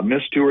 and if I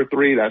miss 2 or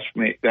 3,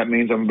 that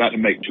means I'm about to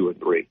make 2 or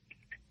 3.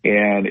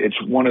 And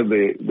it's one of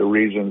the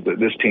reasons that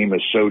this team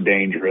is so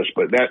dangerous.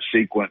 But that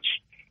sequence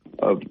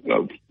of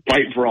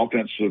fighting for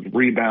offensive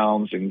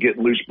rebounds and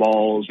getting loose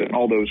balls and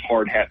all those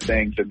hard hat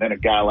things, and then a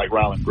guy like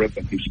Rylan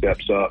Griffin who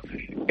steps up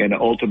and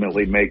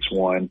ultimately makes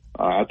one,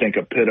 I think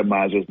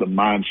epitomizes the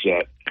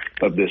mindset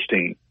of this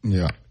team.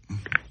 Yeah.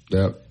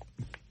 Yep.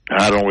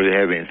 I don't really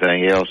have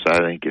anything else. I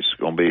think it's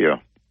going to be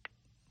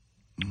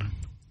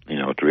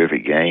a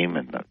terrific game,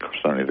 and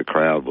certainly the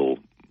crowd will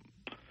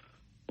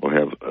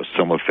have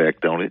some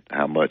effect on it.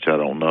 How much, I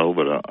don't know,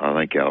 but I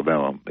think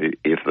Alabama,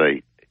 if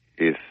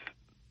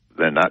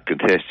they're not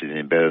contested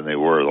any better than they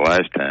were the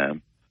last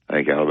time, I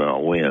think Alabama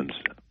wins.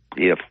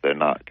 If they're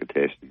not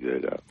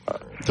contested.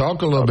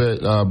 Talk a little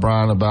bit,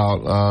 Brian,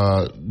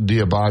 about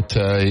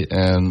Diabate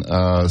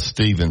and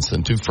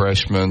Stevenson, 2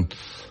 freshmen.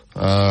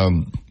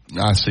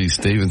 I see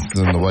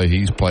Stevenson the way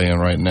he's playing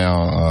right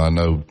now. I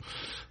know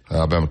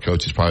Alabama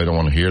coaches probably don't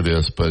want to hear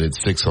this, but at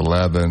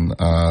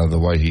 6'11", the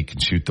way he can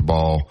shoot the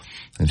ball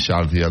and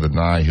shot it the other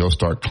night, he'll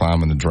start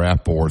climbing the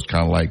draft boards,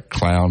 kind of like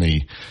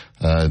Clowney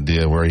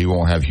did, where he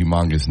won't have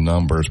humongous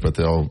numbers, but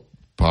they'll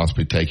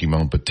possibly take him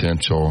on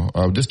potential.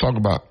 Just talk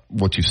about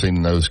what you've seen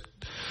in those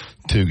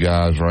 2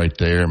 guys right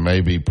there.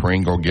 Maybe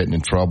Pringle getting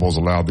in trouble has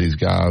allowed these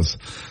guys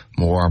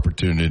more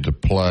opportunity to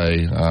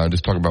play.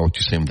 Just talk about what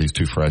you've seen with these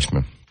 2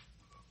 freshmen.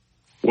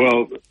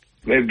 Well,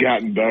 they've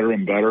gotten better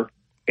and better.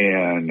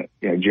 And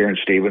Jaren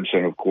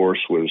Stevenson, of course,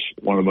 was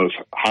one of the most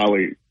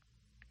highly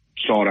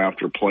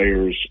sought-after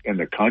players in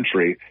the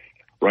country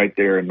right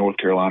there in North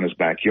Carolina's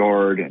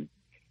backyard. And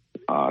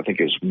I think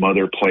his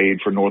mother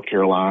played for North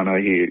Carolina.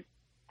 He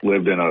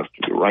lived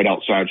right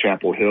outside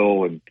Chapel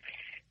Hill and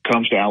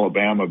comes to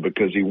Alabama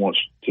because he wants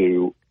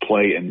to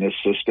play in this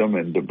system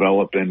and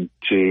develop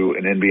into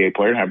an NBA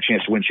player and have a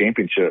chance to win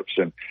championships.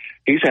 And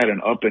he's had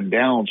an up and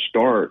down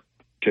start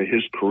to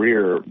his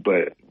career,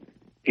 but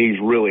he's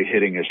really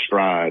hitting his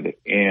stride.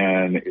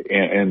 And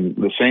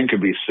the same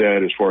could be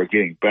said as far as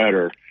getting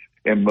better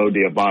in Mo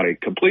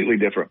Diabate. Completely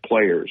different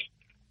players.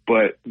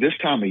 But this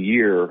time of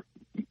year,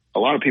 a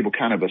lot of people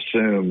kind of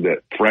assume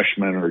that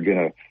freshmen are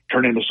going to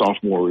turn into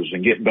sophomores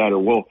and get better.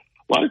 Well,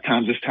 a lot of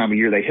times this time of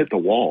year they hit the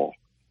wall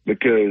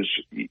because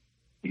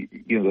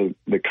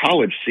the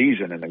college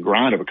season and the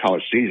grind of a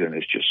college season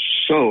is just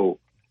so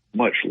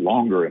much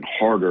longer and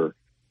harder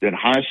than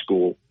high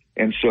school.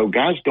 And so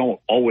guys don't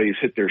always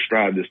hit their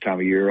stride this time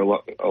of year. A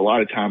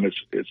lot of time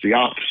it's the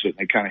opposite.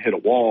 They kind of hit a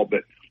wall,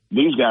 but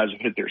these guys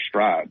have hit their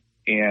stride,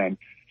 and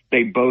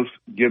they both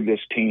give this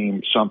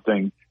team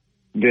something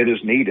that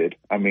is needed.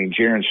 I mean,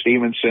 Jaron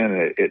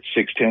Stevenson at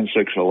 6'10",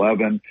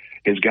 6'11",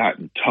 has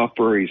gotten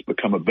tougher. He's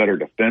become a better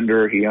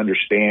defender. He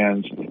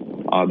understands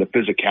the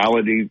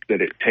physicality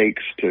that it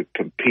takes to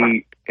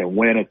compete and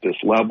win at this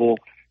level.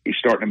 He's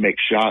starting to make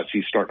shots.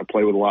 He's starting to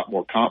play with a lot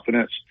more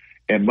confidence.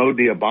 And Mo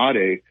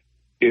Diabate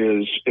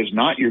is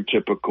not your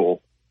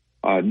typical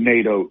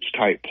Nate Oates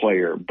type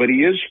player, but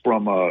he is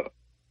from a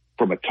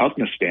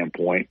toughness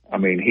standpoint. I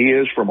mean, he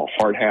is from a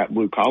hard hat,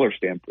 blue collar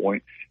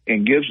standpoint,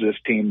 and gives this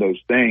team those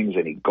things,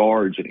 and he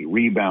guards and he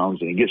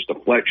rebounds and he gets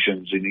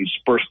deflections, and he's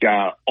the first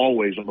guy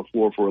always on the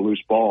floor for a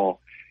loose ball.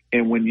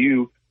 And when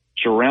you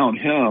surround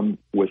him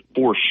with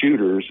 4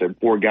 shooters and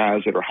 4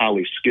 guys that are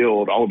highly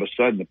skilled, all of a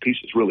sudden the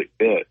pieces really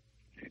fit.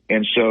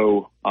 And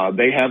so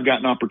they have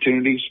gotten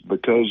opportunities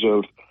because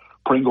of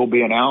Pringle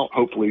being out.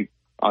 Hopefully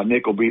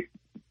Nick will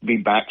be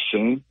back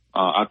soon.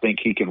 I think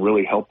he can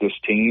really help this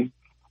team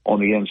on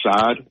the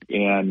inside,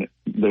 and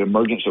the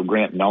emergence of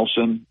Grant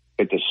Nelson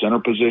at the center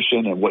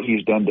position and what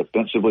he's done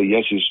defensively.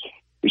 Yes,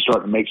 he's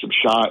starting to make some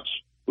shots,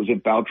 was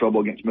in foul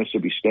trouble against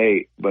Mississippi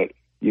State, but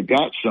you've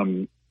got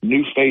some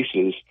new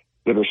faces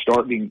that are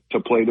starting to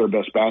play their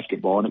best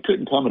basketball, and it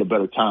couldn't come at a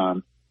better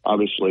time.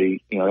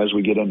 Obviously, as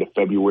we get into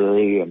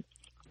February and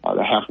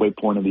the halfway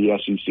point of the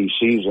SEC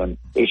season,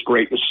 it's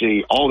great to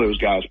see all those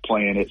guys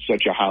playing at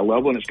such a high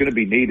level, and it's going to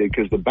be needed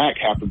because the back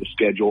half of the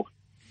schedule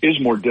is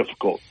more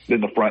difficult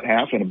than the front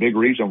half, and a big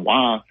reason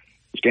why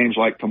is games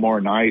like tomorrow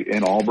night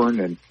in Auburn,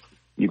 and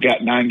you've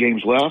got 9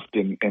 games left,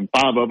 and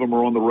 5 of them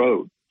are on the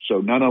road. So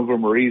none of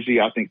them are easy.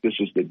 I think this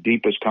is the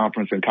deepest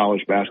conference in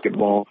college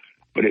basketball,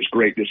 but it's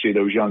great to see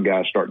those young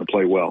guys starting to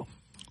play well.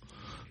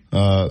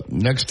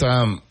 Next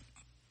time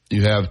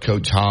you have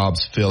Coach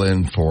Hobbs fill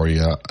in for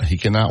you, he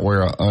cannot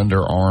wear an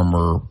Under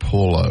Armour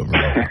pullover.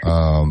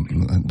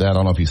 I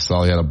don't know if you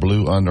saw, he had a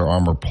blue Under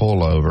Armour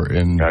pullover.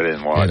 And I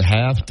didn't watch. At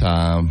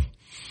halftime,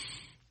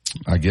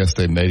 I guess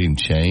they made him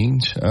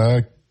change.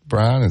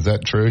 Brian, is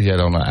that true? He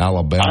had on an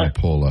Alabama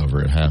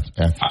pullover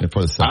at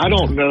for the second.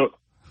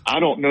 I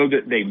don't know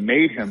that they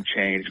made him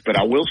change, but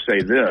I will say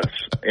this,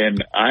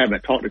 and I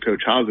haven't talked to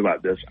Coach Hobbs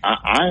about this.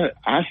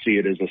 I see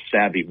it as a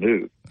savvy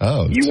move.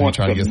 Oh, you so want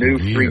some new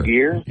free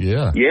gear?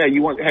 Yeah. Yeah,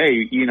 you want,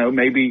 hey,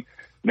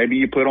 maybe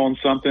you put on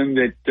something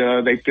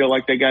that they feel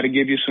like they got to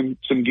give you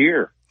some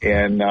gear.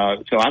 And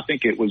so I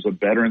think it was a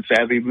veteran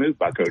savvy move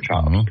by Coach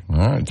Hobbs. Mm-hmm.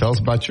 All right. Tell us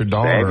about your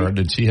daughter. Savvy.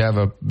 Did she have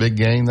a big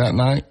game that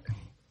night?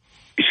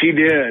 She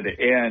did.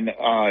 And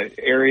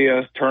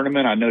area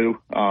tournament, I know,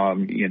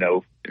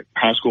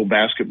 high school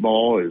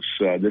basketball is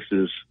this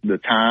is the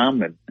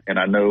time. And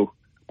I know,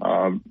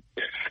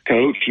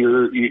 Coach,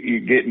 you're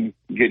getting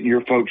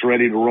your folks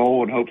ready to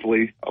roll, and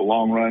hopefully a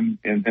long run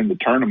in the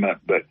tournament.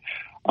 But,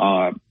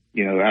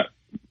 that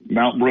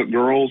Mountain Brook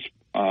girls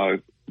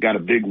got a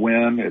big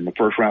win in the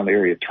first round of the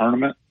area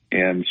tournament.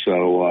 And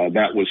so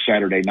that was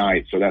Saturday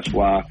night. So that's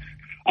why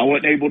I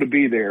wasn't able to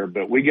be there,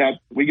 but we got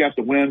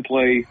the win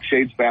play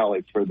Shades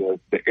Valley for the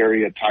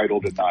area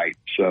title tonight.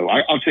 So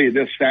I'll tell you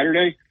this,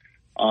 Saturday,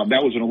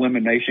 that was an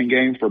elimination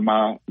game for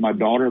my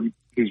daughter,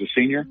 who's a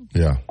senior.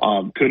 Yeah.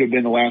 Could have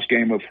been the last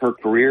game of her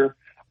career.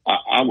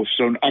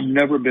 I've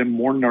never been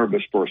more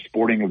nervous for a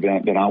sporting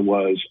event than I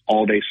was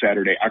all day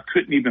Saturday. I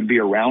couldn't even be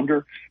around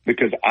her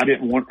because I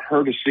didn't want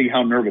her to see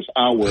how nervous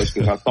I was,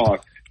 because I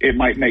thought it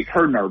might make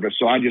her nervous.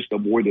 So I just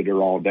avoided her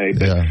all day.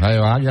 But, yeah. Hey,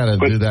 I got to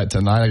do that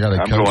tonight. I got to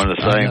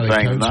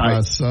coach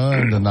my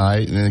son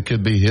tonight, and it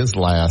could be his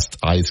last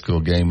high school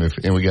game.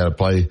 And we got to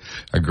play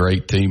a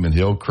great team in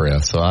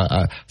Hillcrest. So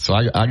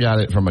I got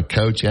it from a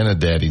coach and a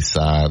daddy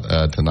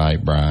side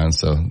tonight, Brian.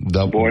 So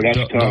double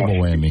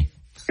whammy.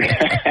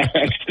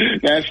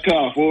 That's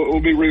tough.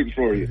 We'll be rooting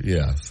for you.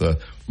 Yeah. So,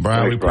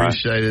 Brian, we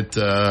appreciate it.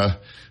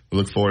 We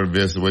look forward to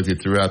visiting with you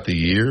throughout the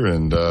year,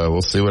 and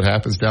we'll see what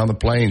happens down the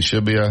plane.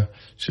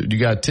 You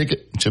got a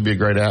ticket? Should be a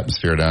great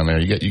atmosphere down there.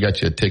 You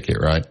got you a ticket,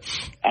 right?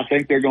 I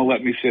think they're going to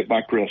let me sit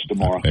by Chris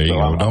tomorrow. There you go.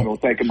 I'm going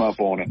to take them up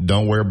on it.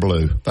 Don't wear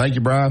blue. Thank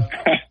you, Brian.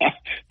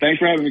 Thanks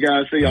for having me,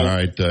 guys. See y'all. All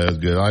right, that's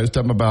good. I was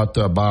talking about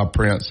Bob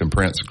Prince and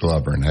Prince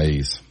Glover and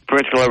Hayes.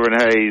 Prince Glover and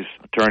Hayes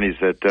attorneys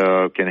that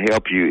can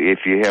help you if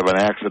you have an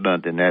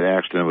accident and that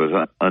accident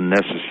was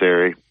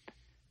unnecessary,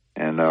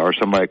 and or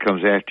somebody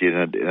comes after you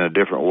in a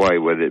different way,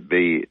 whether it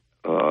be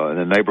in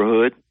the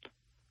neighborhood,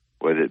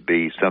 whether it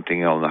be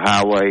something on the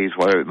highways,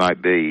 whatever it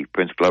might be.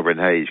 Prince Glover and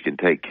Hayes can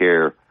take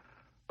care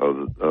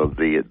of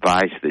the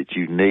advice that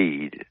you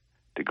need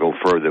to go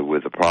further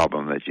with the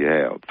problem that you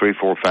have.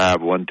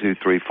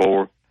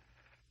 345-1234.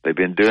 They've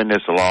been doing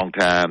this a long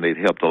time. They've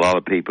helped a lot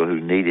of people who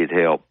needed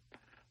help,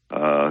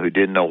 who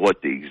didn't know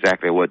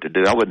exactly what to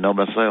do. I wouldn't know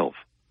myself.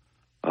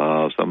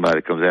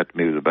 Somebody comes after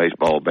me with a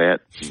baseball bat,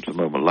 and some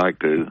of them would like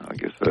to. I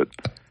guess that'd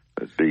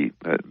be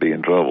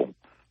in trouble.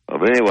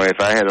 But anyway,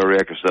 if I had a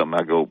wreck or something,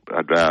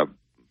 I drive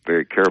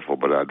very careful,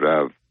 but I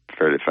drive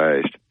fairly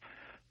fast.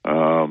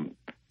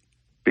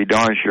 Be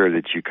darn sure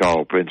that you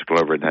call Prince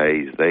Glover and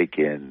Hayes. They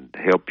can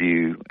help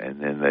you,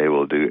 and then they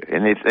will do it.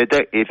 And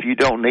if you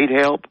don't need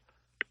help,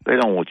 they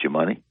don't want your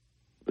money.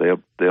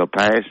 They'll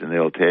pass and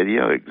they'll tell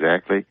you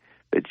exactly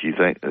that you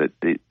think that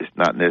it's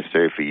not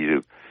necessary for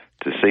you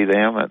to see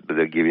them, but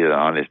they'll give you the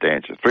honest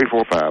answer.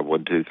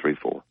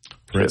 345-1234.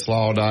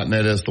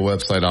 PrinceLaw.net is the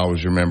website.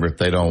 Always remember, if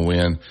they don't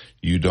win,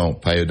 you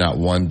don't pay not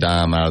one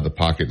dime out of the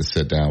pocket to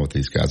sit down with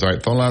these guys. All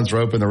right, phone lines are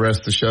open. The rest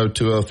of the show,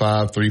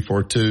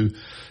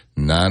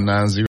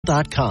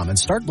 205-342-990.com, and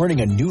start learning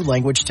a new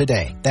language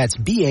today. That's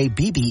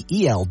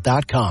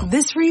BABBEL.com.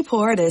 This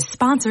report is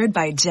sponsored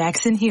by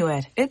Jackson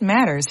Hewitt. It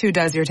matters who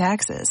does your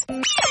taxes.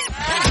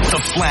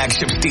 The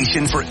flagship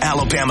station for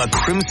Alabama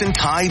Crimson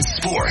Tide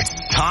sports.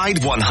 Tide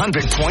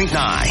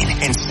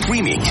 100.9 and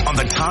streaming on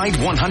the Tide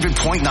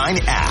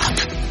 100.9 app.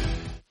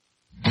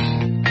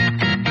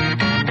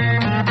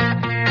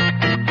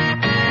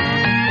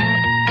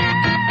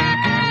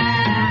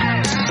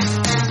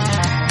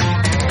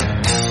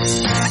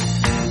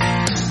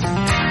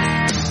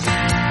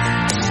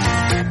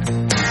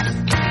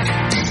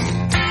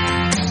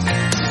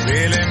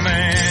 Really,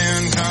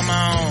 man, come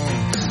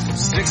on.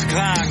 6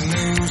 o'clock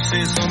news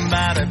says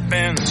somebody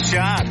been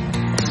shot.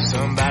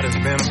 Somebody's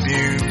been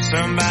abused.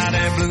 Somebody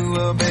blew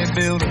up a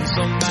building.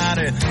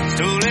 Somebody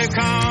stole a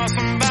car.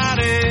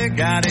 Somebody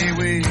got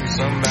away.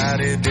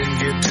 Somebody didn't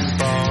get too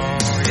far.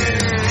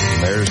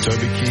 Yeah. There's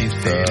Toby Keith,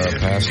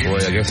 passed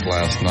away, I guess,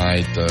 last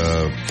night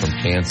from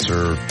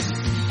cancer.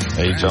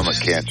 Stomach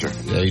cancer.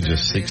 Age of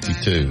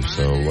 62,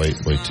 so way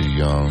too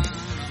young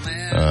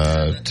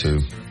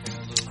to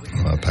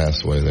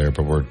pass away there.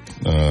 But we're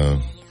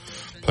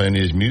playing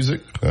his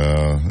music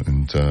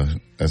and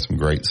has some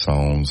great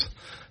songs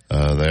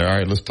there. All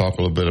right, let's talk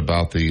a little bit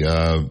about the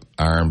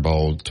Iron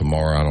Bowl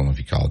tomorrow. I don't know if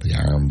you call it the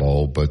Iron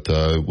Bowl, but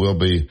will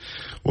be.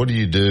 What do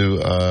you do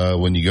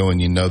when you go and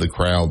you know the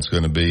crowd's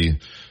going to be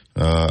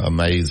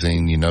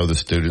amazing? You know the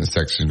student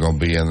section is going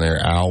to be in there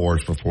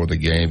hours before the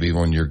game, even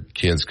when your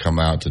kids come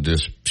out to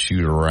just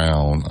shoot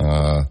around.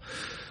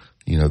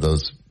 You know,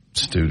 those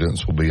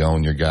students will be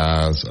on your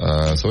guys.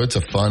 So it's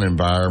a fun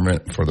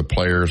environment for the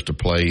players to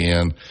play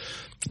in.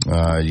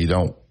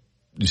 You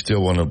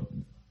still want to,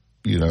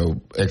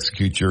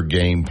 execute your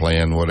game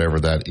plan, whatever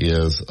that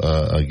is,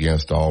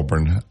 against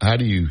Auburn. How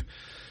do you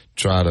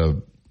try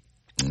to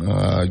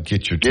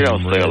get your team You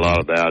don't say ready? a lot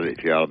about it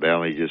if you're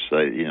Alabama. You just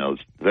say,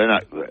 they're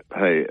not,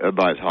 hey,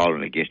 everybody's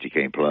hollering against you,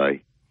 can't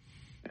play.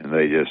 And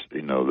they just,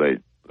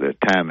 their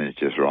timing is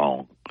just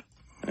wrong.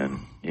 And,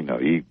 you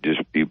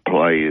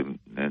play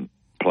and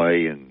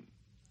play and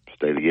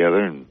stay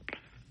together and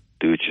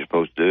do what you're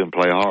supposed to do and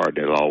play hard.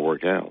 It'll all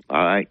work out.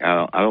 I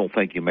don't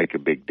think you make a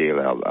big deal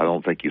out of it. I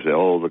don't think you say,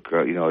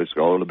 it's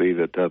going to be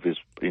the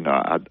toughest.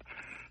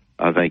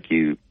 I think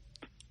you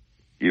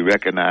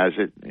recognize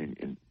it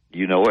and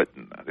you know it.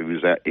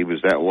 It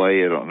was that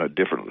way on a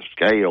different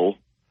scale.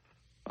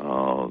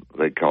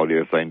 They called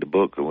everything to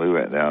book when we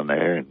went down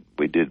there, and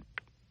we did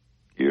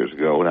years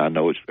ago. And I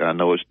know it's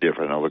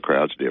different. I know the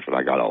crowd's different.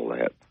 I got all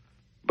that,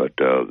 but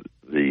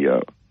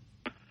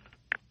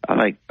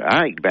I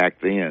think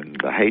back then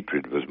the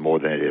hatred was more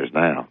than it is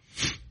now.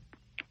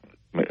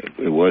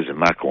 It was in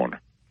my corner.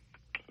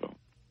 So.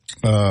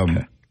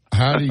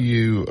 How do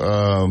you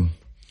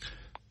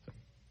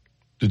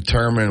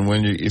determine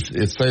when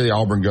if say the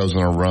Auburn goes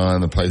on a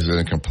run, the place is in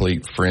a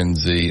complete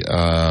frenzy?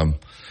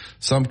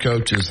 Some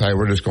coaches, hey,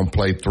 we're just going to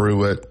play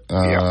through it.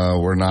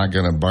 We're not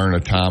going to burn a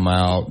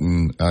timeout,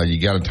 and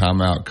you got a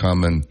timeout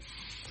coming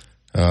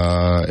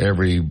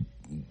every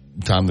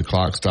time the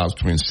clock stops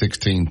between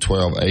 16,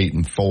 12, 8,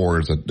 and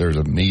 4. There's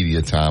a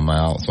media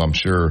timeout, so I'm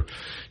sure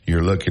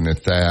you're looking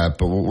at that.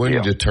 But when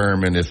you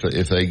determine if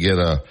they get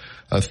a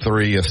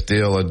three, a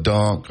steal, a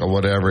dunk, or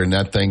whatever, and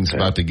that thing's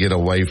about to get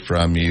away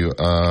from you?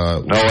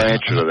 No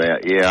answer to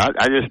that. Yeah,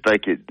 I just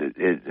think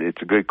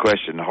it's a good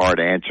question, hard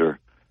to answer.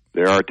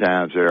 There are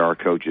times there are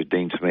coaches.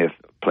 Dean Smith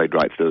played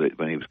right through it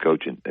when he was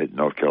coaching at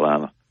North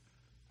Carolina.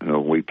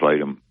 We played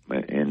him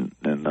in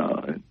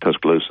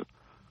Tuscaloosa.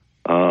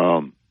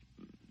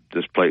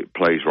 Just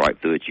plays right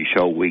through it. You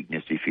show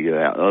weakness, you figure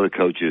it out. Other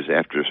coaches,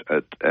 after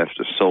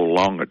so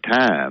long a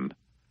time,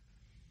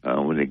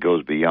 when it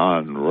goes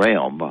beyond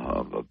realm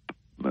of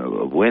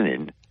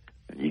winning,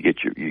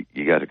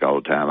 you got to call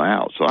a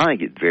timeout. So I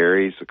think it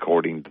varies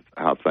according to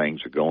how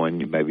things are going.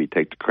 You maybe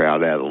take the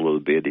crowd out a little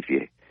bit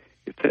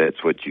if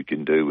that's what you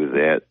can do with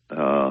that.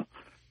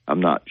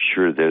 I'm not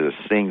sure there's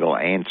a single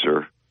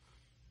answer.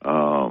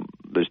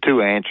 There's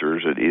two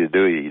answers: that either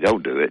do it or you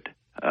don't do it.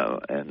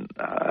 And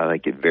I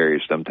think it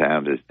varies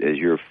sometimes as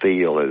your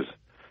feel as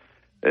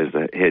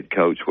the head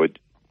coach, what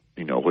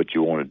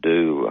you want to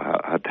do,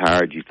 how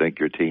tired you think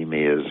your team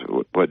is,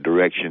 what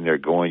direction they're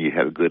going. You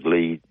have a good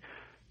lead.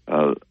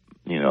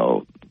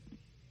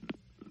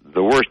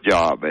 The worst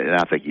job, and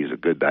I think he's a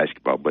good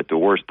basketball, but the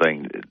worst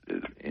thing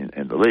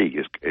in the league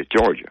is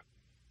Georgia.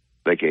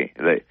 They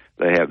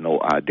have no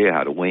idea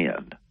how to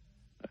win.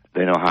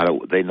 They know how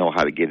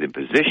to get in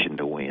position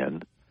to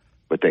win,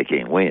 but they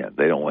can't win.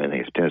 They don't win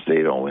against Tennessee.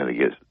 They don't win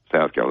against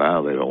South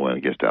Carolina. They don't win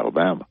against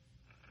Alabama.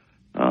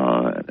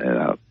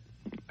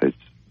 It's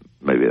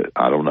maybe,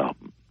 I don't know.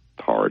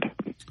 It's hard.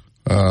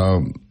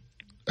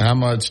 How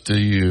much do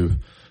you?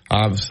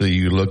 Obviously,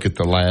 you look at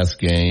the last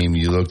game.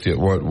 You looked at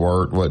what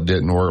worked, what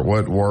didn't work.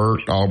 What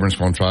worked, Auburn's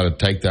going to try to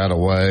take that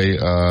away.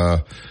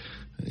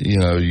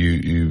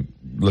 You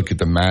look at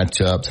the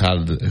matchups.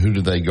 Who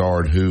do they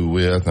guard who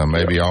with? Now,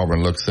 maybe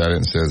Auburn looks at it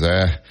and says,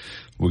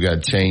 we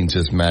got to change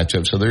this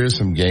matchup. So there is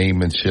some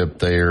gamemanship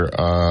there.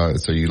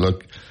 So you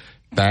look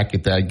back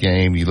at that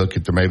game. You look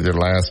at maybe their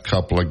last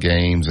couple of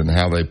games and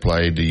how they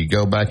played. Do you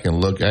go back and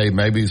look,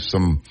 maybe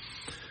some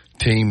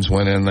teams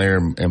went in there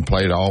and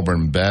played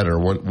Auburn better?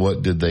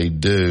 What did they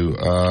do?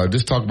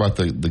 Just talk about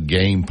the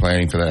game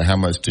planning for that. How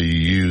much do you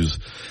use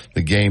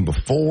the game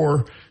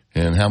before,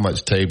 and how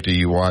much tape do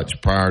you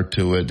watch prior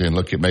to it, and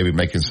look at maybe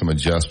making some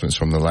adjustments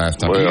from the last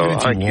time? Well,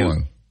 I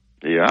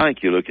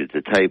think you look at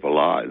the tape a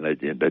lot and let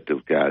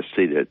those guys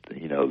see that,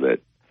 that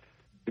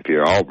if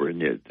you're Auburn,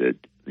 that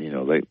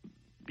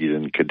you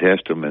didn't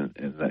contest them and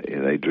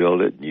they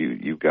drilled it. And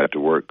you've got to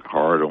work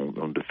hard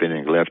on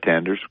defending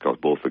left-handers, because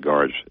both the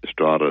guards,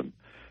 Estrada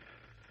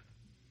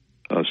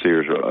and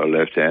Sears, are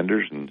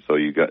left-handers, and so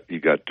you got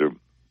to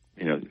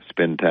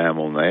spend time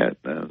on that.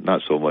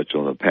 Not so much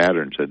on the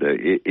patterns.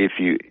 If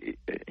you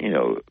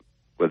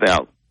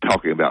without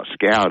talking about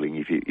scouting,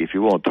 if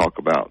you want to talk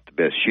about the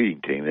best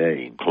shooting team, that ain't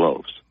even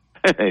close.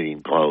 It ain't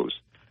even close.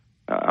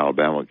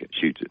 Alabama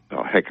shoots it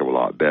a heck of a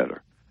lot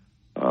better.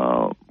 I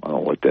don't know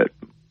what that.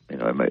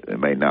 They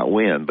may not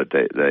win, but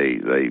they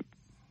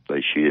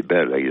shoot it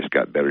better. They just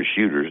got better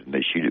shooters, and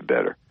they shoot it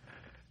better.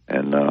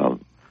 And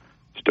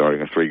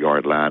starting a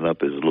three-guard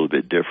lineup is a little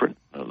bit different,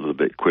 a little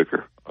bit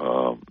quicker.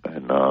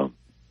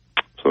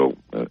 So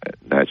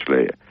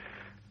naturally,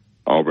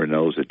 Auburn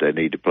knows that they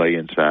need to play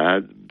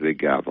inside. The big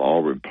guy of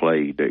Auburn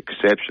played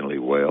exceptionally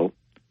well.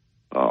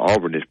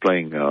 Auburn is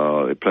playing.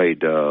 They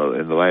played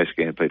in the last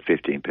game. Played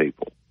 15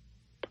 people,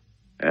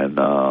 and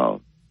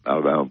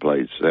Alabama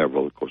played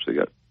several. Of course, they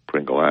got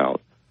Pringle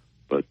out,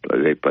 but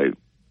they played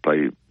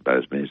about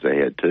as many as they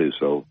had too.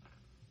 So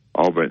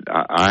Auburn,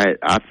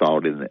 I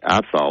thought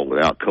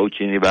without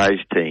coaching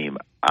anybody's team,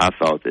 I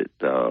thought that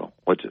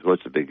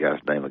what's the big guy's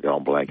name? I've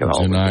gone blank.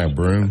 Janiah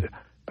Broome.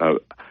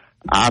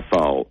 I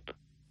thought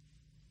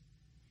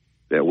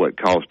that what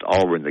cost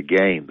Auburn the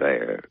game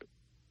there,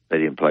 they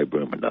didn't play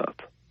Broome enough.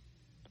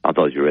 I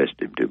thought you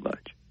rested him too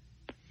much.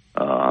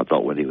 I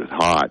thought when he was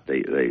hot,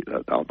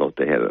 I thought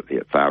they had a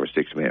 5 or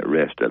 6 minute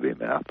rest of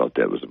him, and I thought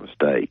that was a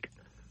mistake.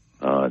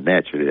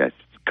 Naturally, that's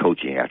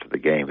coaching after the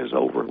game is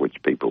over,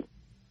 which people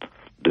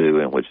do,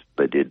 and which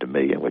they did to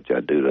me, and which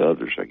I do to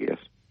others, I guess.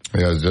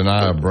 Yeah,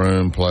 Janiah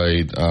Broome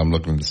played, I'm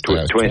looking at the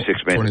stats,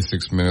 26 minutes.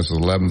 26 minutes,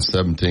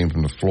 11-17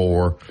 from the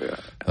floor.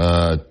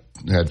 Yeah.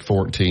 Had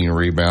 14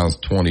 rebounds,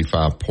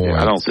 25 points.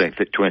 Yeah, I don't think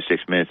that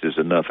 26 minutes is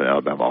enough in an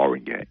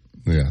Alabama-Auburn game.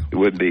 Yeah. It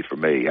wouldn't be for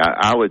me.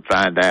 I would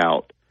find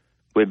out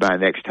when my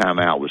next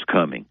timeout was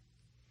coming.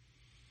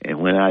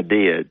 And when I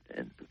did,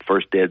 and the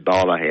first dead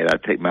ball I had,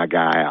 I'd take my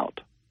guy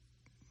out.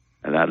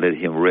 And I'd let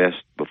him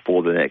rest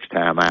before the next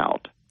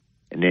timeout.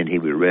 And then he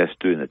would rest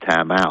during the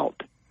timeout.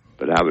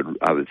 But I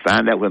would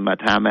find out when my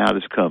timeout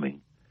is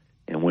coming.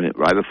 And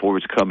right before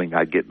it's coming,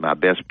 I'd get my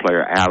best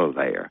player out of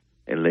there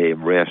and let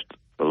him rest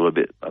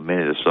a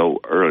minute or so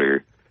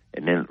earlier,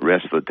 and then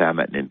rest for the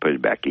timeout, and then put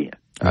it back in.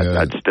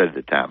 I'd study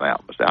the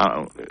timeout.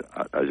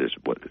 It's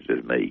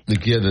just me. The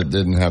kid that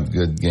didn't have a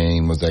good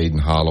game was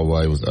Aiden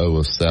Holloway. Was 0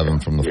 of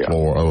 7 from the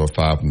floor, 0 of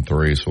 5 from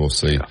 3. So we'll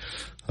see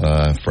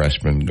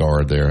freshman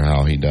guard there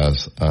how he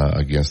does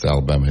against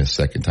Alabama his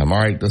second time. All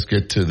right, let's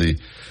get to the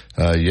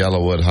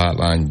Yellowwood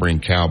hotline. Bring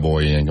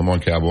Cowboy in. Good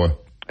morning, Cowboy.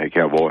 Hey,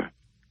 Cowboy.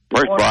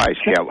 Where's Bryce?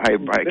 Hey,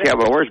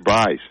 Cowboy. Where's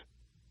Bryce?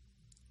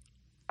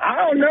 I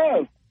don't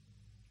know.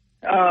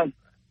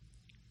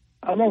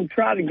 I'm going to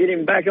try to get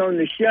him back on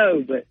the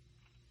show, but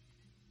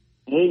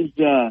he's,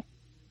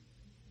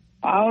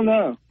 I don't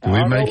know.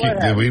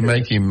 Did we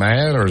make him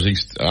mad, or is he,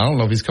 I don't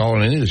know if he's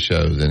calling any of the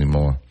shows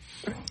anymore.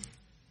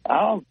 I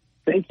don't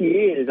think he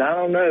is. I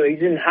don't know.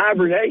 He's in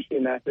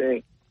hibernation, I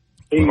think.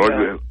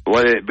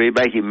 Would it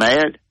make him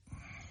mad?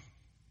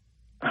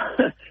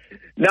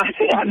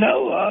 Nothing I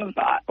know of.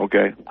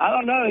 Okay. I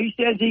don't know. He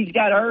says he's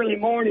got early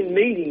morning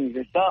meetings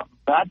or something.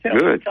 But I tell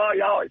him to call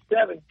y'all at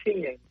 7:10.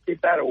 See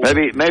if that'll work.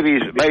 Maybe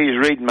he's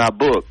reading my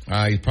book.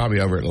 He's probably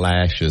over at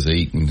Lash's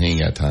eating. He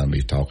ain't got time to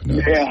be talking to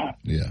us.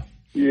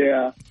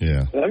 Yeah.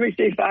 Let me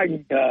see if I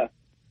can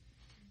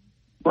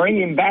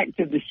bring him back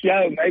to the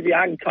show. Maybe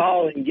I can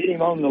call and get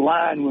him on the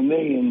line with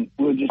me, and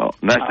we'll just.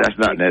 That's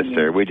not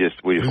necessary. We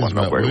just want to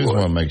know where he was. We just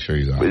want to make sure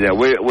he's on. Yeah,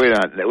 we don't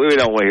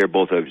want to hear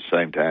both of you at the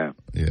same time.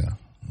 Yeah.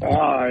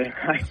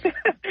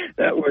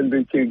 That wouldn't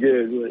be too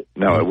good, would it?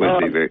 No, it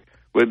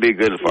would be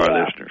good for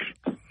our listeners.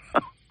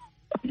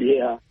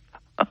 Yeah.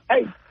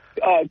 Hey,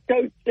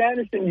 Coach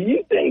Sanderson, do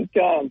you think?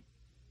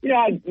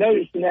 I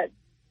noticed in that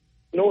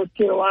North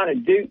Carolina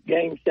Duke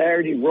game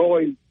Saturday,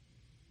 Roy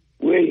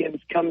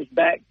Williams comes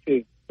back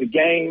to the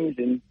games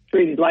and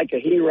treated like a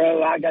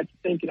hero. I got to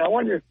thinking, I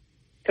wonder if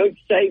Coach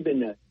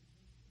Saban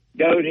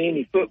go to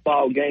any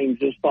football games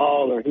this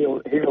fall, or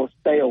he'll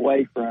stay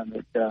away from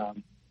it.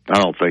 I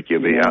don't think he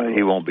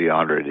won't be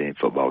honored at any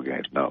football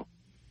games. No.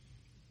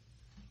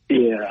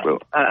 Yeah,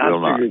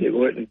 I figured it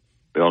wouldn't.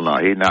 He'll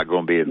not. He's not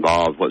going to be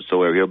involved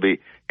whatsoever.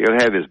 He'll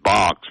have his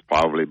box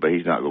probably, but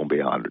he's not going to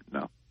be honored.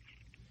 No.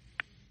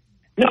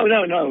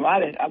 No. I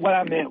didn't. What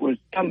I meant was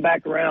come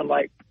back around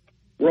like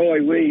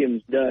Roy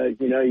Williams does.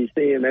 You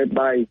see him,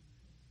 everybody.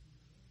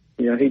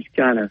 He's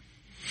kind of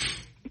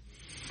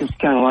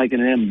like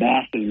an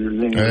ambassador.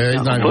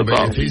 He's not going to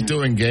be. If he's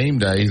doing game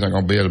day, he's not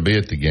going to be able to be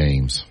at the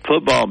games.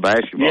 Football and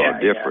basketball are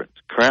different.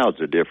 Yeah. Crowds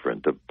are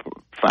different.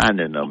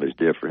 Finding them is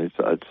different.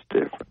 It's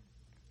different.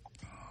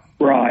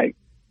 Right.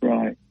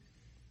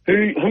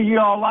 Who you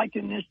all like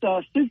in this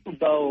Super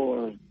Bowl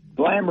or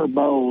Glamour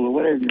Bowl or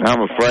whatever?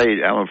 I'm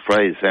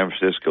afraid San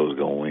Francisco's going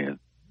to win.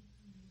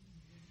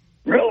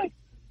 Really?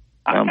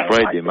 I'm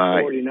afraid they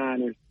might.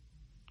 49ers.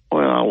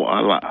 Well,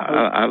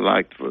 I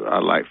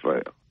like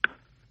for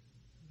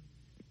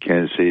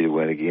Kansas City to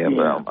win again,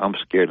 but I'm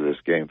scared of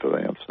this game for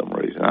them for some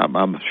reason.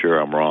 I'm sure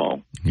I'm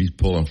wrong. He's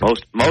pulling for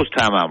most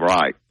time I'm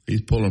right.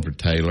 He's pulling for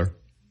Taylor,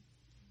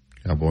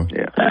 Cowboy.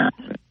 Yeah.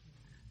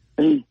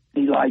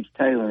 He likes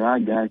Taylor. I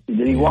got you.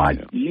 Did you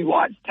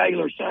watch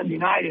Taylor Sunday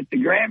night at the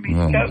Grammys?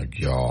 Oh my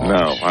God!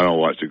 No, I don't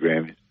watch the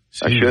Grammys.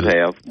 I should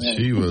have.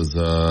 She was.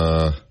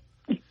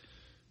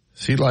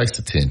 She likes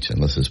attention.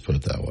 Let's just put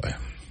it that way.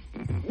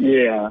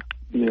 Yeah.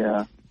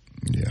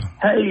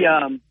 Hey,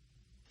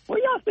 what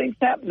y'all think's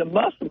happened to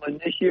Musselman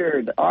this year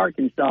at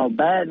Arkansas?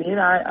 Bad. He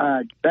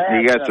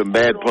got some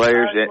bad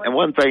players, and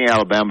one thing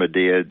Alabama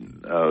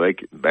did,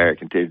 Barrett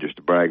continued just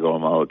to brag on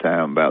them all the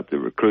time about the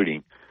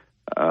recruiting.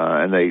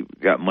 And they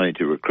got money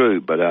to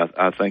recruit, but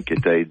I think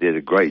that they did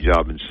a great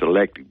job in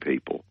selecting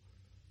people,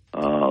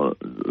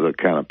 the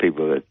kind of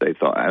people that they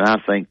thought. And I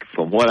think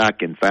from what I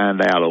can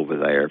find out over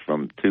there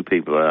from two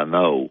people that I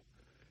know,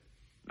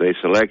 the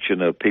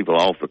selection of people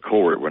off the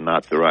court were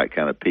not the right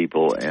kind of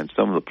people, and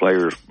some of the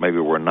players maybe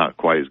were not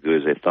quite as good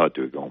as they thought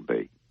they were going to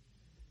be.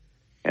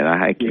 And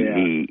I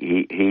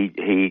think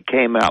he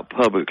came out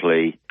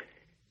publicly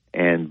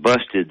and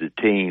busted the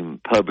team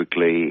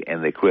publicly,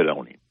 and they quit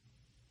on him.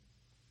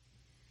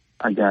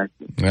 I got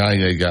you. I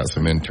think they got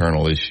some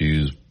internal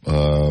issues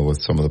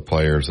with some of the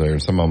players there.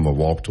 Some of them have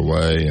walked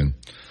away, and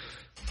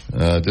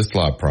just a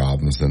lot of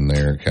problems in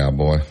there,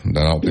 Cowboy. I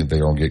don't think they're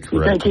going to get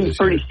corrected. You think he's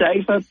pretty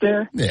safe up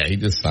there? Yeah, he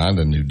just signed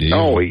a new deal.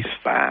 Oh, he's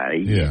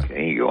fine. He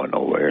ain't going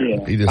nowhere.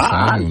 Yeah. He just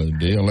signed a new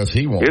deal unless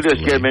he wants to. We're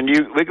going to give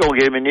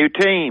him a new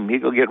team.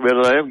 He's going to get rid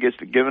of them, gets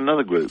to give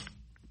another group.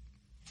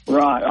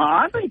 Right.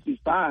 I think he's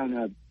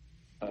fine.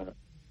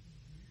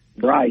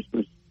 Bryce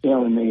was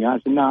telling me. I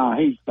said, nah,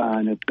 he's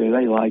fine up there.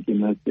 They like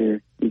him up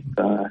there. He's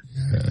fine.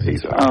 Yeah,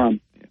 he's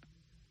fine.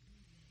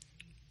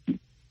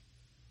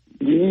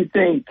 Do you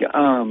think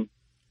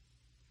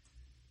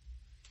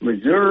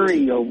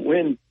Missouri will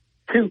win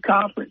 2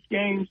 conference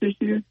games this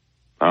year?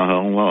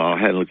 Well, I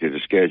hadn't looked at the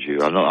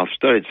schedule. I know I've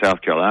studied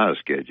South Carolina's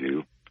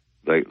schedule.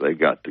 They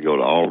got to go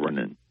to Auburn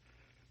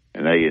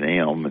and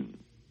A&M and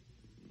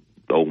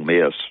Ole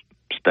Miss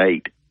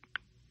State.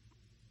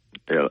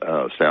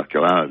 South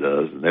Carolina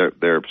does, and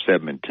they're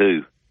 7-2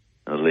 in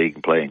the league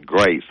and playing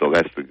great. So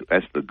that's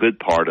the good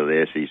part of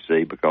the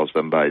SEC, because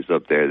somebody's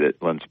up there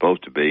that wasn't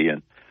supposed to be,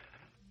 and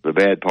the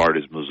bad part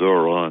is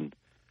Missouri. And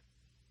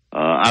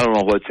I don't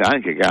know I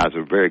think the guy's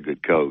a very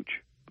good coach.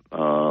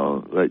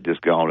 They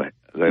just gone.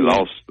 They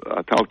lost.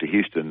 I talked to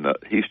Houston.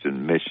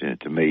 Houston mentioned it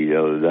to me the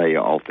other day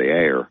off the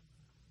air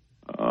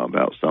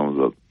about some of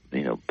the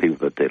people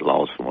that they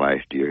lost from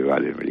last year who I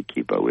didn't really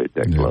keep up with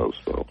that close.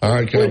 So. All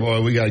right,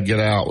 Cowboy, we got to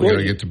get out. We got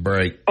to get to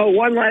break. Oh,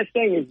 one last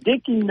thing is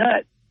Dickie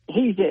Nutt.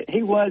 He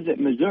was at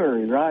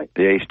Missouri, right?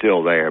 Yeah, he's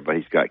still there, but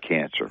he's got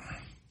cancer,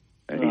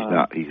 and he's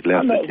not. He's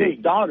left the team.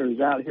 His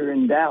daughter's out here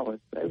in Dallas.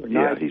 They were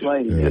nice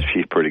ladies. Yeah,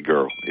 she's a pretty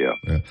girl.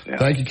 Yeah.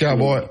 Thank you,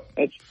 Cowboy.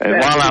 And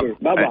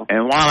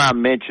while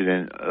I'm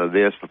mentioning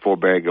this before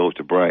Barry goes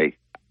to break,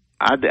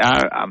 maybe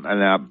I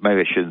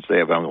shouldn't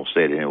say it, but I'm going to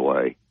say it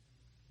anyway.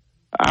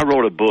 I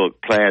wrote a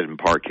book, Plaid and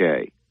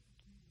Parquet,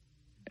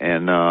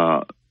 and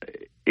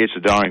it's a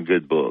darn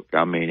good book.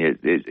 I mean,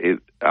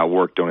 I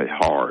worked on it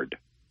hard,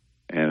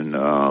 And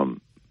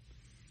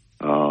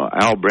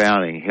Al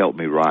Browning helped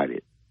me write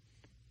it.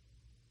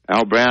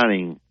 Al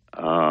Browning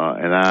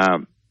and I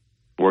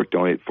worked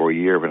on it for a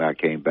year when I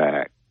came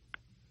back.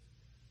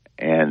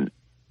 And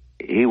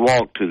he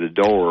walked to the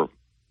door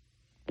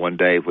one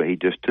day when he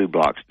just 2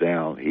 blocks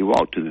down. He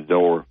walked to the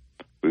door.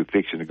 We were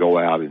fixing to go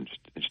out and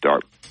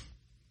start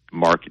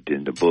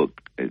marketing the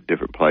book at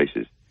different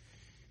places.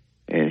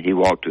 And he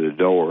walked to the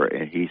door,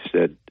 and he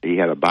said he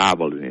had a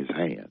Bible in his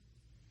hand.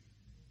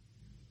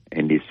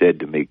 And he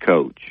said to me,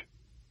 "Coach,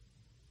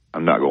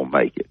 I'm not going to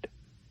make it."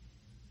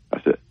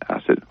 I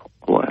said,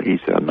 "Well," he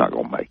said, "I'm not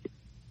going to make it."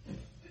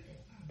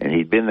 And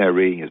he'd been there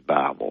reading his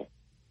Bible,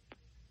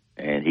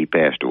 and he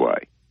passed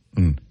away.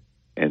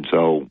 And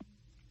so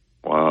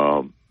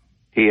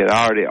he had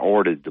already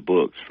ordered the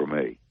books for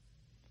me.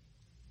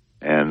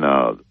 And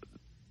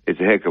it's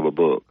a heck of a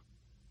book.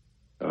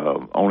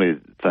 Only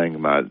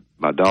thing,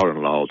 my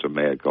daughter-in-laws are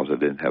mad because I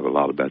didn't have a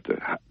lot about the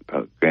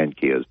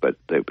grandkids, but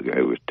they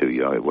was too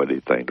young. It wasn't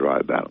anything to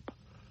write about them.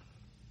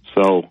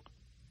 So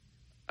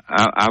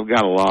I've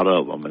got a lot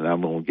of them, and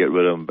I'm going to get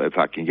rid of them. If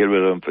I can get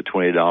rid of them for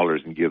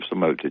 $20 and give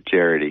some of it to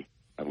charity,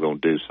 I'm going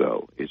to do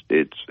so. And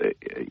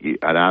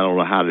I don't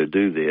know how to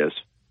do this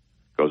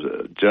because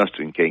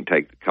Justin can't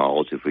take the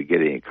calls if we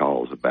get any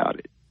calls about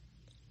it.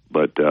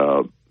 But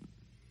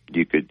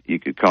you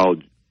could call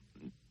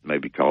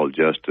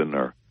Justin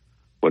or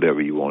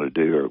whatever you want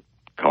to do, or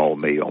call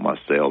me on my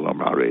cell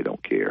number. I really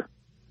don't care.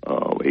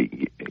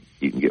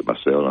 You can get my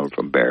cell number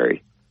from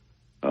Barry.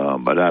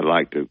 But I'd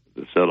like to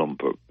sell them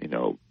for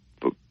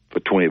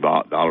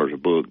 $20 a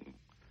book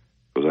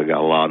because I got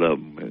a lot of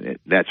them. And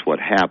that's what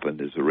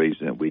happened is the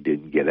reason that we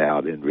didn't get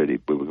out and really,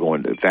 we were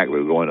going to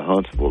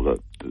Huntsville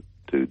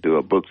to do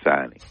a book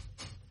signing.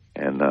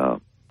 And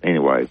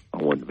anyway, I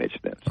wanted to mention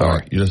that. Sorry. All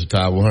right. You listen to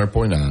Tide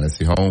 100.9. It's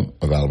the home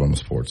of Alabama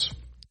sports.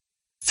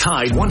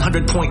 Tide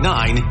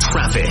 100.9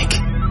 traffic.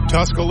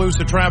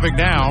 Tuscaloosa traffic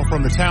now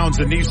from the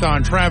Townsend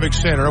Nissan Traffic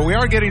Center. We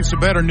are getting some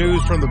better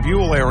news from the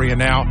Buell area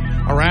now.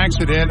 Our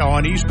accident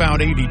on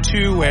eastbound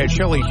 82 at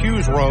Shelley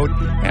Hughes Road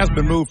has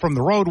been moved from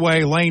the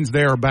roadway. Lanes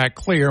there are back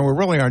clear, and we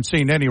really aren't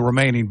seeing any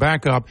remaining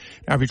backup.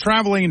 Now, if you're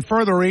traveling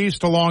further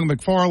east along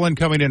McFarland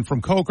coming in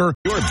from Coker.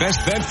 Your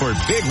best bet for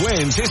big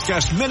wins is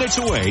just minutes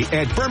away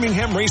at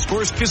Birmingham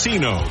Racecourse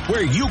Casino,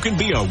 where you can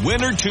be a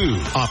winner too.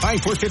 Off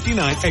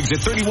I-459, exit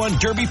 31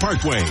 Derby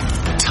Parkway.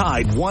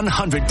 Tide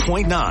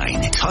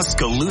 100.9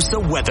 Tuscaloosa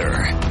weather.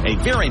 A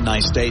very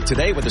nice day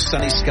today with a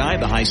sunny sky,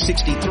 the high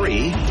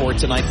 63. For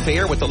tonight,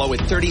 fair with the low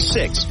at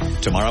 36.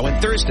 Tomorrow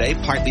and Thursday,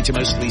 partly to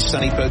mostly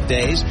sunny both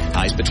days,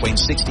 highs between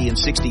 60 and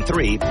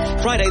 63.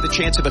 Friday, the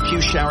chance of a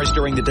few showers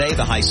during the day,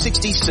 the high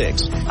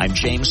 66. I'm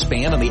James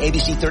Spann on the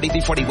ABC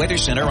 3340 Weather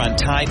Center on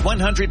Tide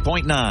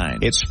 100.9.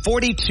 It's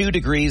 42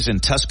 degrees in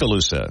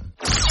Tuscaloosa.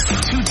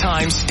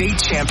 Two-time state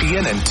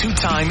champion and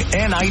two-time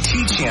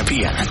NIT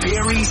champion,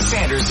 Barry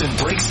Sanderson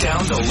breaks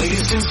down the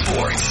latest in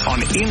sports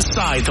on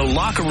Inside the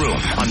Locker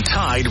Room on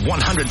Tide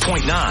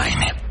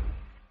 100.9.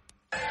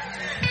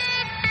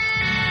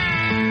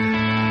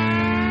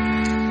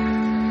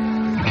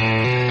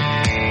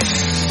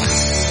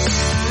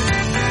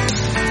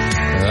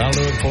 That'll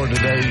do it for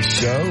today's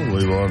show.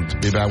 We want to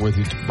be back with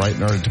you bright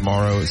and early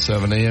tomorrow at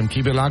 7 a.m.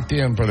 Keep it locked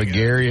in for the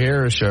Gary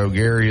Harris Show.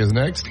 Gary is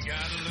next.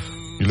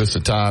 You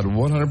listen to Tide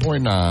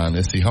 100.9.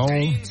 It's the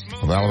home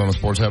of Alabama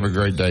sports. Have a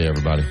great day,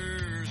 everybody.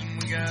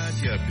 We got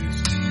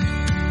yuppies.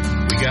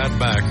 We got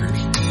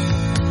bikers.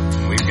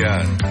 We've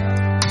got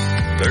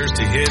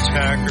thirsty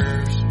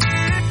hitchhikers.